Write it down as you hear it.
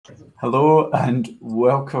Hello and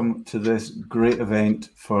welcome to this great event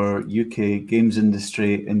for UK games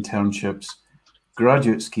industry internships,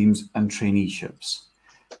 graduate schemes and traineeships.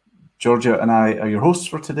 Georgia and I are your hosts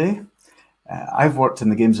for today. I've worked in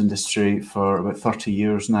the games industry for about 30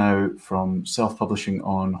 years now, from self-publishing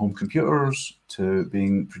on home computers to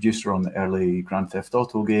being producer on the early Grand Theft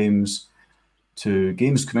Auto games, to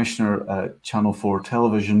games commissioner at Channel 4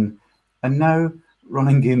 television, and now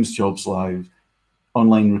running Games Jobs Live,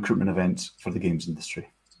 online recruitment events for the games industry.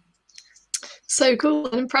 So cool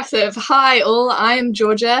and impressive. Hi all, I'm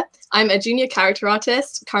Georgia. I'm a junior character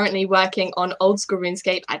artist, currently working on old school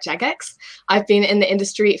RuneScape at Jagex. I've been in the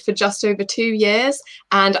industry for just over 2 years,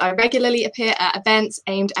 and I regularly appear at events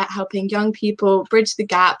aimed at helping young people bridge the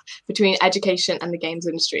gap between education and the games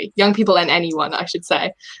industry. Young people and anyone, I should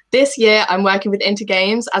say. This year, I'm working with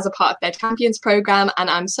Intergames as a part of their Champions program, and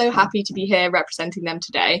I'm so happy to be here representing them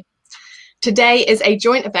today. Today is a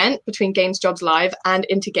joint event between Games Jobs Live and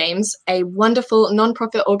Intergames, a wonderful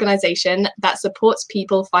non-profit organisation that supports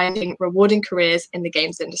people finding rewarding careers in the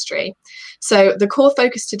games industry. So the core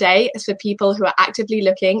focus today is for people who are actively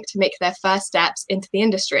looking to make their first steps into the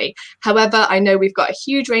industry. However, I know we've got a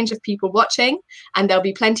huge range of people watching, and there'll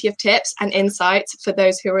be plenty of tips and insights for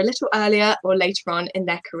those who are a little earlier or later on in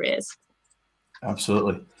their careers.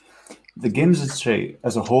 Absolutely. The games industry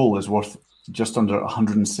as a whole is worth just under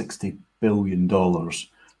 $160 billion,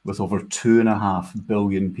 with over 2.5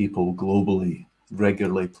 billion people globally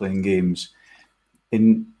regularly playing games.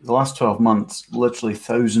 In the last 12 months, literally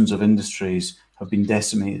thousands of industries have been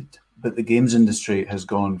decimated, but the games industry has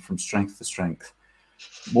gone from strength to strength.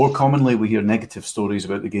 More commonly, we hear negative stories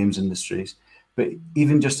about the games industries, but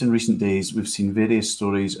even just in recent days, we've seen various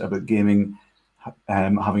stories about gaming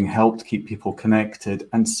having helped keep people connected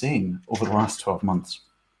and sane over the last 12 months.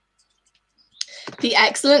 The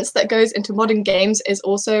excellence that goes into modern games is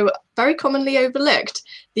also very commonly overlooked.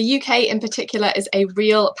 The UK in particular is a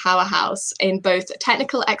real powerhouse in both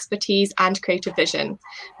technical expertise and creative vision.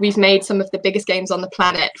 We've made some of the biggest games on the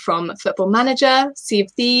planet, from Football Manager, Sea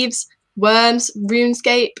of Thieves, Worms,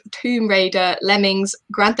 RuneScape, Tomb Raider, Lemmings,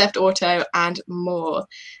 Grand Theft Auto, and more.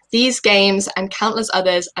 These games and countless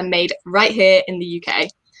others are made right here in the UK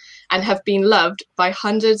and have been loved by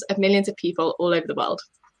hundreds of millions of people all over the world.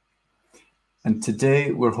 And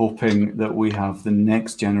today we're hoping that we have the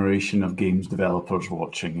next generation of games developers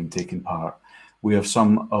watching and taking part. We have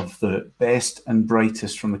some of the best and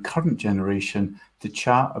brightest from the current generation to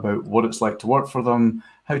chat about what it's like to work for them,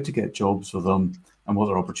 how to get jobs with them, and what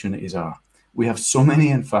their opportunities are. We have so many,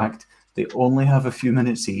 in fact, they only have a few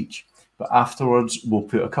minutes each, but afterwards we'll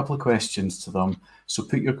put a couple of questions to them. So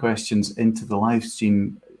put your questions into the live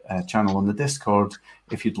stream channel on the Discord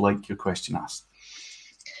if you'd like your question asked.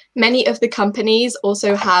 Many of the companies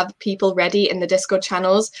also have people ready in the Discord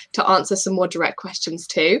channels to answer some more direct questions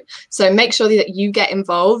too. So make sure that you get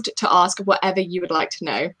involved to ask whatever you would like to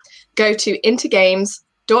know. Go to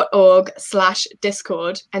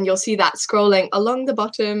intergames.org/Discord and you'll see that scrolling along the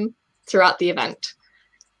bottom throughout the event.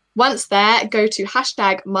 Once there, go to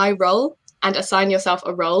 #MyRole and assign yourself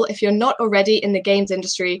a role. If you're not already in the games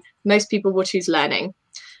industry, most people will choose learning.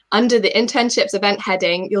 Under the internships event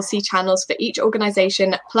heading, you'll see channels for each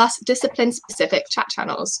organization plus discipline-specific chat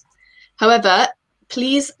channels. However,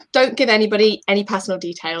 please don't give anybody any personal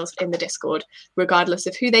details in the Discord, regardless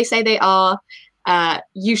of who they say they are.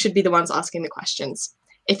 You should be the ones asking the questions.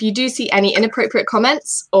 If you do see any inappropriate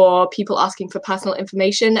comments or people asking for personal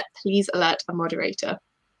information, please alert a moderator.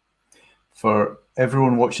 For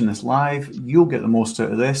everyone watching this live, you'll get the most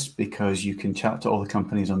out of this because you can chat to all the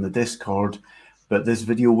companies on the Discord. But this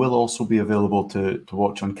video will also be available to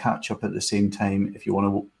watch on catch up at the same time if you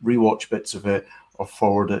want to rewatch bits of it or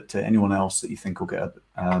forward it to anyone else that you think will get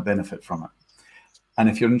a benefit from it. And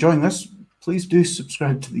if you're enjoying this, please do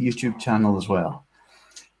subscribe to the YouTube channel as well.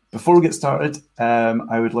 Before we get started,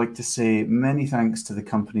 I would like to say many thanks to the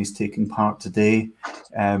companies taking part today.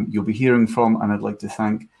 You'll be hearing from, and I'd like to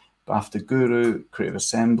thank BAFTA Guru, Creative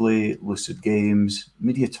Assembly, Lucid Games,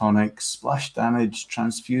 Mediatonic, Splash Damage,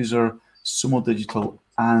 Transfuser, Sumo Digital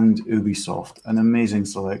and Ubisoft, an amazing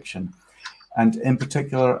selection. And in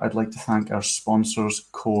particular, I'd like to thank our sponsors,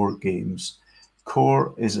 Core Games.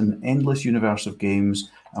 Core is an endless universe of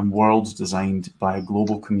games and worlds designed by a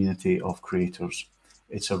global community of creators.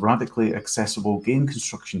 It's a radically accessible game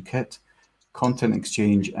construction kit, content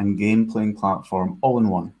exchange and game playing platform all in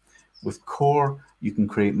one. With Core, you can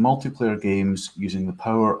create multiplayer games using the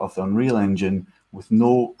power of the Unreal Engine with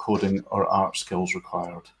no coding or art skills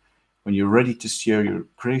required. When you're ready to share your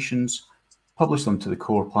creations, publish them to the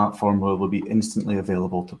Core platform where they'll be instantly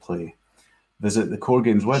available to play. Visit the Core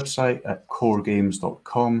Games website at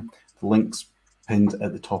coregames.com. The link's pinned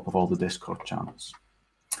at the top of all the Discord channels.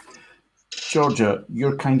 Georgia,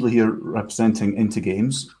 you're kindly here representing Into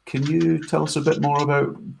Games. Can you tell us a bit more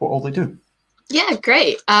about what all they do? Yeah,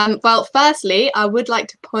 great. Well, firstly, I would like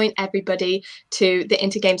to point everybody to the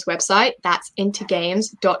Into Games website. That's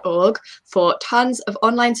intogames.org for tons of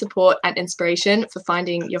online support and inspiration for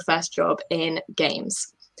finding your first job in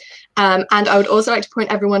games. And I would also like to point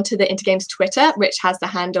everyone to the Into Games Twitter, which has the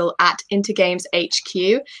handle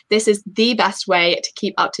 @IntoGamesHQ. This is the best way to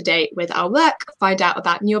keep up to date with our work, find out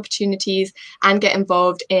about new opportunities, and get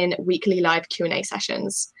involved in weekly live Q&A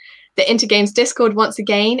sessions. The Into Games Discord, once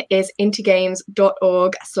again, is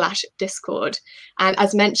intogames.org/Discord. And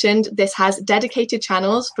as mentioned, this has dedicated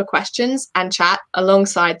channels for questions and chat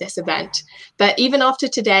alongside this event. But even after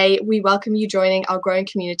today, we welcome you joining our growing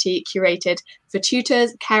community curated for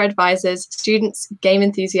tutors, care advisors, students, game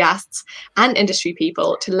enthusiasts, and industry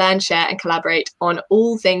people to learn, share, and collaborate on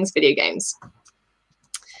all things video games.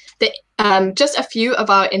 Just a few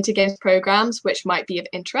of our Into Games programs which might be of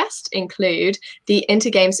interest include the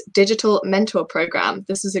Into Games Digital Mentor Program.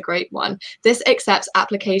 This is a great one. This accepts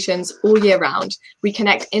applications all year round. We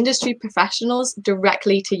connect industry professionals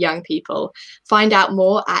directly to young people. Find out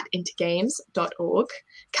more at intogames.org.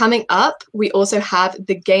 Coming up, we also have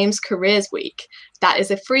the Games Careers Week. That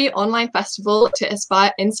is a free online festival to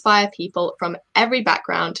inspire people from every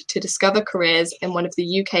background to discover careers in one of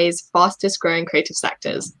the UK's fastest growing creative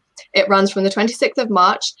sectors. It runs from the 26th of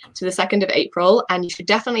March to the 2nd of April, and you should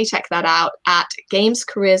definitely check that out at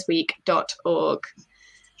gamescareersweek.org.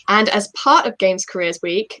 And as part of Games Careers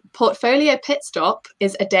Week, Portfolio Pit Stop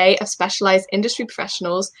is a day of specialized industry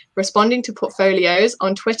professionals responding to portfolios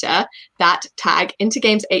on Twitter that tag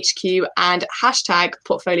IntoGamesHQ and hashtag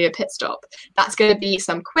Portfolio Pit Stop. That's going to be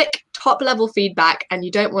some quick top-level feedback, and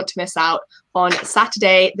you don't want to miss out on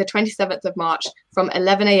Saturday, the 27th of March from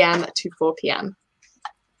 11 a.m. to 4 p.m.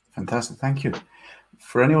 Fantastic, thank you.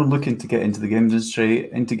 For anyone looking to get into the games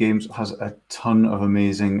industry, Into Games has a ton of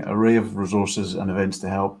amazing array of resources and events to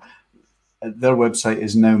help. Their website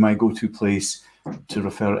is now my go-to place to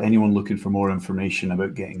refer anyone looking for more information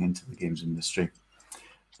about getting into the games industry.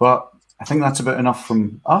 But I think that's about enough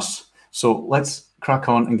from us. So let's crack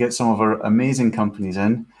on and get some of our amazing companies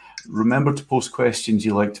in. Remember to post questions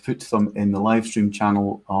you like to put to them in the live stream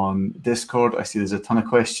channel on Discord. I see there's a ton of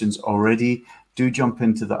questions already. Do jump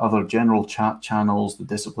into the other general chat channels, the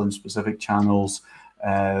discipline-specific channels,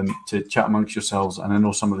 to chat amongst yourselves. And I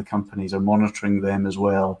know some of the companies are monitoring them as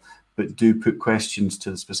well, but do put questions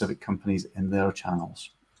to the specific companies in their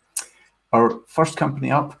channels. Our first company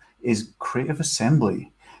up is Creative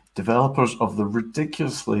Assembly, developers of the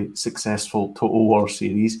ridiculously successful Total War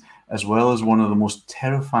series, as well as one of the most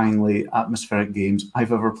terrifyingly atmospheric games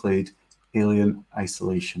I've ever played, Alien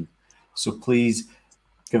Isolation. So please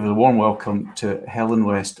give a warm welcome to Helen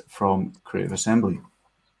West from Creative Assembly.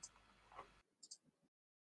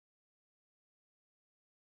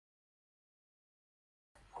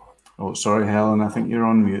 Oh, sorry, Helen, I think you're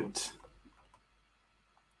on mute.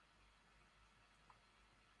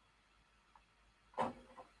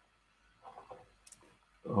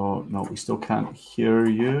 Oh, no, we still can't hear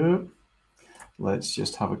you. Let's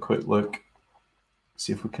just have a quick look,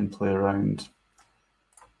 see if we can play around.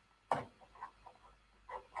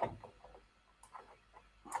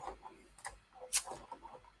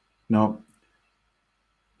 No.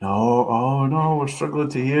 No, oh no, we're struggling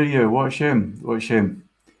to hear you. What a shame. What a shame.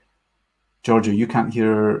 Georgia, you can't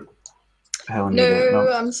hear Helen.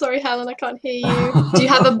 No, I'm sorry, Helen, I can't hear you. Do you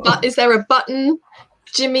have a is there a button?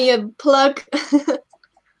 Jimmy, a plug?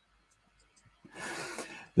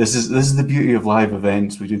 This is the beauty of live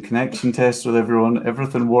events. We do connection tests with everyone.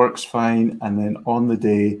 Everything works fine, and then on the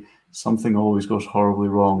day, something always goes horribly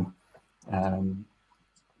wrong.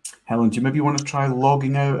 Helen, do you maybe want to try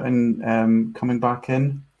logging out and coming back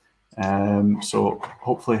in? So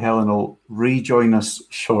hopefully Helen will rejoin us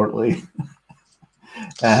shortly.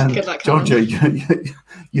 Good luck, Georgia,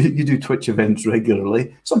 you do Twitch events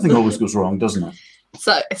regularly. Something always goes wrong, doesn't it?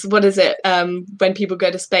 So what is it? When people go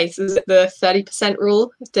to space, is it the 30%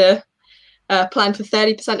 rule to plan for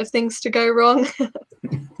 30% of things to go wrong?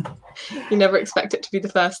 You never expect it to be the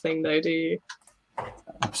first thing, though, do you?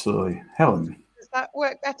 Absolutely. Helen. Does that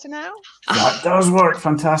work better now? That does work.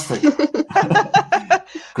 Fantastic.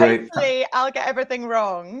 Great. Hopefully, I'll get everything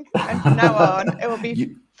wrong, and from now on, it will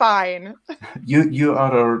be fine. You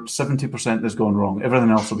are our 70% that's gone wrong.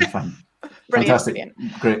 Everything else will be fine. Fantastic.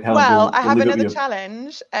 Brilliant. Great. Helen, well, I have another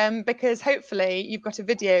challenge because hopefully you've got a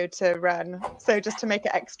video to run. So just to make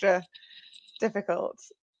it extra difficult.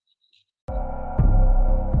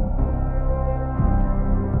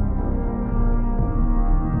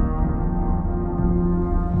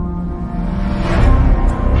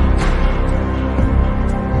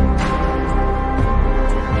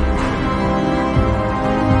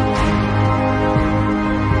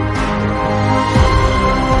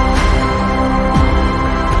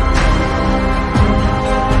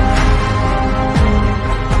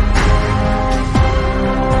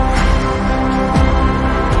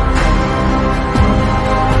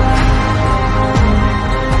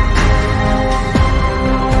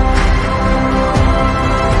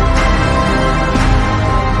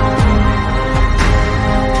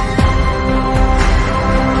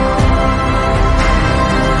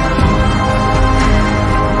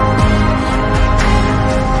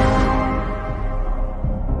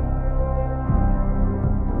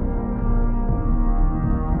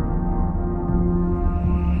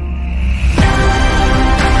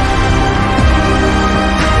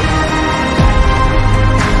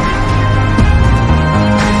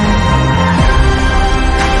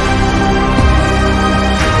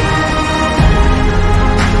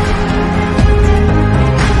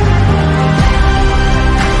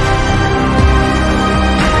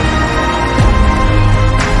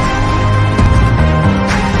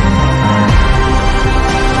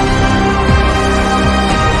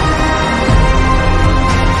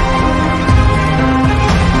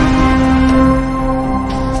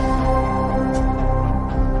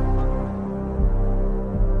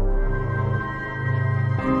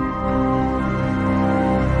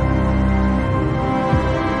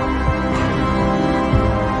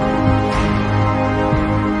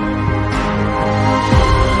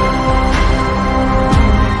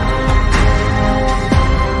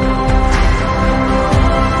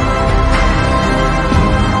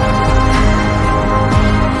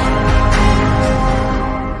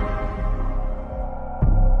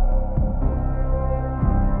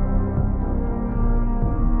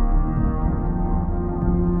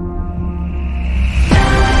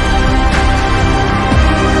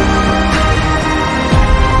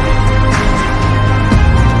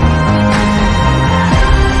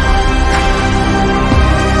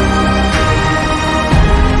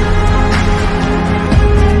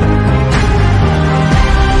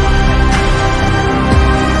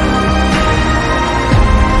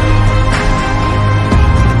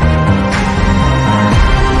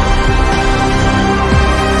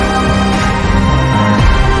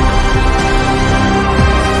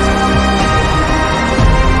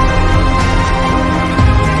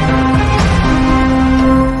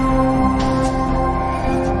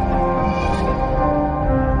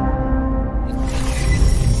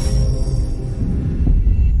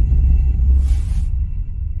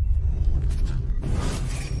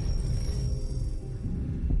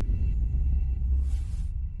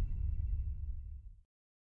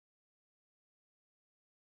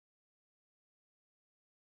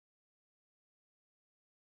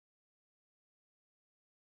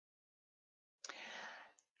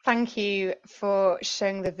 Thank you for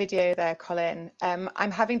showing the video there, Colin.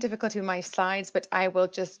 I'm having difficulty with my slides, but I will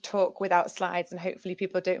just talk without slides, and hopefully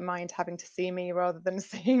people don't mind having to see me rather than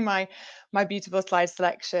seeing my beautiful slide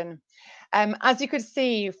selection. As you could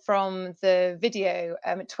see from the video,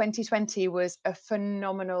 2020 was a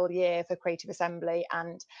phenomenal year for Creative Assembly,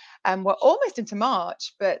 and we're almost into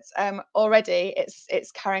March, but already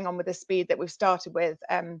it's carrying on with the speed that we've started with.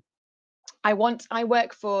 I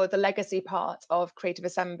work for the legacy part of Creative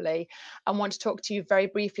Assembly and want to talk to you very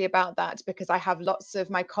briefly about that because I have lots of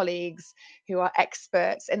my colleagues who are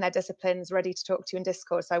experts in their disciplines ready to talk to you in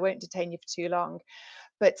Discord, so I won't detain you for too long.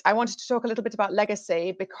 But I wanted to talk a little bit about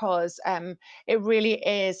legacy because it really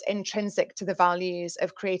is intrinsic to the values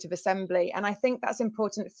of Creative Assembly. And I think that's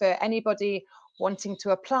important for anybody wanting to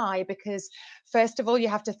apply because first of all, you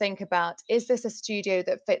have to think about, is this a studio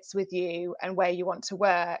that fits with you and where you want to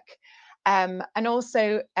work? And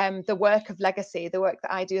also the work of legacy, the work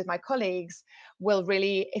that I do with my colleagues will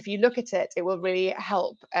really, if you look at it, it will really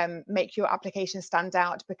help make your application stand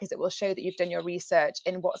out because it will show that you've done your research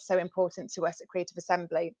in what's so important to us at Creative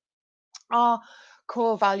Assembly. Our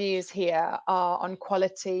core values here are on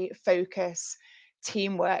quality, focus,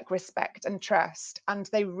 teamwork, respect, and trust. And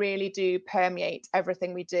they really do permeate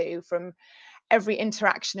everything we do, from every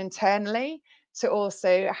interaction internally to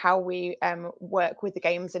also how we work with the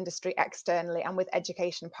games industry externally and with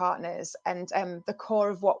education partners. And the core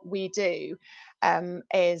of what we do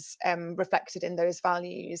is reflected in those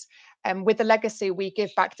values. With the legacy, we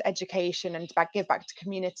give back to education and give back to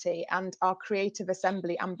community, and our Creative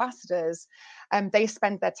Assembly ambassadors, they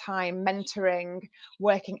spend their time mentoring,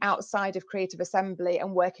 working outside of Creative Assembly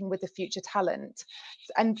and working with the future talent.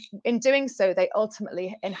 And in doing so, they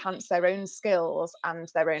ultimately enhance their own skills and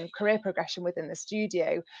their own career progression within the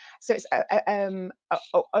studio. So it's a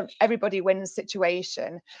everybody wins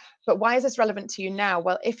situation. But why is this relevant to you now?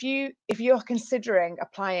 Well, if you're considering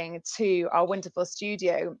applying to our wonderful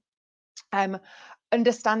studio,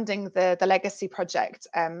 understanding the legacy project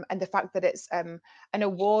and the fact that it's an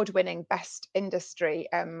award-winning best industry,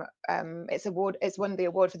 it's won the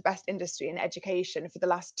award for the best industry in education for the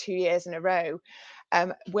last 2 years in a row,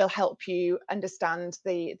 will help you understand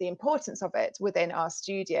the importance of it within our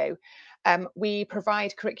studio. We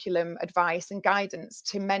provide curriculum advice and guidance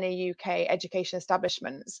to many UK education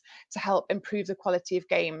establishments to help improve the quality of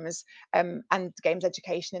games and games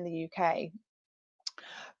education in the UK.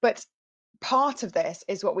 But part of this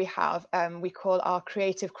is what we have, we call our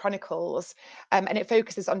Creative Chronicles, and it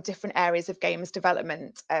focuses on different areas of games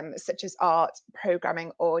development, such as art,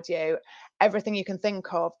 programming, audio, everything you can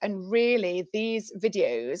think of. And really, these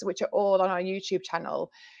videos, which are all on our YouTube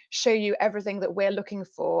channel, show you everything that we're looking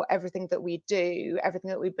for, everything that we do, everything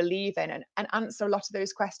that we believe in, and answer a lot of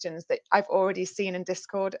those questions that I've already seen in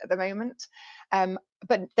Discord at the moment.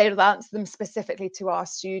 But they'll answer them specifically to our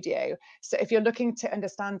studio. So if you're looking to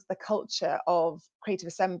understand the culture of Creative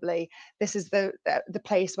Assembly, this is the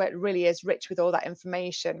place where it really is rich with all that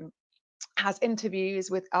information. Has interviews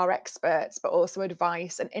with our experts, but also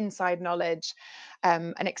advice and inside knowledge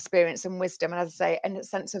and experience and wisdom. And as I say, and a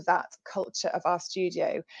sense of that culture of our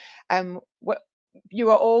studio. What you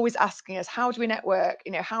are always asking us, how do we network?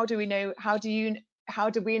 You know, how do we know? How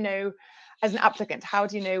do we know as an applicant? How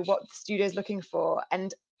do you know what the studio is looking for?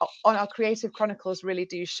 And on our Creative Chronicles really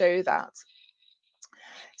do show that.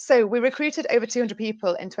 So we recruited over 200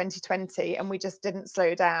 people in 2020 and we just didn't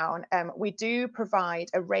slow down. We do provide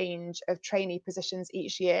a range of trainee positions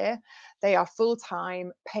each year. They are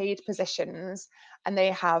full-time paid positions and they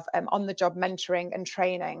have on-the-job mentoring and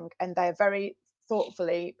training, and they're very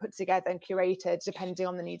thoughtfully put together and curated depending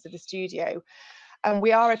on the needs of the studio. And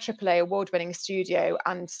we are a AAA award-winning studio,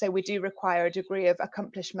 and so we do require a degree of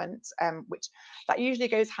accomplishment, which that usually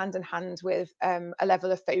goes hand in hand with a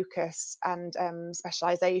level of focus and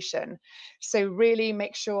specialisation. So really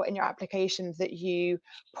make sure in your application that you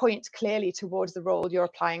point clearly towards the role you're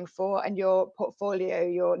applying for, and your portfolio,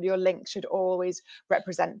 your link should always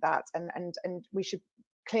represent that, and we should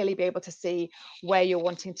clearly be able to see where you're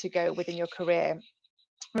wanting to go within your career.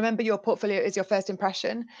 Remember, your portfolio is your first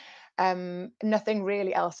impression. Nothing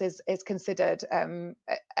really else is considered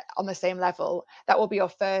on the same level. That will be your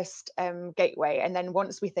first gateway, and then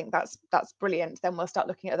once we think that's brilliant, then we'll start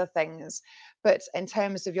looking at other things. But in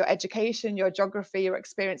terms of your education, your geography, your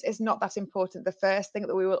experience is not that important. The first thing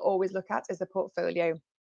that we will always look at is the portfolio,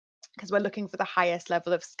 because we're looking for the highest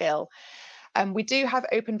level of skill. We do have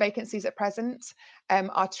open vacancies at present.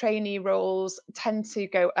 Our trainee roles tend to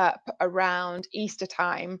go up around Easter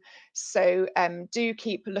time. So do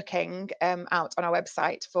keep looking out on our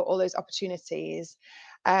website for all those opportunities.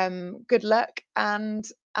 Good luck, and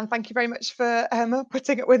And thank you very much for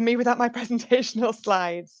putting it with me without my presentational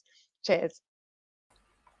slides. Cheers.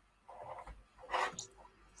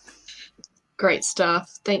 Great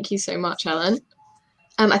stuff. Thank you so much, Helen.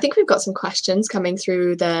 I think we've got some questions coming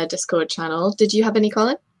through the Discord channel. Did you have any,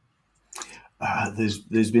 Colin?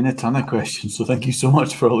 There's been a ton of questions, so thank you so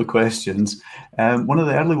much for all the questions. One of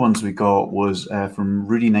the early ones we got was from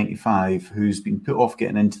Rudy95, who's been put off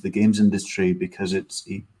getting into the games industry because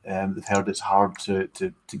they've heard it's hard to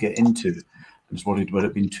get into, and is worried about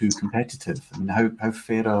it being too competitive. I mean, how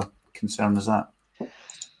fair a concern is that?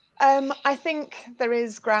 I think there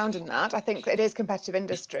is ground in that. I think that it is a competitive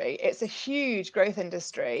industry. It's a huge growth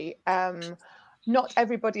industry. Not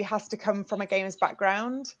everybody has to come from a games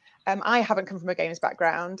background. I haven't come from a games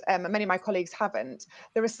background. Many of my colleagues haven't.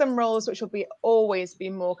 There are some roles which will always be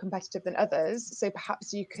more competitive than others. So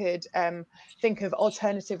perhaps you could think of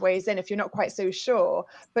alternative ways in if you're not quite so sure.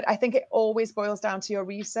 But I think it always boils down to your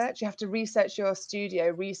research. You have to research your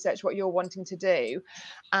studio, research what you're wanting to do.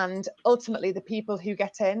 And ultimately, the people who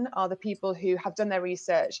get in are the people who have done their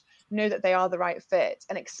research, know that they are the right fit,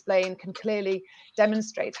 and can clearly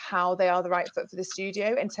demonstrate how they are the right fit for the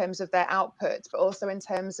studio in terms of their output, but also in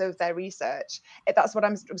terms of their research. That's what I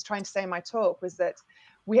was trying to say in my talk, was that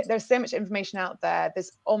there's so much information out there.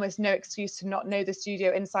 There's almost no excuse to not know the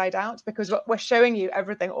studio inside out, because we're showing you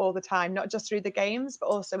everything all the time, not just through the games, but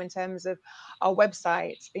also in terms of our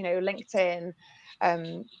website, LinkedIn,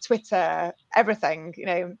 Twitter, everything,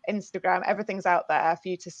 Instagram, everything's out there for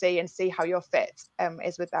you to see and see how your fit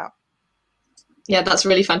is with that. Yeah, that's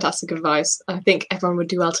really fantastic advice. I think everyone would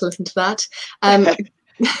do well to listen to that.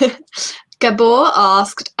 Gabor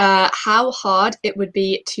asked how hard it would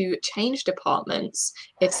be to change departments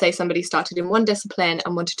if, say, somebody started in one discipline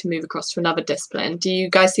and wanted to move across to another discipline. Do you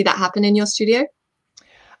guys see that happen in your studio?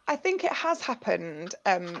 I think it has happened.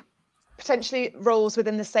 Potentially roles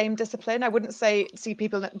within the same discipline. I wouldn't see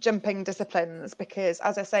people jumping disciplines, because,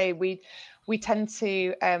 as I say, we tend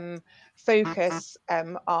to focus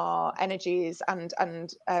our energies and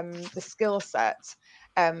the skill set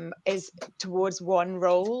is towards one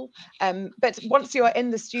role. But once you're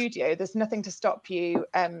in the studio, there's nothing to stop you,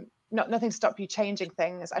 nothing to stop you changing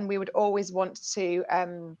things. And we would always want to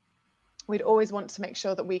make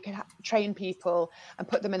sure that we can train people and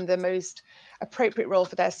put them in the most appropriate role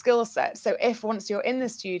for their skill set. So if once you're in the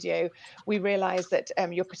studio, we realize that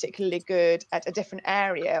you're particularly good at a different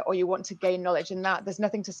area, or you want to gain knowledge in that, there's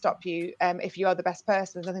nothing to stop you. If you are the best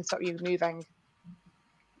person, there's nothing to stop you moving.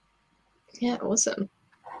 Yeah, awesome.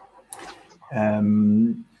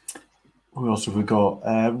 Who else have we got?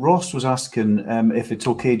 Ross was asking if it's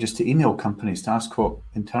okay just to email companies to ask what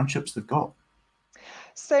internships they've got.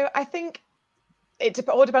 So I think it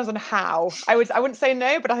all depends on how. I wouldn't say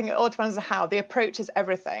no, but I think it all depends on how. The approach is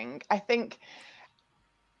everything. I think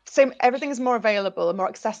so. Everything is more available and more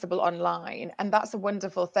accessible online, and that's a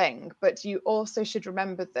wonderful thing. But you also should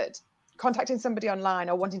remember that contacting somebody online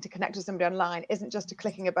or wanting to connect with somebody online isn't just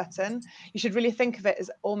clicking a button. You should really think of it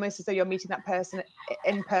as almost as though you're meeting that person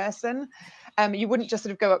in person. You wouldn't just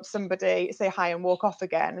sort of go up to somebody, say hi, and walk off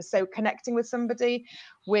again. So connecting with somebody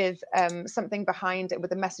with something behind it,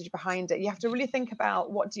 with a message behind it, you have to really think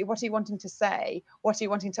about what are you wanting to say? What are you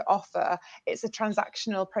wanting to offer? It's a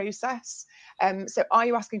transactional process. So are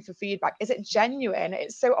you asking for feedback? Is it genuine?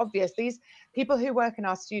 It's so obvious. These people who work in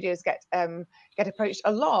our studios get approached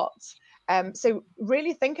a lot. So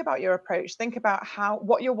really think about your approach. Think about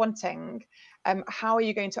what you're wanting. How are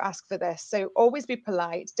you going to ask for this? So always be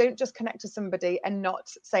polite. Don't just connect to somebody and not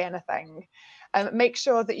say anything. Make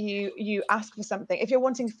sure that you ask for something. If you're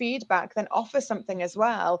wanting feedback, then offer something as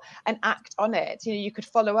well and act on it. You could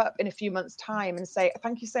follow up in a few months' time and say,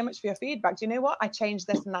 thank you so much for your feedback. Do you know what? I changed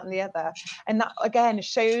this and that and the other. And that, again,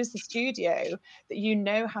 shows the studio that you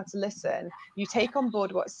know how to listen. You take on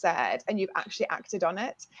board what's said and you've actually acted on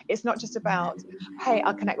it. It's not just about, hey,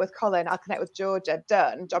 I'll connect with Colin, I'll connect with Georgia,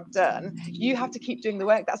 done, job done. You have to keep doing the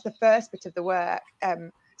work. That's the first bit of the work.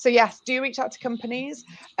 So yes, do reach out to companies,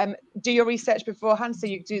 do your research beforehand so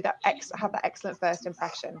you do that, have that excellent first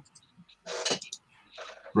impression.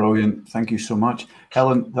 Brilliant. Thank you so much.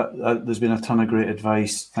 Helen, there's been a ton of great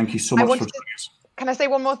advice. Thank you so much for joining us. Can I say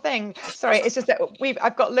one more thing? Sorry, it's just that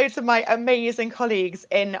I've got loads of my amazing colleagues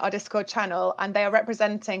in our Discord channel, and they are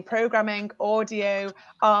representing programming, audio,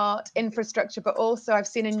 art, infrastructure, but also I've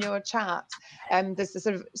seen in your chat, there's the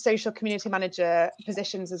sort of social community manager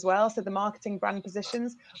positions as well. So the marketing brand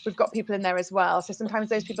positions, we've got people in there as well. So sometimes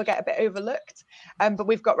those people get a bit overlooked, but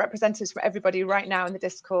we've got representatives from everybody right now in the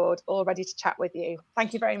Discord, all ready to chat with you.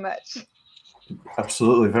 Thank you very much.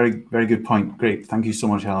 Absolutely. Very, very good point. Great. Thank you so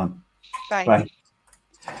much, Helen. Bye. Bye.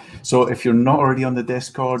 So if you're not already on the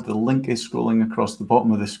Discord, the link is scrolling across the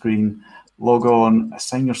bottom of the screen. Log on,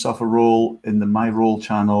 assign yourself a role in the My Role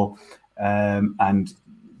channel, and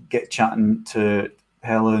get chatting to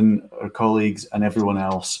Helen, our colleagues, and everyone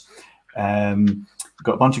else. We've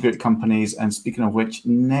got a bunch of good companies, and speaking of which,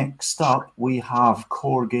 next up we have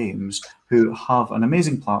Core Games, who have an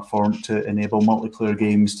amazing platform to enable multiplayer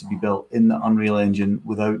games to be built in the Unreal Engine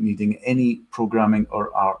without needing any programming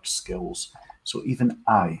or art skills. So even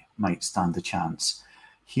I might stand a chance.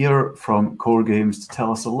 Here from Core Games to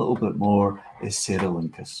tell us a little bit more is Sarah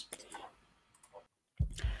Linkus.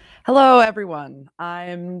 Hello, everyone.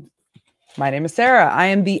 My name is Sarah. I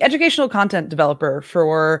am the educational content developer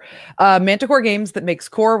for Manticore Games that makes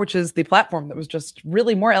Core, which is the platform that was just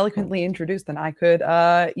really more eloquently introduced than I could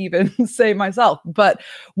even say myself. But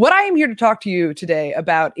what I am here to talk to you today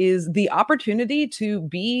about is the opportunity to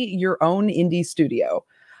be your own indie studio.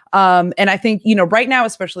 And I think, right now,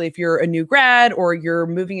 especially if you're a new grad or you're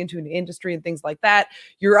moving into an industry and things like that,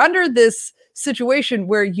 you're under this situation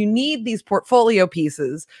where you need these portfolio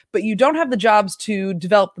pieces, but you don't have the jobs to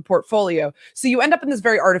develop the portfolio. So you end up in this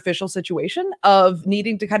very artificial situation of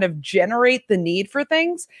needing to kind of generate the need for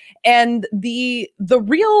things. And the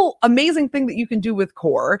real amazing thing that you can do with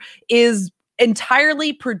Core is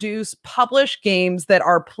entirely produce, publish games that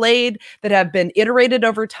are played, that have been iterated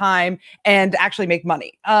over time, and actually make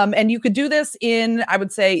money. And you could do this I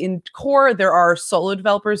would say in Core, there are solo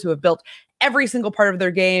developers who have built every single part of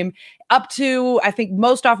their game, up to, I think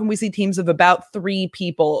most often we see teams of about 3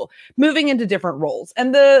 people moving into different roles.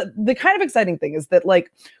 And the kind of exciting thing is that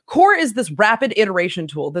Core is this rapid iteration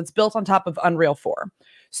tool that's built on top of Unreal 4.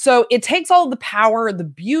 So it takes all of the power, the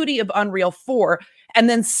beauty of Unreal 4, and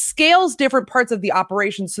then scales different parts of the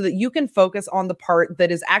operation so that you can focus on the part that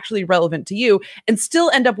is actually relevant to you and still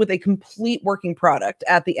end up with a complete working product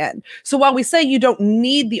at the end. So while we say you don't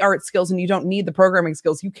need the art skills and you don't need the programming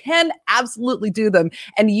skills, you can absolutely do them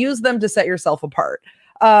and use them to set yourself apart,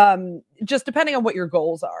 just depending on what your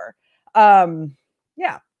goals are.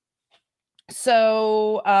 Yeah.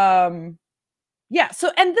 So, and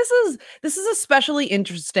this is especially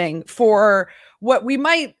interesting for what we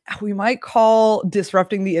might call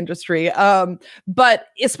disrupting the industry, but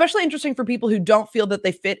especially interesting for people who don't feel that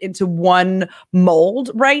they fit into one mold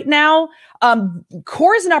right now.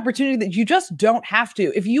 Core is an opportunity that you just don't have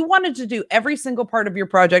to. If you wanted to do every single part of your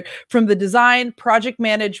project, from the design, project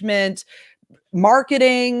management,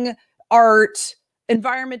 marketing, art,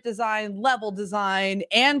 environment design, level design,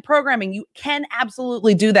 and programming, you can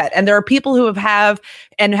absolutely do that. And there are people who have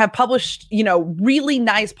published, really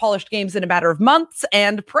nice polished games in a matter of months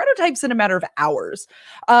and prototypes in a matter of hours.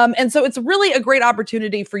 And so it's really a great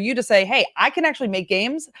opportunity for you to say, hey, I can actually make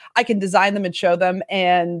games, I can design them and show them,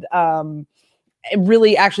 and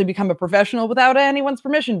really actually become a professional without anyone's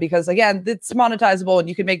permission, because again, it's monetizable and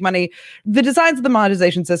you can make money. The designs of the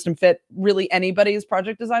monetization system fit really anybody's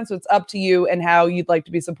project design. So it's up to you and how you'd like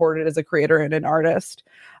to be supported as a creator and an artist.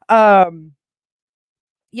 And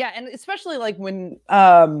especially when,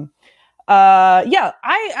 let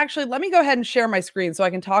me go ahead and share my screen so I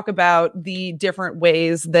can talk about the different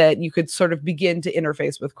ways that you could sort of begin to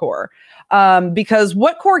interface with Core. Because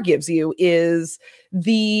what Core gives you is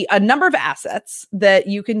a number of assets that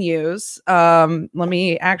you can use. Let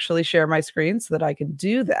me actually share my screen so that I can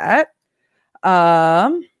do that.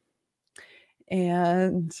 There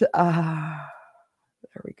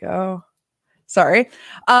we go. Sorry.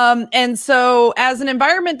 And so as an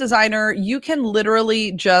environment designer, you can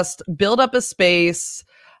literally just build up a space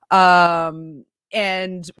and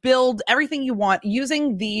build everything you want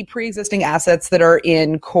using the pre-existing assets that are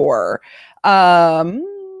in Core.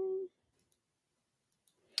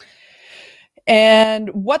 And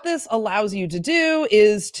what this allows you to do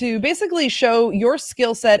is to basically show your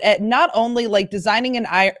skill set at not only designing an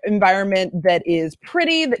environment that is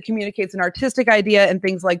pretty, that communicates an artistic idea and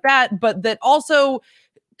things like that, but that also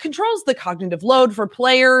controls the cognitive load for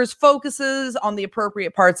players, focuses on the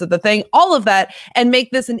appropriate parts of the thing, all of that, and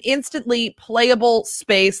make this an instantly playable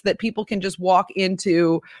space that people can just walk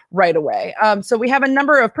into right away. So we have a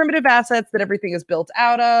number of primitive assets that everything is built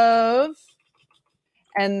out of.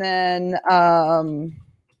 And then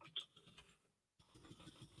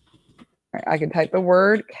I can type the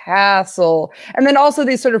word castle. And then also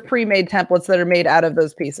these sort of pre-made templates that are made out of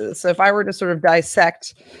those pieces. So if I were to sort of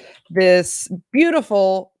dissect this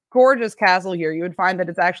beautiful, gorgeous castle here, you would find that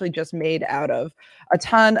it's actually just made out of a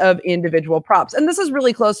ton of individual props. And this is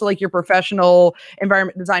really close to your professional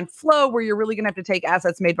environment design flow, where you're really going to have to take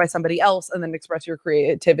assets made by somebody else and then express your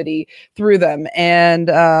creativity through them. And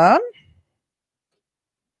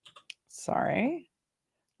sorry,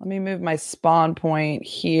 Let me move my spawn point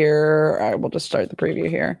here. All right, we'll just start the preview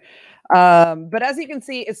here. But as you can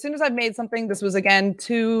see, as soon as I've made something, this was again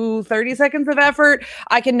 30 seconds of effort.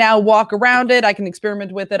 I can now walk around it. I can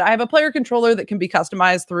experiment with it. I have a player controller that can be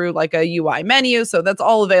customized through like a UI menu. So that's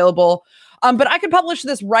all available. But I could publish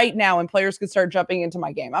this right now and players could start jumping into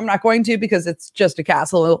my game. I'm not going to because it's just a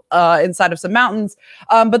castle inside of some mountains.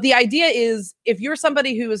 But the idea is if you're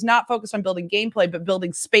somebody who is not focused on building gameplay, but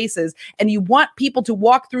building spaces, and you want people to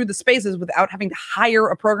walk through the spaces without having to hire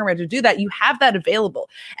a programmer to do that, you have that available.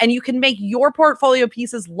 And you can make your portfolio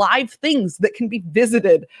pieces live things that can be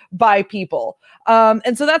visited by people.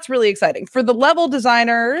 And so that's really exciting. For the level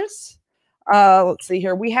designers, let's see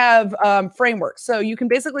here. We have frameworks. So you can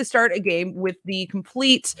basically start a game with the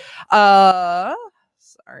complete,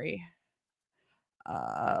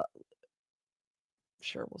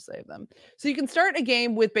 sure, we'll save them. So you can start a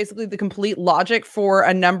game with basically the complete logic for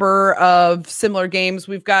a number of similar games.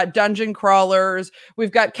 We've got dungeon crawlers, we've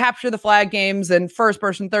got capture the flag games and first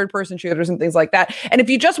person, third person shooters and things like that. And if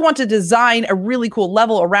you just want to design a really cool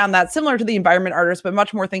level around that, similar to the environment artist, but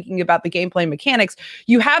much more thinking about the gameplay mechanics,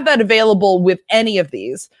 you have that available with any of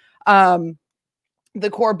these. The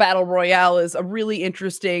core battle royale is a really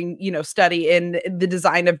interesting, study in the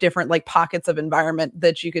design of different like pockets of environment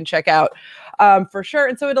that you can check out for sure.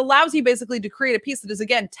 And so it allows you basically to create a piece that is,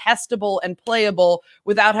 again, testable and playable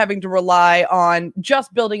without having to rely on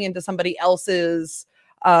just building into somebody else's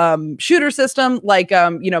shooter system, like,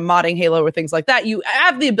 modding Halo or things like that. You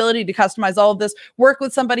have the ability to customize all of this, work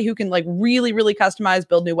with somebody who can like really, really customize,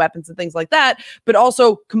 build new weapons and things like that, but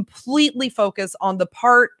also completely focus on the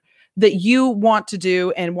part that you want to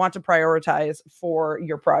do and want to prioritize for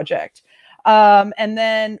your project. And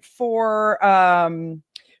then for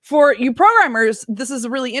you programmers, this is a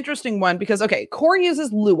really interesting one because, okay, Core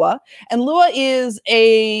uses Lua, and Lua is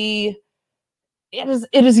it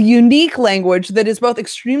is a unique language that is both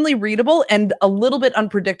extremely readable and a little bit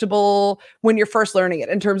unpredictable when you're first learning it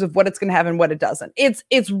in terms of what it's going to have and what it doesn't.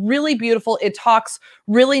 It's really beautiful. It talks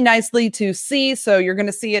really nicely to C, so you're going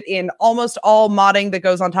to see it in almost all modding that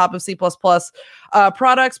goes on top of C++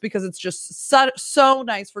 products because it's just so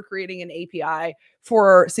nice for creating an API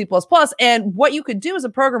for C++. And what you could do as a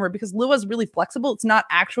programmer, because Lua is really flexible, it's not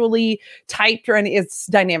actually typed or it's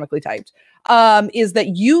dynamically typed, is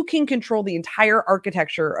that you can control the entire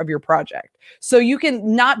architecture of your project. So you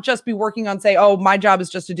can not just be working on, say, oh, my job is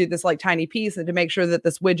just to do this like tiny piece and to make sure that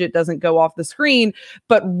this widget doesn't go off the screen,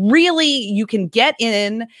 but really you can get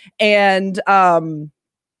in and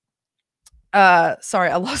sorry,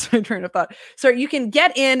 I lost my train of thought. So you can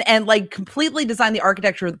get in and like completely design the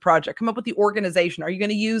architecture of the project, come up with the organization. Are you going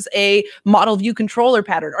to use a model view controller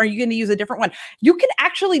pattern? Are you going to use a different one? You can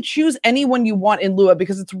actually choose any one you want in Lua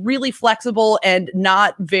because it's really flexible and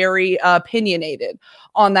not very opinionated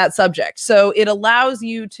on that subject. So it allows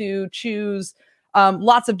you to choose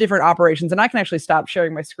lots of different operations. And I can actually stop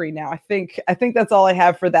sharing my screen now. I think that's all I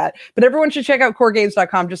have for that. But everyone should check out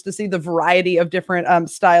coregames.com just to see the variety of different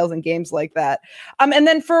styles and games like that. And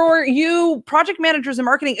then for you project managers and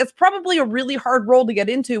marketing, it's probably a really hard role to get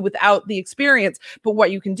into without the experience. But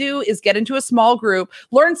what you can do is get into a small group,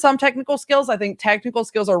 learn some technical skills. I think technical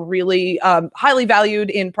skills are really highly valued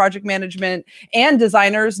in project management and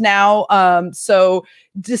designers now. So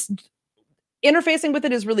just interfacing with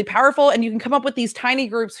it is really powerful, and you can come up with these tiny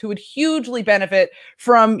groups who would hugely benefit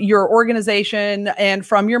from your organization and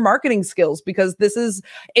from your marketing skills, because this is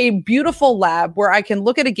a beautiful lab where I can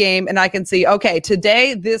look at a game and I can see, okay,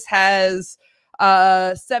 today this has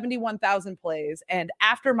 71,000 plays, and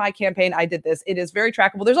after my campaign I did this. It is very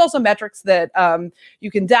trackable. There's also metrics that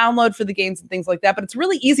you can download for the games and things like that, but it's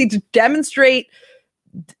really easy to demonstrate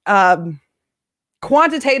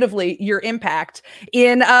quantitatively your impact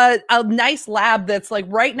in a nice lab that's like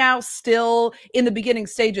right now still in the beginning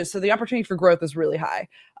stages. So the opportunity for growth is really high.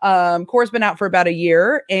 Core's been out for about a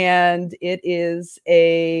year, and it is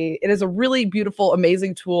a really beautiful,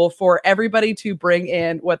 amazing tool for everybody to bring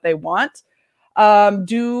in what they want.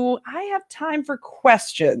 Do I have time for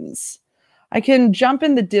questions? I can jump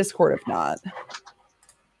in the Discord if not.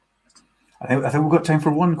 I think we've got time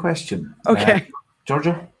for one question. Okay.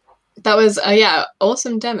 Georgia? That was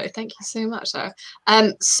awesome demo. Thank you so much, Sarah.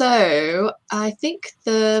 So I think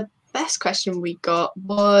the best question we got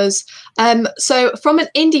was so from an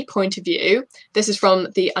indie point of view, this is from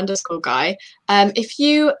the _ guy.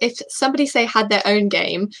 If somebody say had their own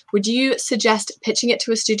game, would you suggest pitching it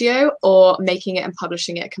to a studio or making it and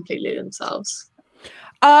publishing it completely themselves?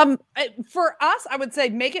 For us, I would say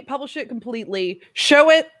make it, publish it completely, show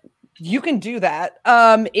it you can do that.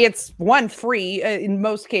 It's one, free in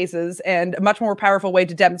most cases, and a much more powerful way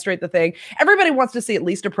to demonstrate the thing. Everybody wants to see at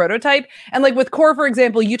least a prototype. And like with Core, for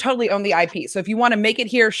example, you totally own the IP. So if you want to make it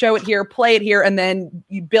here, show it here, play it here, and then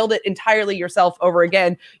you build it entirely yourself over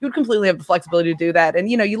again, you would completely have the flexibility to do that. And,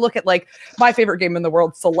 you know, you look at like my favorite game in the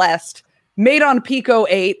world, Celeste, made on Pico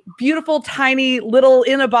 8, beautiful, tiny, little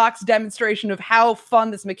in-a-box demonstration of how fun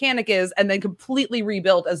this mechanic is, and then completely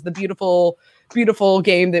rebuilt as the beautiful, beautiful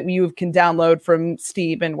game that you can download from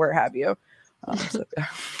Steam and where have you.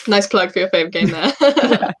 Nice plug for your favorite game there.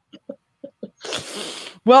 Yeah.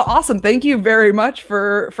 Well, awesome. Thank you very much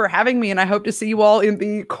for having me, and I hope to see you all in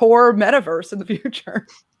the Core metaverse in the future.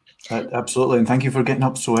 Absolutely, and thank you for getting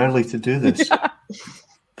up so early to do this. Yeah.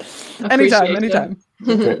 Anytime.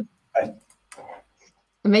 Okay.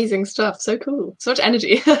 Amazing stuff. So cool. So much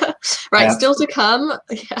energy. Right, Yeah. still to come,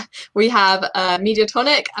 we have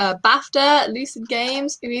Mediatonic, BAFTA, Lucid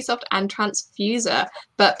Games, Ubisoft, and Transfuser.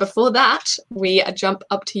 But before that, we jump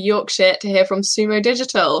up to Yorkshire to hear from Sumo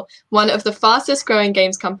Digital, one of the fastest growing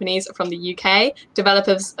games companies from the UK,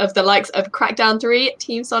 developers of the likes of Crackdown 3,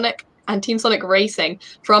 Team Sonic, and Team Sonic Racing.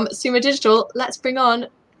 From Sumo Digital, let's bring on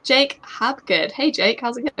Jake Habgood. Hey, Jake,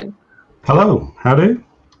 how's it going? Hello, how do?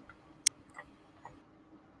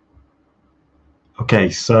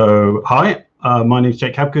 Okay, so hi, my name is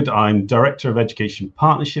Jake Habgood. I'm Director of Education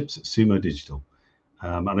Partnerships at Sumo Digital.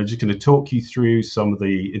 And I'm just going to talk you through some of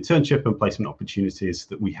the internship and placement opportunities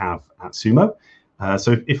that we have at Sumo.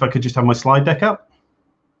 So if I could just have my slide deck up.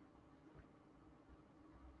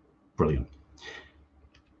 Brilliant.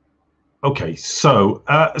 Okay, so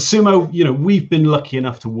Sumo, you know, we've been lucky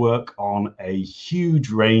enough to work on a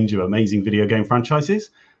huge range of amazing video game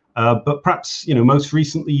franchises. But perhaps, you know, most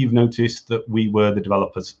recently you've noticed that we were the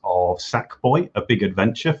developers of Sackboy, a big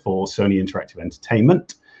adventure for Sony Interactive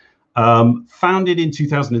Entertainment. Founded in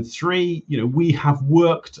 2003, you know, we have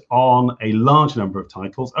worked on a large number of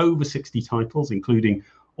titles, over 60 titles, including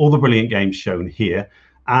all the brilliant games shown here.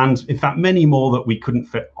 And in fact, many more that we couldn't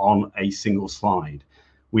fit on a single slide.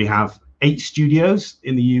 We have 8 studios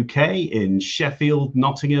in the UK, in Sheffield,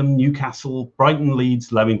 Nottingham, Newcastle, Brighton,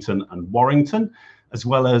 Leeds, Leamington, and Warrington, as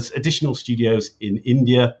well as additional studios in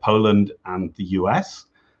India, Poland, and the US.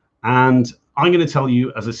 And I'm going to tell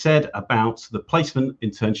you, as I said, about the placement,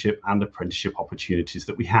 internship, and apprenticeship opportunities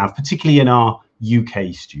that we have, particularly in our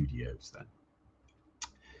UK studios then.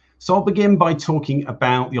 So I'll begin by talking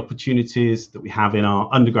about the opportunities that we have in our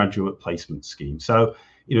undergraduate placement scheme. So,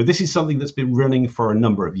 you know, this is something that's been running for a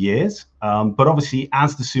number of years, but obviously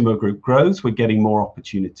as the Sumo Group grows, we're getting more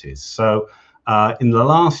opportunities. So in the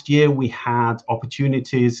last year, we had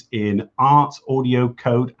opportunities in art, audio,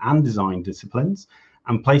 code, and design disciplines,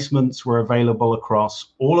 and placements were available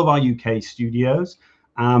across all of our UK studios.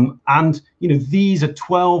 And you know, these are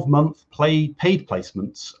 12-month paid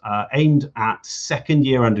placements aimed at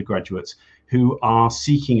second-year undergraduates who are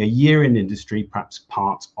seeking a year in industry, perhaps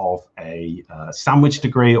part of a sandwich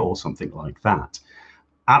degree or something like that.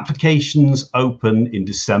 Applications open in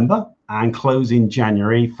December and close in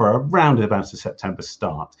January for around about a September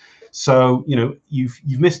start. So, you know, you've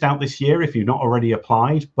missed out this year if you've not already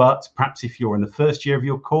applied, but perhaps if you're in the first year of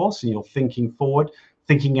your course and you're thinking forward,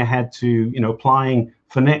 thinking ahead to, you know, applying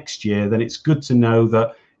for next year, then it's good to know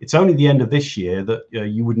that it's only the end of this year that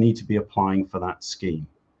you would need to be applying for that scheme.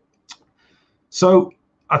 So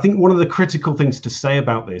I think one of the critical things to say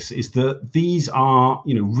about this is that these are,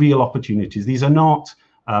 you know, real opportunities. These are not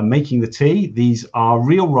making the tea. These are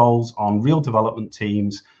real roles on real development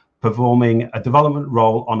teams performing a development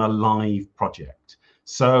role on a live project.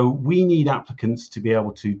 So we need applicants to be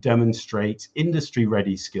able to demonstrate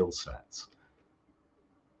industry-ready skill sets.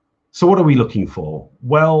 So what are we looking for?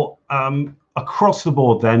 Well, across the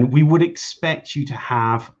board then, we would expect you to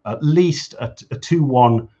have at least a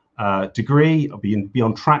 2-1 degree, or be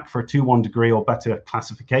on track for a 2-1 degree or better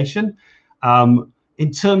classification.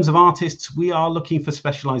 In terms of artists, we are looking for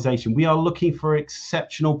specialization. We are looking for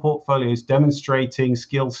exceptional portfolios demonstrating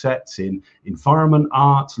skill sets in environment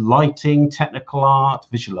art, lighting, technical art,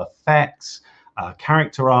 visual effects,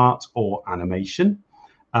 character art, or animation.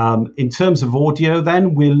 In terms of audio,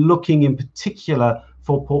 then, we're looking in particular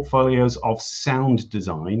for portfolios of sound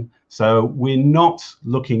design. So we're not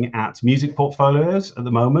looking at music portfolios at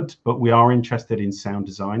the moment, but we are interested in sound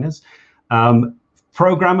designers.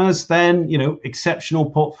 Programmers, then, you know, exceptional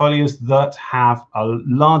portfolios that have a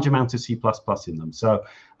large amount of C++ in them. So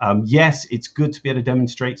yes, it's good to be able to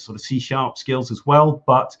demonstrate sort of C# skills as well,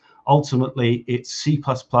 but ultimately it's C++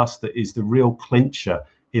 that is the real clincher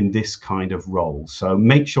in this kind of role. So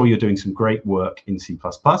make sure you're doing some great work in C++.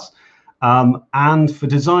 And for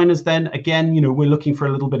designers then, again, we're looking for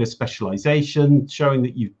a little bit of specialization, showing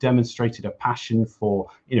that you've demonstrated a passion for,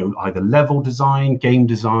 either level design, game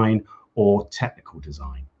design, or technical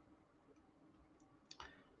design.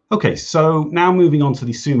 Okay, so now moving on to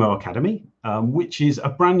the Sumo Academy, which is a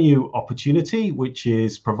brand new opportunity, which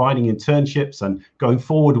is providing internships, and going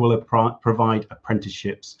forward will provide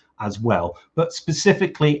apprenticeships as well, but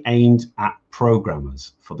specifically aimed at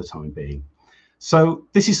programmers for the time being. So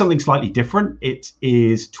this is something slightly different. It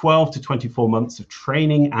is 12 to 24 months of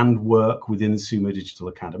training and work within the Sumo Digital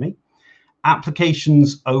Academy.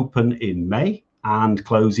 Applications open in May and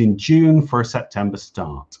close in June for a September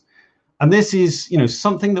start. And this is,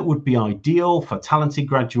 something that would be ideal for talented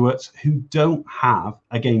graduates who don't have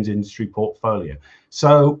a games industry portfolio.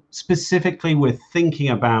 So specifically, we're thinking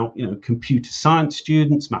about, computer science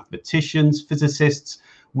students, mathematicians, physicists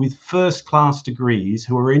with first-class degrees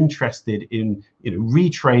who are interested in,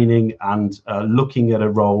 retraining and looking at a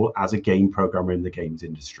role as a game programmer in the games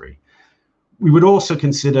industry. We would also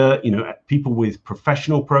consider, people with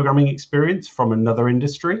professional programming experience from another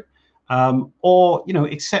industry. Or,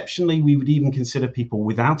 exceptionally, we would even consider people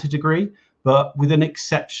without a degree, but with an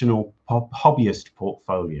exceptional hobbyist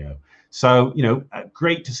portfolio. So,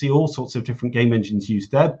 great to see all sorts of different game engines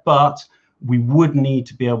used there, but we would need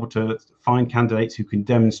to be able to find candidates who can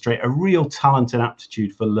demonstrate a real talent and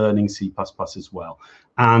aptitude for learning C++ as well.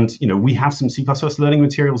 And, we have some C++ learning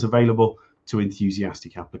materials available to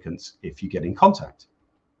enthusiastic applicants if you get in contact.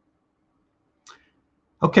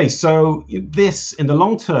 Okay, so this, in the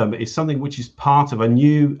long term, is something which is part of a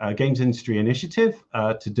new games industry initiative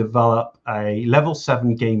to develop a level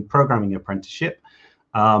 7 game programming apprenticeship.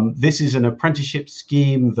 This is an apprenticeship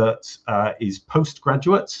scheme that is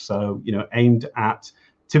postgraduate, so aimed at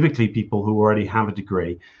typically people who already have a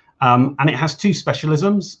degree. And it has two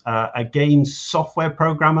specialisms: a game software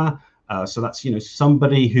programmer. So that's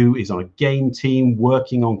somebody who is on a game team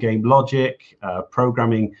working on game logic,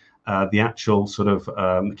 programming the actual sort of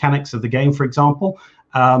mechanics of the game, for example,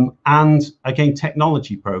 and a game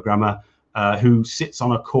technology programmer who sits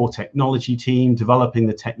on a core technology team developing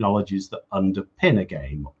the technologies that underpin a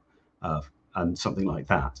game and something like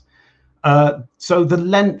that. So the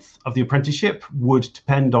length of the apprenticeship would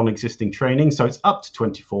depend on existing training. So it's up to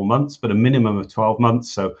 24 months, but a minimum of 12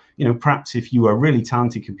 months. So, perhaps if you are a really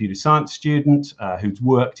talented computer science student who's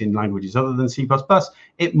worked in languages other than C++,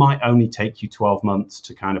 it might only take you 12 months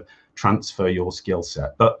to kind of transfer your skill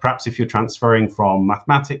set. But perhaps if you're transferring from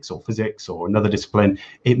mathematics or physics or another discipline,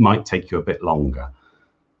 it might take you a bit longer.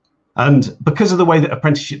 And because of the way that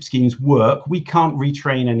apprenticeship schemes work, we can't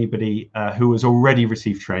retrain anybody who has already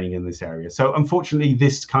received training in this area. So unfortunately,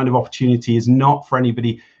 this kind of opportunity is not for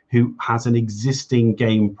anybody who has an existing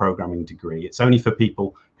game programming degree. It's only for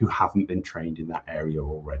people who haven't been trained in that area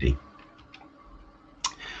already.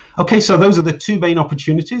 Okay, so those are the two main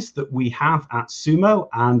opportunities that we have at Sumo.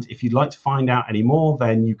 And if you'd like to find out any more,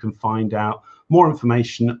 then you can find out more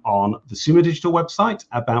information on the Sumo Digital website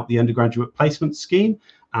about the undergraduate placement scheme,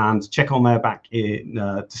 and check on there back in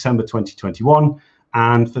December 2021.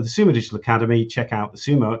 And for the Sumo Digital Academy, check out the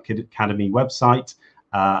Sumo Academy website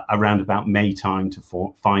around about May time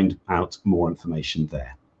to find out more information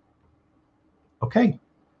there. Okay,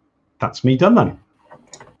 that's me done then.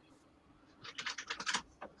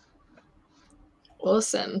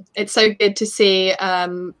 Awesome. It's so good to see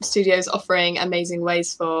studios offering amazing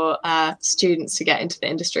ways for students to get into the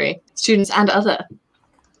industry, students and other.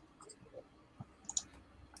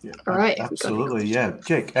 Yeah, all right. Absolutely. Yeah.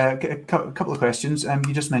 Jake, a couple of questions.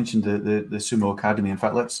 You just mentioned the Sumo Academy. In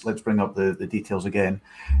fact, let's bring up the details again.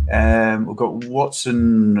 We've got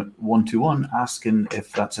Watson121 asking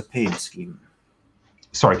if that's a paid scheme.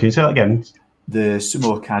 Sorry, can you say that again? The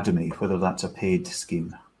Sumo Academy, whether that's a paid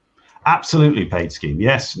scheme. Absolutely paid scheme.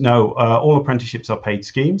 Yes. No, all apprenticeships are paid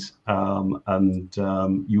schemes, and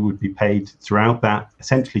you would be paid throughout that,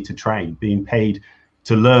 essentially to train, being paid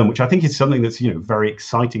to learn, which I think is something that's very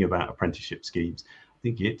exciting about apprenticeship schemes. I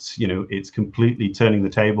think it's it's completely turning the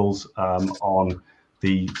tables on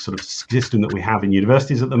the sort of system that we have in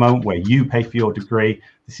universities at the moment, where you pay for your degree.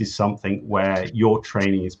 This is something where your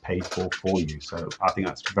training is paid for you. So I think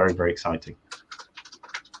that's very, very exciting.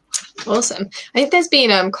 Awesome. I think there's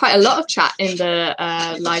been quite a lot of chat in the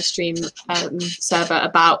live stream server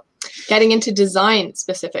about getting into design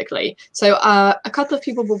specifically. So a couple of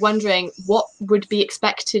people were wondering what would be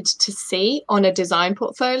expected to see on a design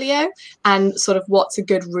portfolio, and sort of what's a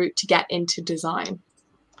good route to get into design.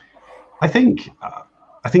 I think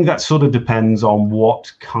that sort of depends on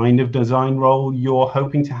what kind of design role you're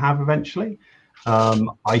hoping to have eventually.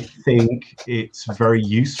 I think it's very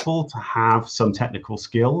useful to have some technical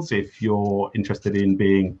skills if you're interested in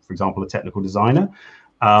being, for example, a technical designer.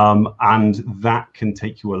 And that can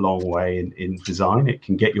take you a long way in design. It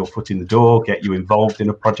can get your foot in the door, get you involved in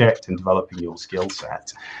a project and developing your skill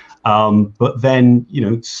set. But then,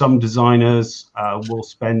 some designers will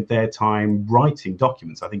spend their time writing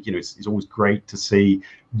documents. I think, it's always great to see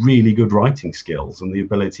really good writing skills and the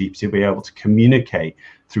ability to be able to communicate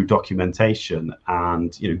through documentation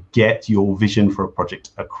and, get your vision for a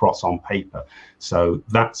project across on paper. So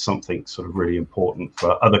that's something sort of really important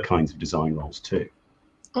for other kinds of design roles too.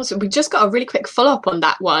 Also, we just got a really quick follow-up on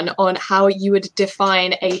that one, on how you would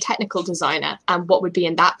define a technical designer and what would be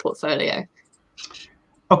in that portfolio.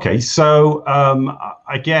 Okay, so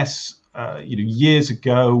I guess years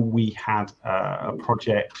ago we had a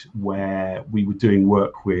project where we were doing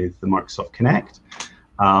work with the Microsoft Kinect,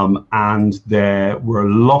 and there were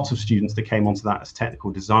a lot of students that came onto that as technical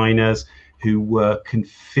designers who were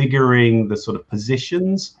configuring the sort of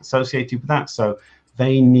positions associated with that. So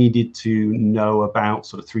they needed to know about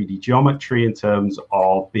sort of 3D geometry in terms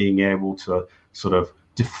of being able to sort of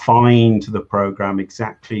define to the program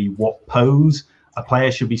exactly what pose a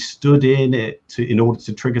player should be stood in order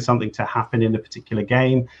to trigger something to happen in a particular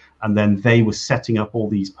game. And then they were setting up all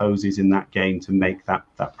these poses in that game to make that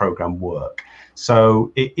program work.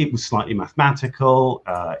 So it was slightly mathematical.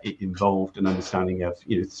 It involved an understanding of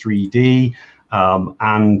 3D,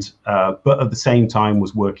 but at the same time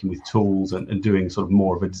was working with tools and doing sort of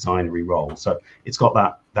more of a designery role. So it's got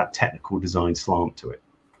that technical design slant to it.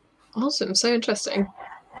 Awesome, so interesting.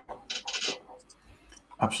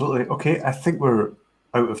 Absolutely. Okay, I think we're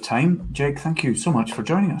out of time. Jake, thank you so much for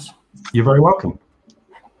joining us. You're very welcome.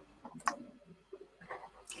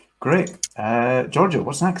 Great. Georgia,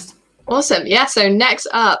 what's next? Awesome. Yeah, so next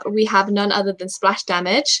up, we have none other than Splash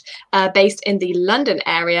Damage, based in the London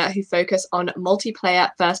area, who focus on multiplayer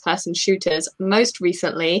first-person shooters, most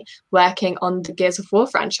recently working on the Gears of War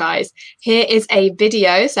franchise. Here is a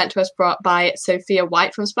video sent to us by Sophia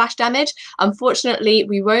White from Splash Damage. Unfortunately,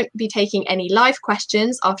 we won't be taking any live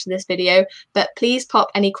questions after this video, but please pop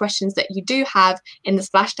any questions that you do have in the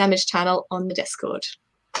Splash Damage channel on the Discord.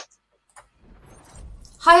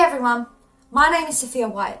 Hi everyone, my name is Sophia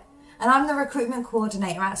White, and I'm the recruitment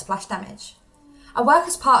coordinator at Splash Damage. I work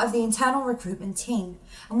as part of the internal recruitment team,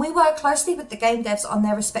 and we work closely with the game devs on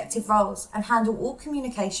their respective roles and handle all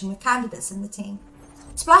communication with candidates in the team.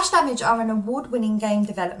 Splash Damage are an award-winning game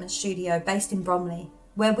development studio based in Bromley,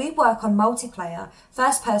 where we work on multiplayer,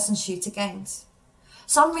 first-person shooter games.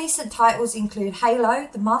 Some recent titles include Halo,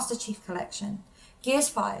 the Master Chief Collection, Gears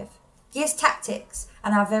 5, Gears Tactics,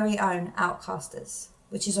 and our very own Outcasters,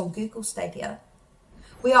 which is on Google Stadia.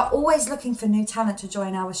 We are always looking for new talent to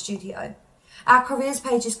join our studio. Our careers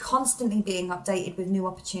page is constantly being updated with new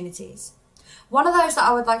opportunities. One of those that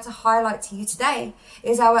I would like to highlight to you today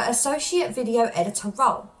is our Associate Video Editor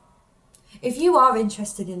role. If you are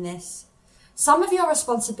interested in this, some of your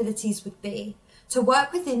responsibilities would be to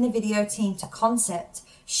work within the video team to concept,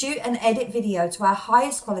 shoot and edit video to our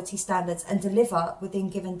highest quality standards and deliver within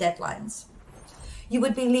given deadlines. You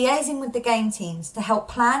would be liaising with the game teams to help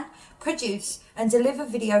plan, produce, and deliver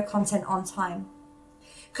video content on time.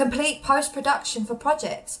 Complete post-production for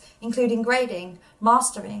projects, including grading,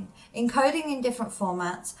 mastering, encoding in different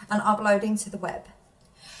formats, and uploading to the web.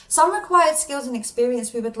 Some required skills and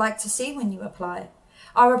experience we would like to see when you apply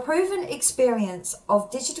are a proven experience of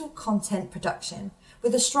digital content production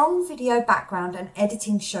with a strong video background and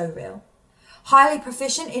editing showreel, highly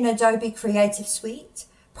proficient in Adobe Creative Suite,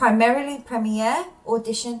 primarily Premiere,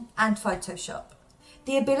 Audition, and Photoshop.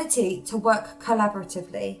 The ability to work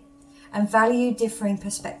collaboratively and value differing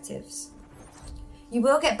perspectives. You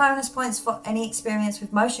will get bonus points for any experience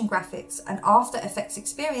with motion graphics and After Effects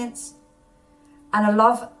experience, and a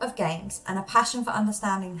love of games and a passion for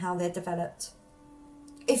understanding how they're developed.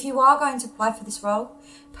 If you are going to apply for this role,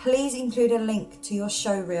 please include a link to your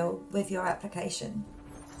showreel with your application.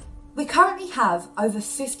 We currently have over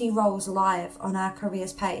 50 roles live on our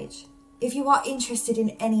careers page. If you are interested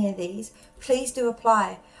in any of these, please do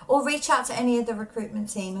apply or reach out to any of the recruitment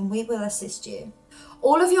team and we will assist you.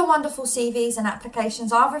 All of your wonderful CVs and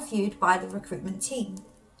applications are reviewed by the recruitment team.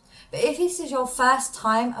 But if this is your first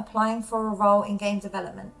time applying for a role in game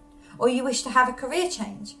development, or you wish to have a career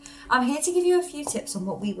change, I'm here to give you a few tips on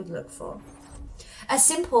what we would look for. A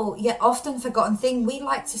simple yet often forgotten thing we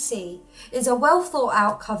like to see is a well thought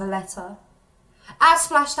out cover letter. At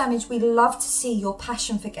Splash Damage, we love to see your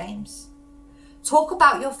passion for games. Talk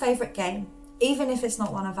about your favourite game, even if it's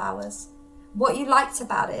not one of ours, what you liked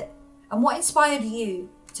about it, and what inspired you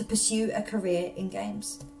to pursue a career in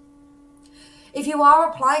games. If you are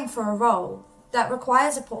applying for a role that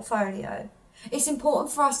requires a portfolio, it's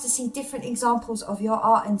important for us to see different examples of your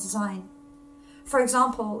art and design. For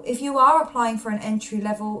example, if you are applying for an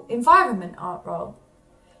entry-level environment art role,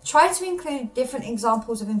 try to include different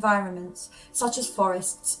examples of environments, such as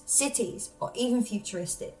forests, cities, or even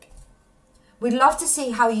futuristic. We'd love to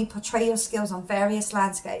see how you portray your skills on various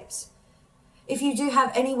landscapes. If you do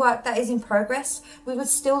have any work that is in progress, we would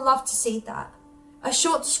still love to see that. A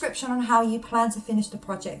short description on how you plan to finish the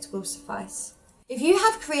project will suffice. If you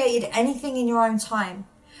have created anything in your own time,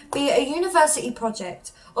 be it a university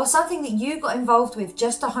project or something that you got involved with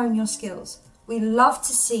just to hone your skills, we love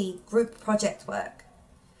to see group project work.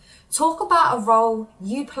 Talk about a role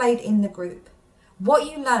you played in the group, what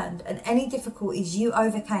you learned and any difficulties you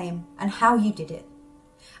overcame and how you did it.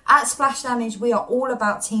 At Splash Damage, we are all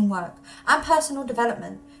about teamwork and personal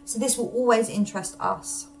development, so this will always interest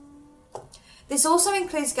us. This also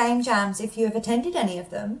includes game jams if you have attended any of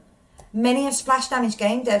them. Many of Splash Damage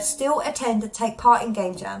game devs still attend and take part in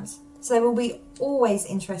game jams, so they will be always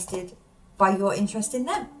interested by your interest in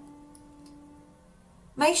them.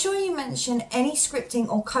 Make sure you mention any scripting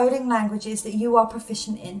or coding languages that you are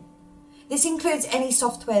proficient in. This includes any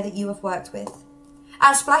software that you have worked with.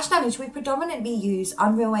 At Splash Damage, we predominantly use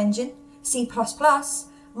Unreal Engine, C++,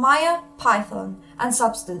 Maya, Python, and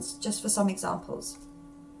Substance, just for some examples.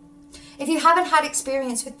 If you haven't had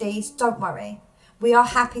experience with these, don't worry. We are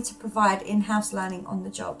happy to provide in-house learning on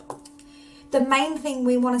the job. The main thing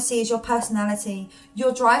we want to see is your personality,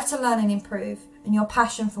 your drive to learn and improve, and your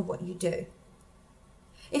passion for what you do.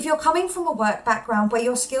 If you're coming from a work background where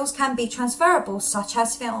your skills can be transferable, such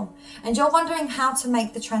as film, and you're wondering how to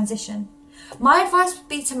make the transition, my advice would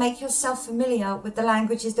be to make yourself familiar with the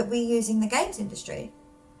languages that we use in the games industry.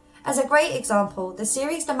 As a great example, the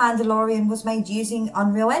series The Mandalorian was made using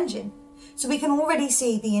Unreal Engine, so we can already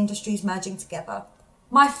see the industries merging together.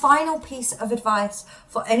 My final piece of advice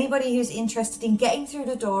for anybody who's interested in getting through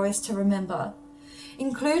the door is to remember,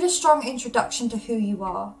 include a strong introduction to who you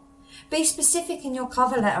are. Be specific in your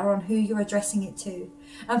cover letter on who you're addressing it to,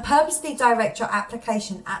 and purposely direct your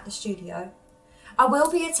application at the studio. I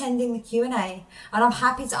will be attending the Q&A, and I'm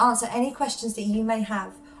happy to answer any questions that you may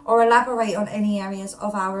have or elaborate on any areas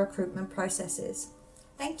of our recruitment processes.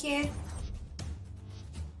 Thank you.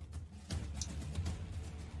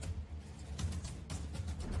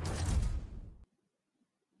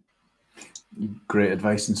 Great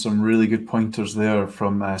advice and some really good pointers there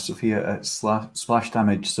from Sophia at Splash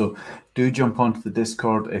Damage. So do jump onto the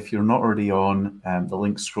Discord if you're not already on. The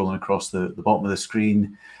link's scrolling across the bottom of the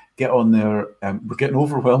screen. Get on there. We're getting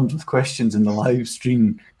overwhelmed with questions in the live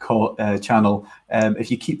stream channel.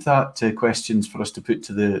 If you keep that to questions for us to put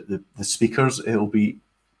to the speakers, it'll be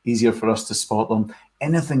easier for us to spot them.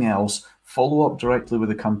 Anything else, follow up directly with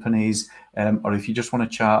the companies, or if you just want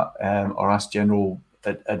to chat or ask general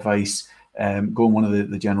advice, go on one of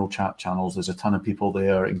the general chat channels. There's a ton of people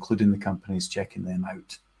there, including the companies, checking them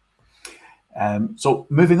out. So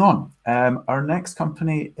moving on, our next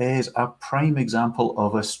company is a prime example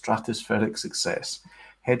of a stratospheric success.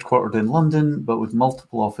 Headquartered in London, but with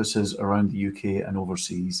multiple offices around the UK and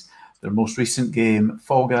overseas. Their most recent game,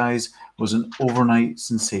 Fall Guys, was an overnight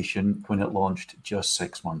sensation when it launched just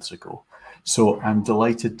 6 months ago. So I'm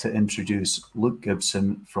delighted to introduce Luke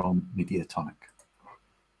Gibson from Mediatonic.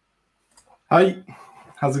 Hi,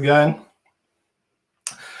 how's it going?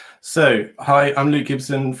 So, hi, I'm Luke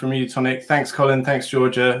Gibson from Mediatonic. Thanks, Colin. Thanks,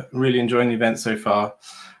 Georgia. Really enjoying the event so far.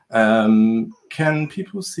 Can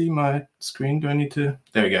people see my screen? Do I need to?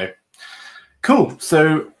 There we go. Cool.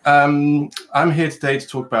 So I'm here today to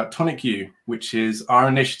talk about Tonic U, which is our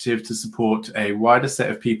initiative to support a wider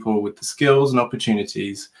set of people with the skills and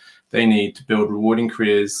opportunities they need to build rewarding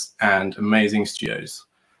careers and amazing studios.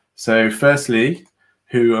 So firstly,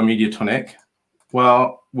 who are Mediatonic?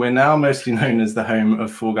 Well, we're now mostly known as the home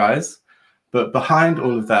of Fall Guys, but behind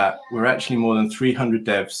all of that, we're actually more than 300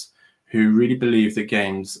 devs who really believe that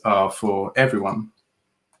games are for everyone.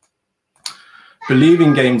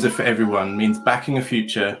 Believing games are for everyone means backing a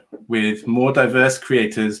future with more diverse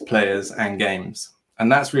creators, players, and games.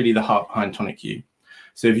 And that's really the heart behind Tonic U.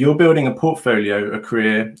 So if you're building a portfolio, a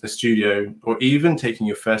career, a studio, or even taking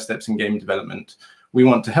your first steps in game development, we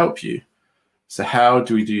want to help you. So how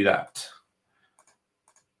do we do that?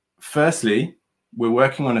 Firstly, we're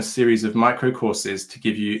working on a series of micro courses to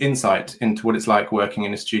give you insight into what it's like working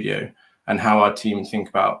in a studio and how our team think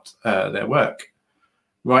about their work.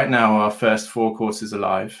 Right now, our first 4 courses are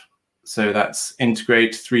live. So that's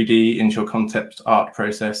integrate 3D into your concept art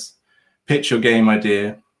process, pitch your game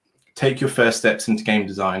idea, take your first steps into game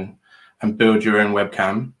design, and build your own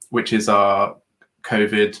webcam, which is our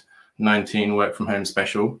COVID-19 COVID-19 work from home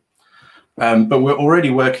special. But we're already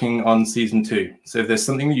working on season 2. So if there's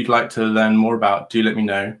something you'd like to learn more about, do let me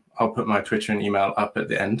know. I'll put my Twitter and email up at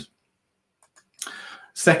the end.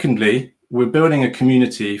 Secondly, we're building a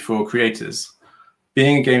community for creators.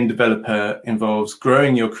 Being a game developer involves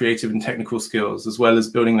growing your creative and technical skills, as well as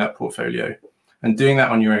building that portfolio. And doing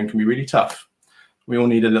that on your own can be really tough. We all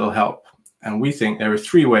need a little help. And we think there are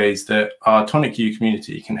 3 ways that our Tonic U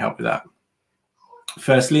community can help with that.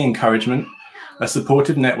 Firstly, encouragement. A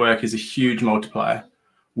supportive network is a huge multiplier.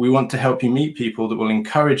 We want to help you meet people that will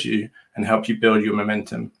encourage you and help you build your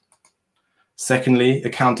momentum. Secondly,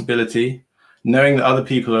 accountability. Knowing that other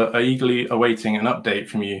people are eagerly awaiting an update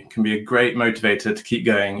from you can be a great motivator to keep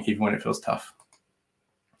going even when it feels tough.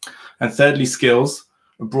 And thirdly, skills.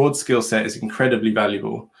 A broad skill set is incredibly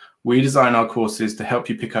valuable. We design our courses to help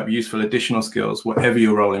you pick up useful additional skills, whatever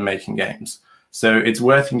your role in making games. So it's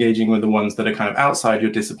worth engaging with the ones that are kind of outside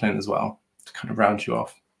your discipline as well, to kind of round you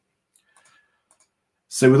off.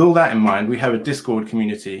 So with all that in mind, we have a Discord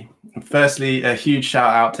community. And firstly, a huge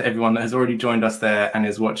shout out to everyone that has already joined us there and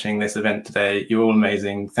is watching this event today. You're all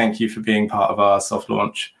amazing. Thank you for being part of our soft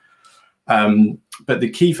launch. But the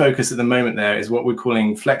key focus at the moment there is what we're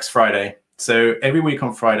calling Flex Friday. So every week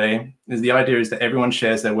on Friday, the idea is that everyone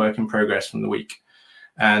shares their work in progress from the week.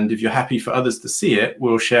 And if you're happy for others to see it,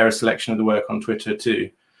 we'll share a selection of the work on Twitter too.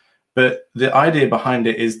 But the idea behind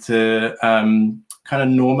it is to kind of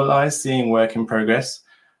normalize seeing work in progress.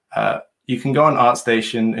 You can go on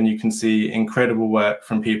ArtStation and you can see incredible work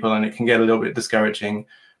from people, and it can get a little bit discouraging.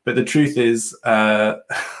 But the truth is,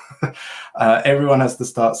 everyone has to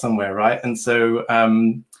start somewhere, right? And so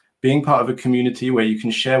being part of a community where you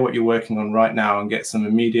can share what you're working on right now and get some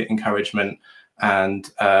immediate encouragement,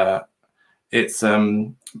 and it's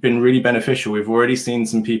been really beneficial. We've already seen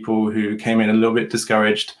some people who came in a little bit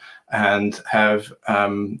discouraged and have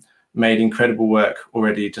made incredible work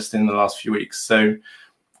already just in the last few weeks. So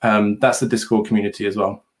that's the Discord community as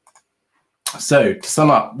well. So to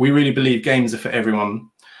sum up, we really believe games are for everyone.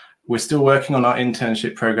 We're still working on our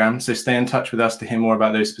internship program, so stay in touch with us to hear more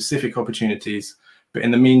about those specific opportunities. But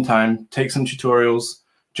in the meantime, take some tutorials,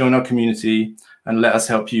 join our community, and let us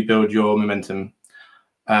help you build your momentum.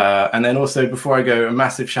 And then also, before I go, a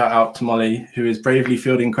massive shout out to Molly, who is bravely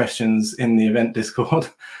fielding questions in the event Discord.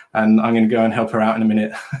 And I'm going to go and help her out in a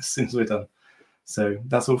minute as soon as we're done. So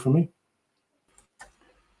that's all from me.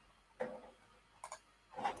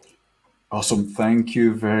 Awesome. Thank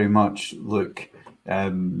you very much. Look,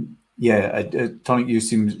 yeah, Tonic U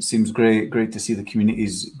seems great. Great to see the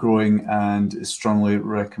communities growing, and strongly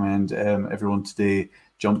recommend everyone today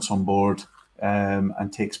jumps on board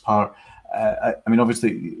and takes part. I mean,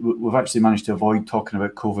 obviously, we've actually managed to avoid talking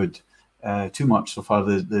about COVID too much so far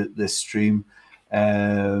this stream.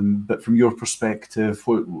 But from your perspective,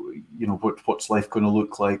 what's life going to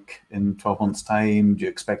look like in 12 months' time? Do you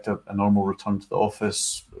expect a normal return to the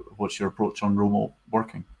office? What's your approach on remote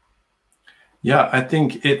working? Yeah, I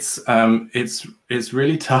think it's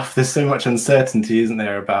really tough. There's so much uncertainty, isn't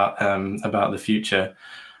there, about the future.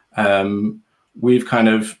 We've kind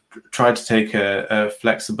of tried to take a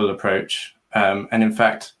flexible approach, and in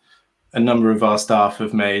fact, a number of our staff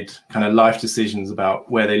have made kind of life decisions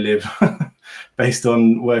about where they live based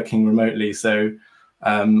on working remotely. So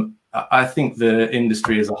I think the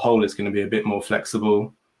industry as a whole is going to be a bit more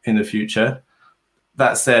flexible in the future.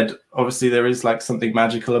 That said, obviously there is like something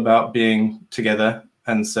magical about being together,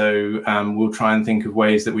 and so we'll try and think of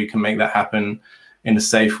ways that we can make that happen in a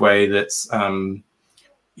safe way that's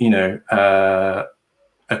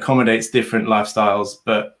accommodates different lifestyles,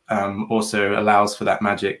 but also allows for that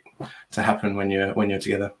magic to happen when you're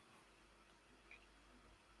together.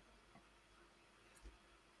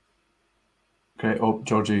 Okay. Oh,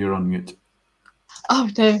 Georgia, you're on mute. Oh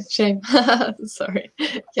no, shame. Sorry.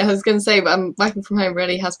 Yeah, I was going to say, but working from home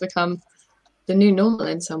really has become the new normal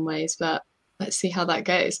in some ways. But let's see how that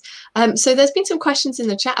goes. So there's been some questions in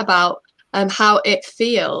the chat about how it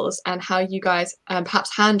feels and how you guys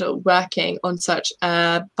perhaps handle working on such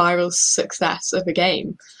a viral success of a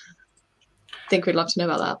game. I think we'd love to know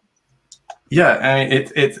about that. Yeah, I mean,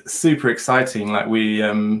 it's super exciting. Like we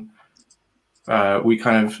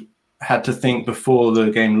kind of had to think before the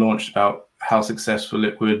game launched about how successful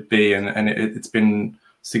it would be, and it's been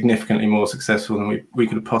significantly more successful than we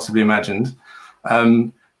could have possibly imagined.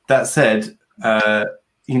 That said,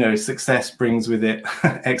 success brings with it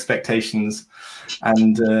expectations,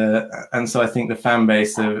 and so I think the fan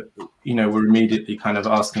base were immediately kind of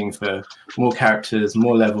asking for more characters,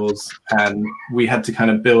 more levels, and we had to kind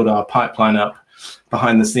of build our pipeline up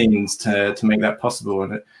behind the scenes to make that possible.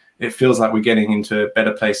 And it feels like we're getting into a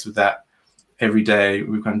better place with that every day.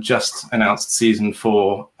 We've kind of just announced season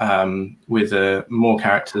 4 with more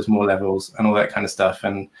characters, more levels, and all that kind of stuff.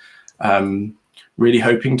 And really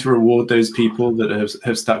hoping to reward those people that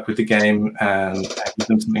have stuck with the game and give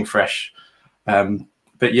them something fresh.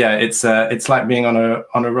 But yeah, it's like being on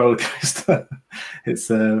a roller coaster. It's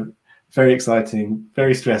very exciting,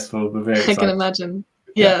 very stressful, but very exciting. I can imagine.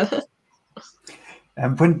 Yeah.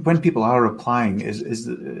 And when people are applying,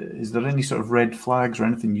 is there any sort of red flags or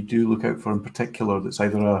anything you do look out for in particular that's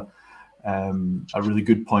either a really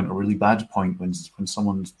good point or really bad point when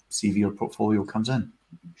someone's CV or portfolio comes in?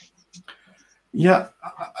 Yeah,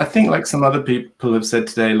 I think like some other people have said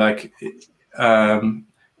today, like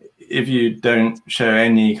if you don't show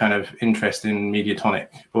any kind of interest in Mediatonic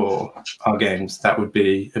or our games, that would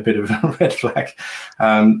be a bit of a red flag.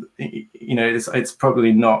 You know, it's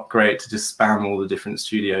probably not great to just spam all the different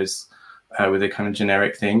studios with a kind of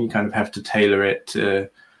generic thing. You kind of have to tailor it to.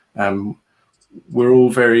 We're all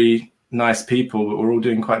very nice people, but we're all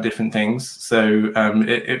doing quite different things. So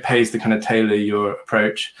it pays to kind of tailor your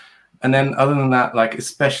approach. And then other than that, like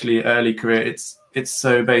especially early career, it's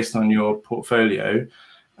so based on your portfolio.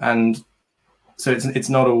 And so it's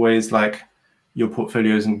not always like your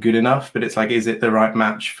portfolio isn't good enough, but it's like, is it the right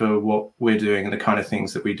match for what we're doing and the kind of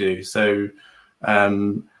things that we do? So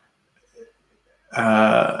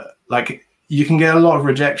like you can get a lot of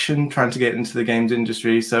rejection trying to get into the games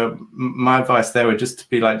industry. So my advice there would just to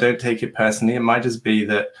be like, don't take it personally. It might just be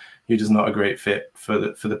that you're just not a great fit for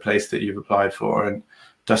the place that you've applied for, and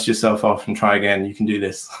dust yourself off and try again. You can do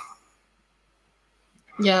this.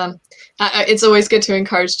 Yeah, it's always good to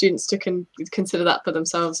encourage students to consider that for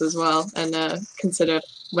themselves as well, and consider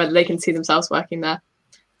whether they can see themselves working there.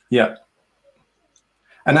 Yeah,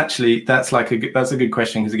 and actually, that's a good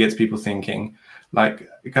question because it gets people thinking. Like,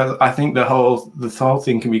 because I think the whole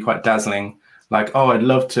thing can be quite dazzling. Like, oh, I'd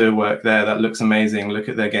love to work there. That looks amazing. Look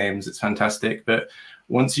at their games. It's fantastic. But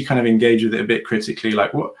once you kind of engage with it a bit critically,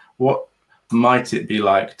 like what might it be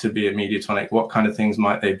like to be at Mediatonic? What kind of things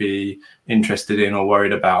might they be interested in or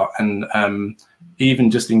worried about? And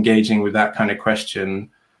even just engaging with that kind of question,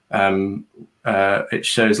 it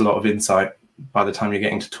shows a lot of insight by the time you're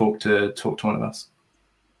getting to talk to one of us.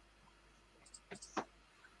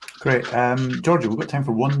 Great. Georgia, we've got time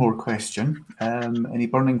for one more question. Any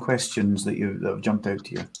burning questions that have jumped out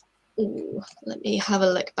to you? Ooh, let me have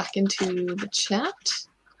a look back into the chat.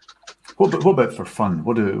 What about for fun?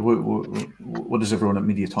 What does everyone at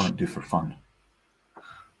Mediatonic do for fun?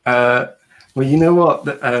 Well, you know what?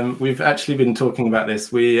 We've actually been talking about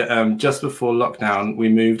this. We just before lockdown, we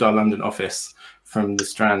moved our London office from the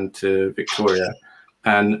Strand to Victoria,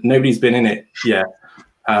 and nobody's been in it yet.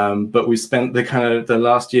 But we spent the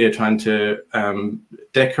last year trying to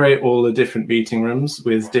decorate all the different meeting rooms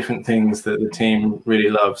with different things that the team really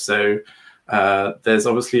love. So there's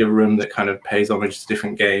obviously a room that kind of pays homage to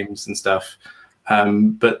different games and stuff.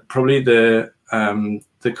 But probably the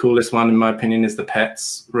coolest one, in my opinion, is the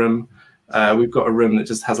pets room. We've got a room that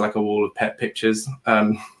just has like a wall of pet pictures.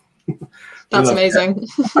 That's amazing.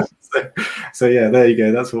 So yeah, there you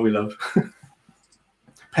go. That's what we love.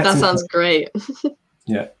 That sounds great.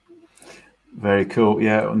 Yeah. Very cool.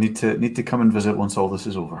 Yeah, we'll need to come and visit once all this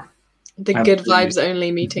is over. The Absolutely. Good vibes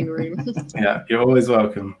only meeting room. Yeah, you're always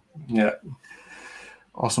welcome. Yeah.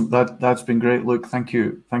 Awesome. That's been great. Luke, thank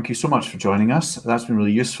you so much for joining us. That's been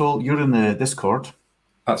really useful. You're in the Discord.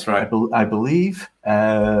 That's right. I believe.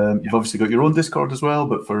 You've obviously got your own Discord as well,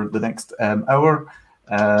 but for the next hour,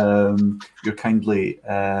 you're kindly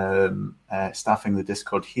staffing the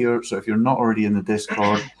Discord here. So if you're not already in the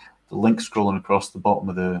Discord, the link scrolling across the bottom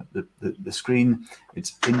of the screen,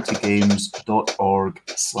 it's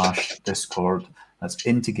intogames.org/Discord. That's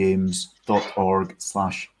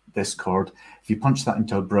intogames.org/Discord. If you punch that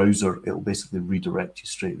into a browser, it'll basically redirect you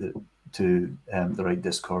straight to the right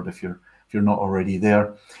Discord if you're not already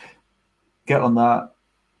there. Get on that,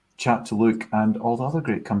 chat to Luke and all the other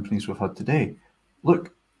great companies we've had today.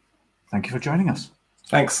 Luke, thank you for joining us.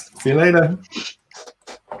 Thanks. See you later.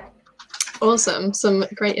 Awesome. Some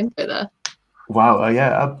great info there. Wow.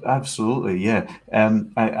 Yeah, absolutely. Yeah.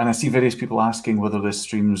 And I see various people asking whether this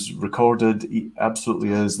stream's recorded. It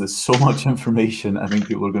absolutely is. There's so much information. I think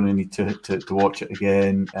people are going to need to watch it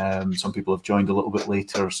again. Some people have joined a little bit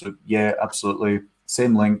later. So yeah, absolutely.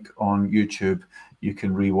 Same link on YouTube. You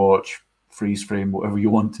can rewatch, freeze frame, whatever you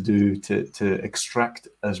want to do to extract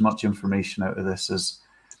as much information out of this as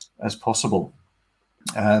possible.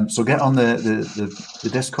 So get on the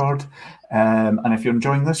Discord, and if you're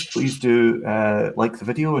enjoying this, please do like the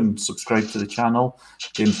video and subscribe to the channel.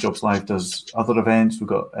 Games Jobs Live does other events. We've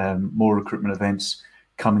got more recruitment events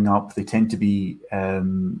coming up. They tend to be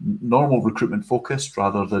normal recruitment focused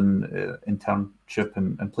rather than internship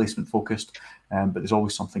and placement focused, but there's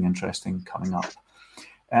always something interesting coming up.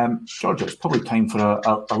 Georgia, it's probably time for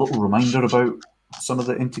a little reminder about some of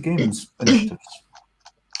the Into Games initiatives.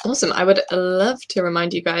 Awesome. I would love to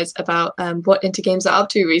remind you guys about what Into Games are up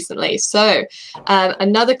to recently. So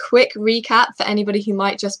another quick recap for anybody who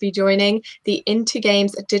might just be joining the Into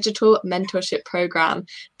Games Digital Mentorship Program.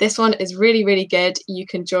 This one is really, really good. You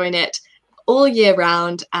can join it all year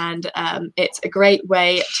round, and it's a great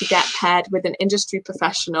way to get paired with an industry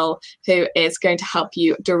professional who is going to help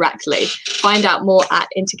you directly. Find out more at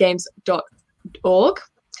intogames.org.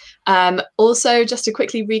 Also, just to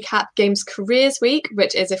quickly recap Games Careers Week,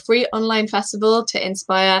 which is a free online festival to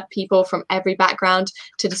inspire people from every background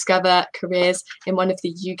to discover careers in one of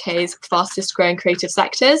the UK's fastest growing creative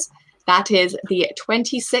sectors. That is the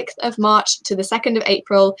 26th of March to the 2nd of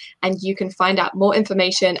April, and you can find out more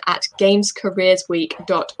information at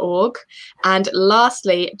gamescareersweek.org. And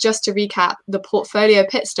lastly, just to recap the Portfolio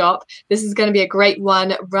Pit Stop, this is going to be a great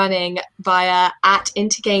one running via at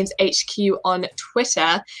IntoGamesHQ on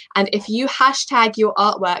Twitter. And if you hashtag your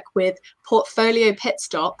artwork with Portfolio Pit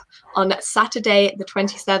Stop on Saturday, the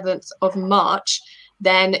 27th of March,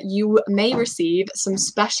 then you may receive some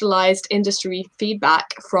specialized industry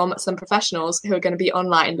feedback from some professionals who are going to be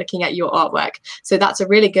online looking at your artwork. So that's a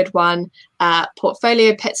really good one.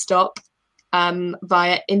 Portfolio Pit Stop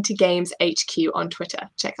via IntoGamesHQ on Twitter.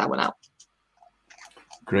 Check that one out.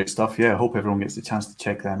 Great stuff. Yeah, I hope everyone gets the chance to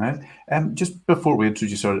check them out. Just before we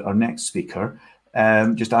introduce our next speaker,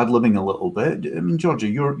 just ad-libbing a little bit. I mean, Georgia,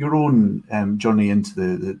 your own journey into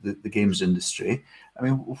the games industry. I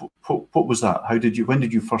mean, what was that? When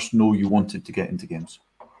did you first know you wanted to get into games?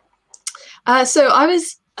 So I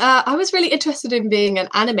was really interested in being an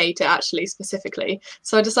animator, actually, specifically.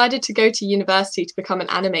 So I decided to go to university to become an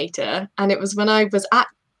animator. And it was when I was at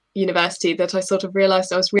university that I sort of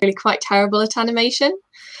realized I was really quite terrible at animation.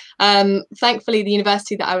 Thankfully, the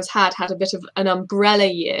university that I had a bit of an umbrella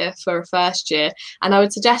year for a first year. And I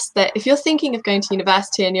would suggest that if you're thinking of going to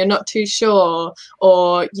university and you're not too sure,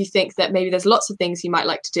 or you think that maybe there's lots of things you might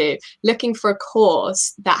like to do, looking for a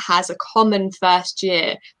course that has a common first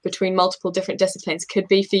year between multiple different disciplines could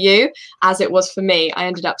be for you, as it was for me. I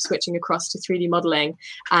ended up switching across to 3D modeling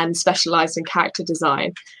and specialized in character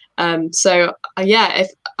design. Yeah,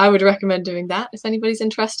 I would recommend doing that if anybody's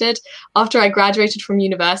interested. After I graduated from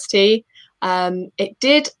university, it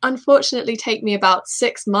did unfortunately take me about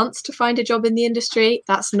 6 months to find a job in the industry.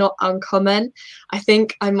 That's not uncommon. I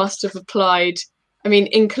think I must have applied, I mean,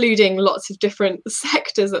 including lots of different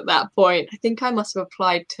sectors at that point, I think I must have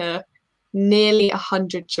applied to nearly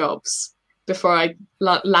 100 jobs before I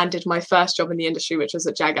landed my first job in the industry, which was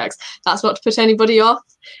at Jagex. That's not to put anybody off.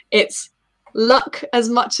 It's luck as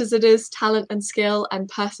much as it is talent and skill and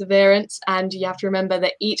perseverance, and you have to remember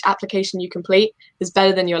that each application you complete is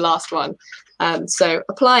better than your last one. So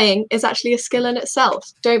applying is actually a skill in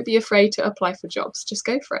itself. Don't be afraid to apply for jobs, just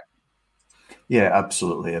go for it. Yeah,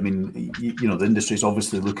 absolutely. I mean, you know, the industry is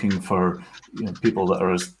obviously looking for people that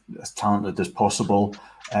are as talented as possible,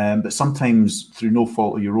 but sometimes through no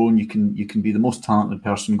fault of your own, you can be the most talented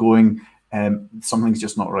person going. Something's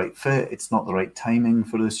just not the right fit. It's not the right timing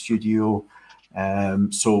for the studio.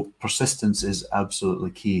 So persistence is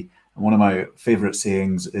absolutely key. And one of my favorite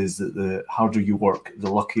sayings is that the harder you work, the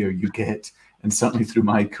luckier you get. And certainly through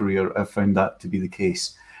my career, I've found that to be the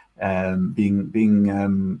case. Being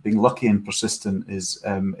lucky and persistent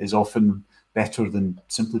is often better than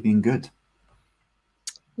simply being good.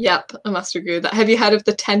 Yep, I must agree with that. Have you heard of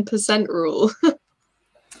the 10% rule?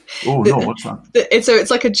 Oh no, what's that?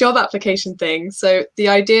 It's like a job application thing. So the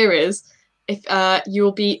idea is if you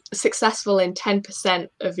will be successful in 10%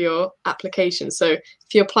 of your application. So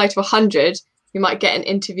if you apply to 100, you might get an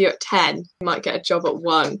interview at 10, you might get a job at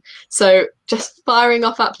 1. So just firing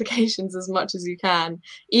off applications as much as you can,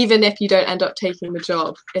 even if you don't end up taking the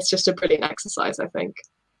job. It's just a brilliant exercise, I think.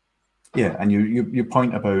 Yeah, and your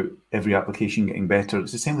point about every application getting better,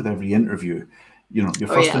 it's the same with every interview. You know, your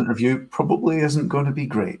first interview probably isn't going to be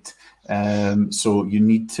great. So you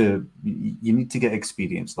need to get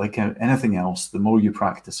experience. Like anything else, the more you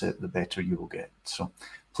practice it, the better you will get. So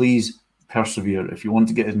please persevere. If you want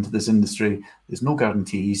to get into this industry, there's no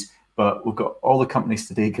guarantees, but we've got all the companies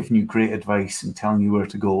today giving you great advice and telling you where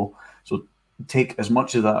to go. So take as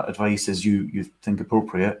much of that advice as you think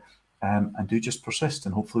appropriate, and do just persist,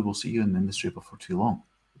 and hopefully we'll see you in the industry before too long.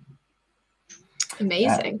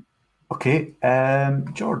 Amazing. Okay,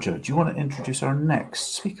 Georgia, do you want to introduce our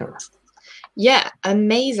next speaker? Yeah,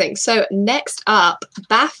 amazing. So next up,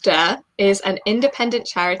 BAFTA is an independent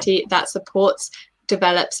charity that supports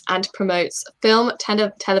develops and promotes film,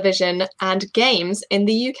 television, and games in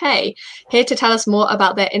the UK. Here to tell us more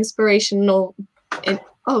about their inspirational...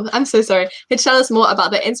 I'm so sorry. Here to tell us more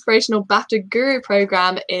about the inspirational BAFTA Guru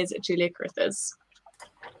program is Julia Carruthers.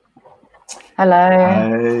 Hello.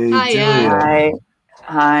 Hi, Julia.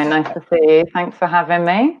 Hi, nice to see you. Thanks for having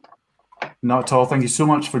me. Not at all. Thank you so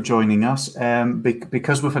much for joining us.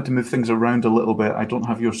 Because we've had to move things around a little bit, I don't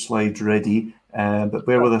have your slides ready, but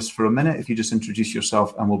bear with us for a minute if you just introduce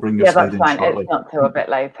yourself and we'll bring your slide in shortly. Yeah, that's fine. It's not till a bit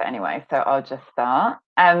later anyway, so I'll just start.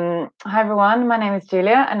 Hi everyone, my name is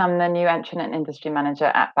Julia and I'm the new entrant and industry manager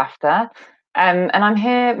at BAFTA. And I'm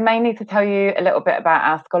here mainly to tell you a little bit about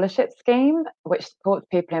our scholarship scheme, which supports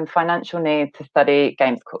people in financial need to study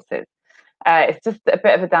games courses. It's just a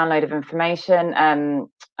bit of a download of information.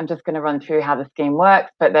 I'm just going to run through how the scheme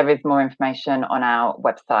works, but there is more information on our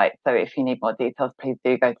website. So if you need more details, please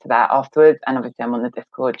do go to that afterwards. And obviously I'm on the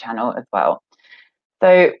Discord channel as well.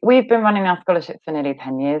 So we've been running our scholarships for nearly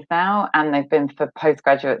 10 years now, and they've been for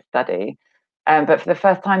postgraduate study. But for the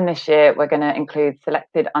first time this year, we're going to include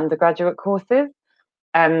selected undergraduate courses.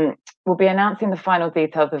 We'll be announcing the final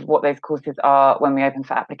details of what those courses are when we open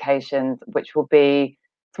for applications, which will be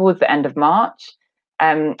towards the end of March.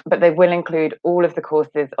 But they will include all of the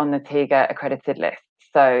courses on the TIGA accredited list.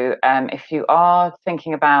 So if you are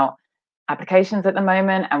thinking about applications at the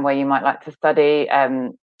moment and where you might like to study,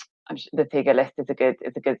 the TIGA list is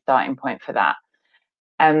a good starting point for that.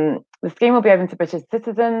 The scheme will be open to British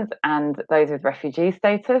citizens and those with refugee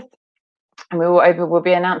status. And we'll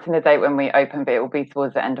be announcing the date when we open, but it will be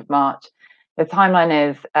towards the end of March. The timeline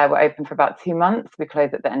is we're open for about 2 months. We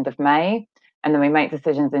close at the end of May. And then we make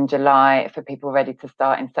decisions in July for people ready to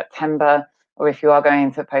start in September, or if you are going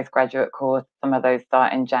into a postgraduate course, some of those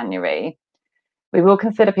start in January. We will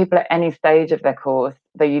consider people at any stage of their course,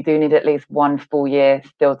 though you do need at least 1 full year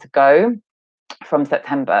still to go from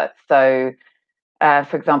September. So,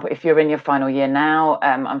 for example, if you're in your final year now,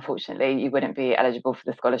 unfortunately, you wouldn't be eligible for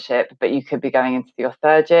the scholarship, but you could be going into your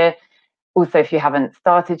 3rd year. Also, if you haven't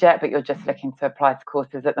started yet, but you're just looking to apply to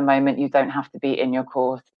courses at the moment, you don't have to be in your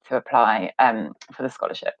course to apply for the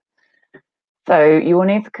scholarship. So you will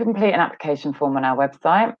need to complete an application form on our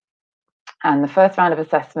website. And the first round of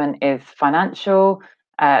assessment is financial,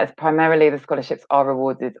 as primarily the scholarships are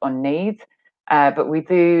awarded on need. But we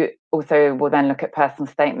will then look at personal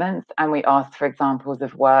statements, and we ask for examples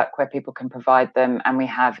of work where people can provide them, and we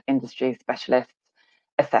have industry specialists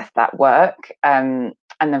assess that work. And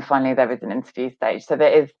then finally, there is an interview stage. So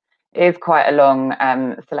there is quite a long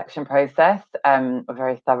selection process,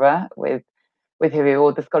 very thorough with who we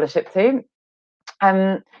award the scholarship to.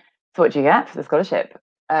 So what do you get for the scholarship?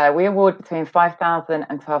 We award between £5,000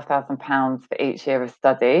 and £12,000 for each year of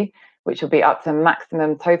study, which will be up to a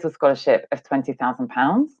maximum total scholarship of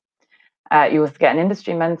 £20,000. You also get an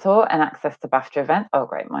industry mentor and access to BAFTA events. Oh,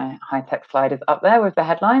 great, my high-tech slide is up there with the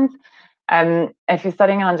headlines. If you're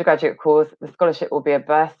studying an undergraduate course, the scholarship will be a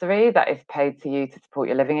bursary that is paid to you to support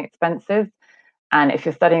your living expenses. And if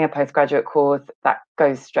you're studying a postgraduate course, that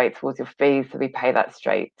goes straight towards your fees, so we pay that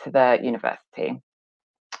straight to the university.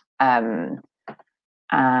 And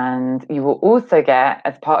you will also get,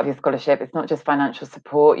 as part of your scholarship, it's not just financial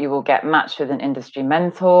support, you will get matched with an industry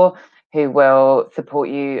mentor who will support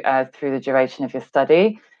you through the duration of your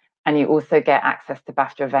study. And you also get access to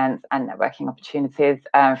BAFTA events and networking opportunities.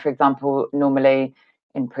 For example, normally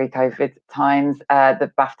in pre-COVID times,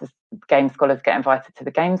 the BAFTA game scholars get invited to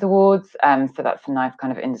the Games Awards. So that's a nice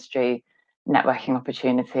kind of industry networking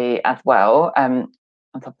opportunity as well, on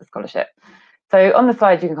top of the scholarship. So on the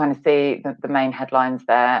slide, you can kind of see the main headlines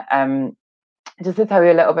there. Just to tell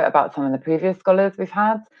you a little bit about some of the previous scholars we've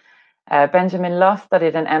had. Benjamin Luff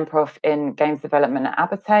studied an MProf in games development at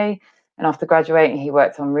Abertay. And after graduating, he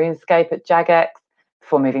worked on RuneScape at Jagex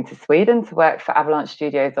before moving to Sweden to work for Avalanche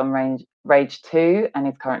Studios on Rage 2, and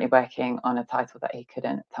he's currently working on a title that he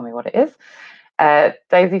couldn't tell me what it is.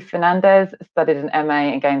 Daisy Fernandez studied an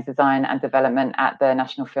MA in Games Design and Development at the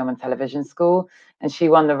National Film and Television School, and she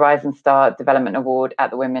won the Rising Star Development Award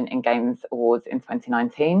at the Women in Games Awards in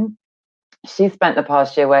 2019. She spent the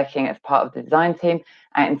past year working as part of the design team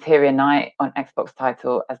at Interior Night on Xbox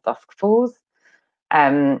title As Dusk Falls.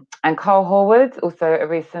 And Carl Horwood, also a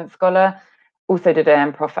recent scholar, also did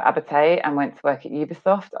an MProf at Abertay and went to work at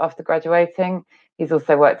Ubisoft after graduating. He's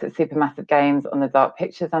also worked at Supermassive Games on the Dark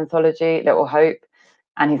Pictures anthology, Little Hope,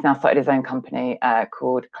 and he's now started his own company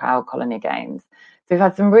called Cloud Colony Games. So we've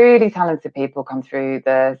had some really talented people come through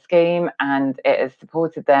the scheme, and it has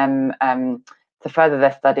supported them to further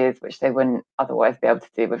their studies, which they wouldn't otherwise be able to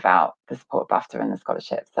do without the support of BAFTA and the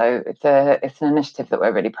scholarship. So it's an initiative that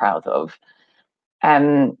we're really proud of.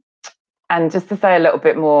 And just to say a little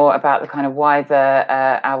bit more about the kind of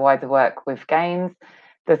our wider work with games,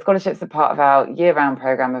 the scholarships are part of our year-round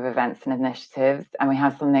programme of events and initiatives, and we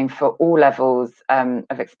have something for all levels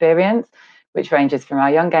of experience, which ranges from our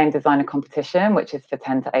Young Game Designer competition, which is for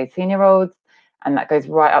 10 to 18-year-olds, and that goes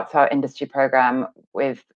right up to our industry programme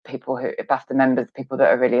with people who, BAFTA members, people that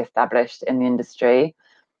are really established in the industry.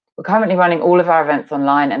 We're currently running all of our events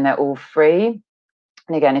online, and they're all free.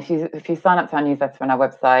 And again, if you sign up to our newsletter on our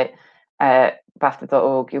website,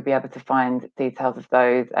 BAFTA.org, you'll be able to find details of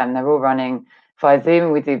those, and they're all running via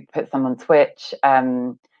Zoom. We do put some on Twitch,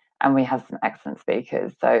 and we have some excellent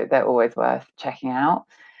speakers, so they're always worth checking out.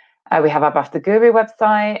 We have our BAFTA Guru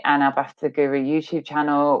website and our BAFTA Guru YouTube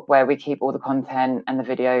channel, where we keep all the content and the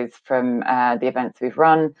videos from the events we've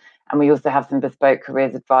run. And we also have some bespoke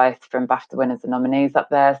careers advice from BAFTA winners and nominees up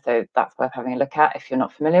there, so that's worth having a look at if you're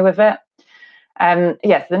not familiar with it.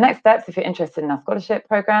 Yes, the next steps, if you're interested in our scholarship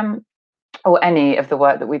programme or any of the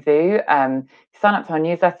work that we do, sign up to our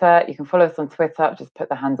newsletter. You can follow us on Twitter, just put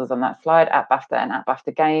the handles on that slide, at BAFTA and at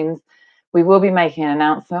BAFTA Games. We will be making an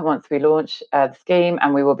announcement once we launch the scheme,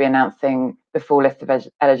 and we will be announcing the full list of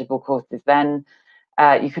eligible courses then.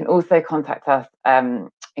 You can also contact us,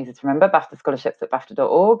 easy to remember, BAFTA scholarships at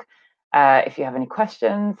BAFTA.org. If you have any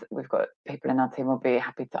questions, we've got people in our team will be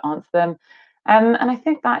happy to answer them. And I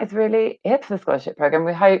think that is really it for the scholarship programme.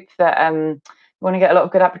 We hope that we want to get a lot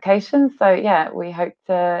of good applications. So yeah, we hope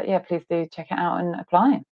to, please do check it out and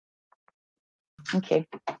apply. Thank you.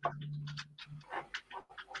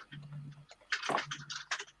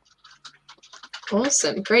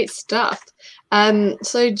 Awesome, great stuff.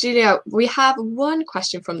 So Julia, we have one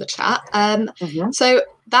question from the chat. So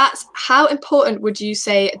that's, how important would you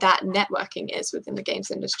say that networking is within the games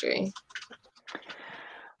industry?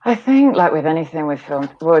 I think, like with anything with films,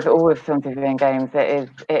 with all with film, TV and games, it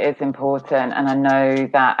is important. And I know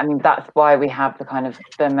that, I mean, that's why we have the kind of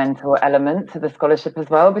the mentor element to the scholarship as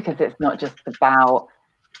well, because it's not just about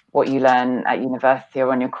what you learn at university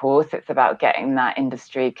or on your course. It's about getting that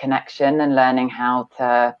industry connection and learning how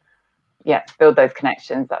to, build those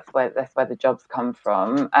connections. That's where the jobs come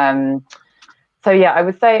from. So yeah, I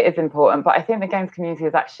would say it is important, but I think the games community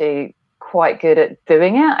is actually quite good at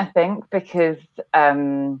doing it, I think, because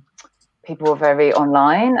people are very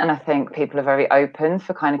online, and I think people are very open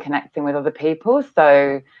for kind of connecting with other people.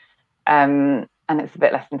 So and it's a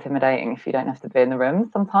bit less intimidating if you don't have to be in the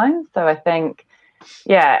room sometimes. So I think,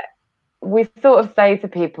 we sort of say to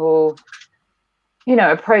people,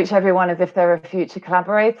 approach everyone as if they're a future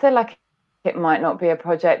collaborator. Like, it might not be a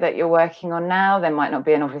project that you're working on now, there might not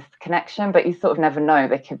be an obvious connection, but you sort of never know.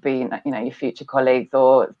 They could be, your future colleagues,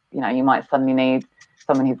 or, you might suddenly need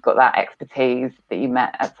someone who's got that expertise that you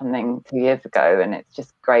met at something 2 years ago. And it's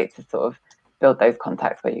just great to sort of build those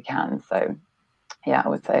contacts where you can. So yeah, I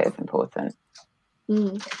would say it's important.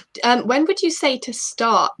 When would you say to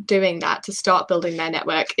start doing that, to start building their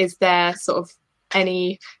network? Is there sort of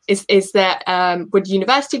any, is there, would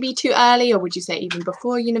university be too early, or would you say even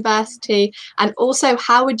before university? And also,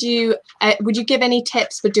 how would you give any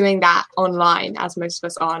tips for doing that online, as most of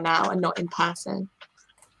us are now, and not in person?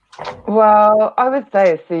 Well, I would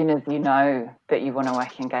say as soon as you know that you want to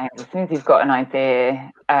work in games, as soon as you've got an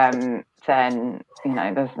idea, then,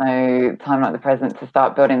 there's no time like the present to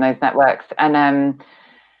start building those networks. And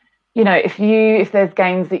if there's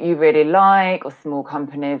games that you really like, or small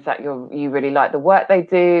companies that you really like the work they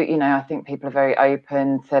do, I think people are very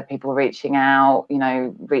open to people reaching out,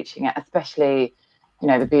 especially,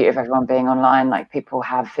 the beauty of everyone being online. Like, people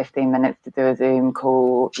have 15 minutes to do a Zoom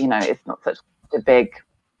call. It's not such a big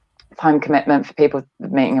time commitment for people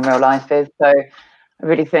meeting in real life is. So I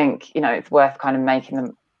really think, it's worth kind of making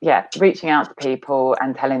them, reaching out to people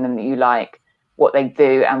and telling them that you like what they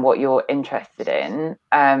do and what you're interested in,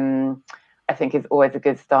 I think is always a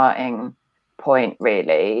good starting point,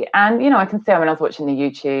 really. And, I can see, when I was watching the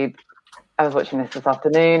YouTube, I was watching this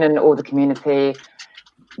afternoon, and all the community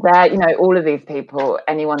there, all of these people,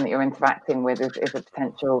 anyone that you're interacting with is a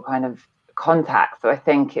potential kind of contact. So I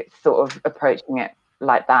think it's sort of approaching it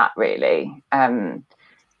like that, really.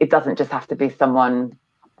 It doesn't just have to be someone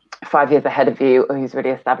 5 years ahead of you or who's really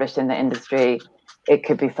established in the industry. It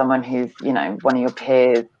could be someone who's, one of your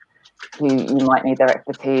peers who you might need their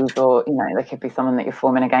expertise, or, there could be someone that you're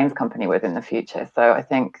forming a games company with in the future. So I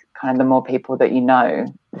think kind of the more people that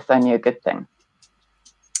it's only a good thing.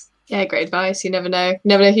 Yeah, great advice. You never know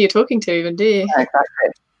who you're talking to, even, do you? Yeah,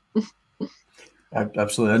 exactly.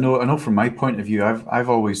 Absolutely. I know from my point of view, I've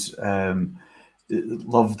always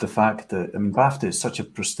loved the fact that, BAFTA is such a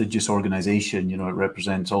prestigious organization. It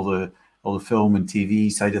represents all the all the film and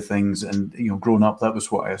TV side of things, and growing up, that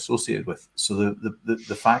was what I associated with. So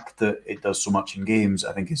the fact that it does so much in games,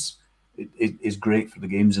 I think is great for the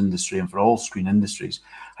games industry and for all screen industries.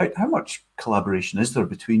 How much collaboration is there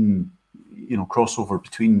between, crossover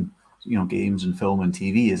between games and film and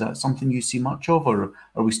TV? Is that something you see much of, or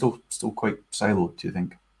are we still quite siloed, do you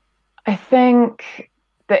think? I think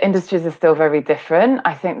the industries are still very different.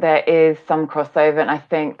 I think there is some crossover, and I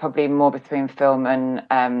think probably more between film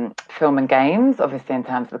and games, obviously in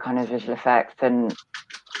terms of the kind of visual effects and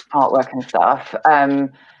artwork and stuff.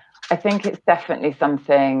 I think it's definitely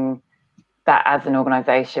something that as an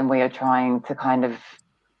organization we are trying to kind of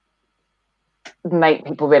make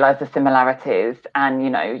people realize the similarities,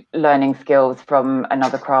 and learning skills from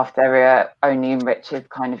another craft area only enriches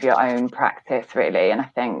kind of your own practice, really. And I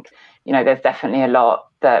think there's definitely a lot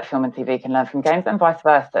that film and TV can learn from games, and vice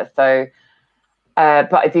versa. So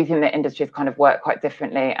but I do think the industries kind of work quite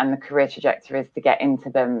differently, and the career trajectories to get into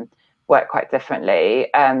them work quite differently.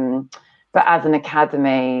 But as an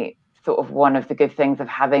academy, sort of one of the good things of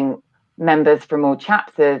having members from all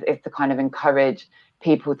chapters is to kind of encourage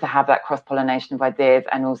people to have that cross-pollination of ideas,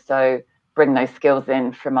 and also bring those skills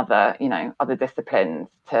in from other disciplines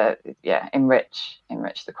to enrich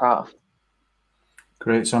the craft.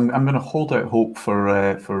 Great. So I'm going to hold out hope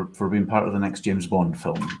for being part of the next James Bond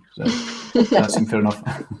film. So that seems fair enough.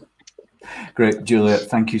 Great, Julia.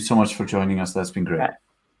 Thank you so much for joining us. That's been great.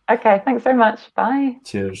 Okay. Thanks very much. Bye.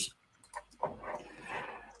 Cheers.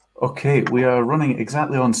 Okay, we are running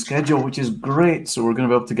exactly on schedule, which is great. So we're going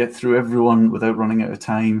to be able to get through everyone without running out of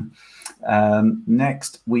time.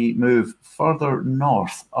 Next, we move further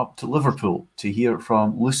north up to Liverpool to hear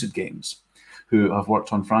from Lucid Games, who have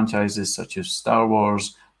worked on franchises such as Star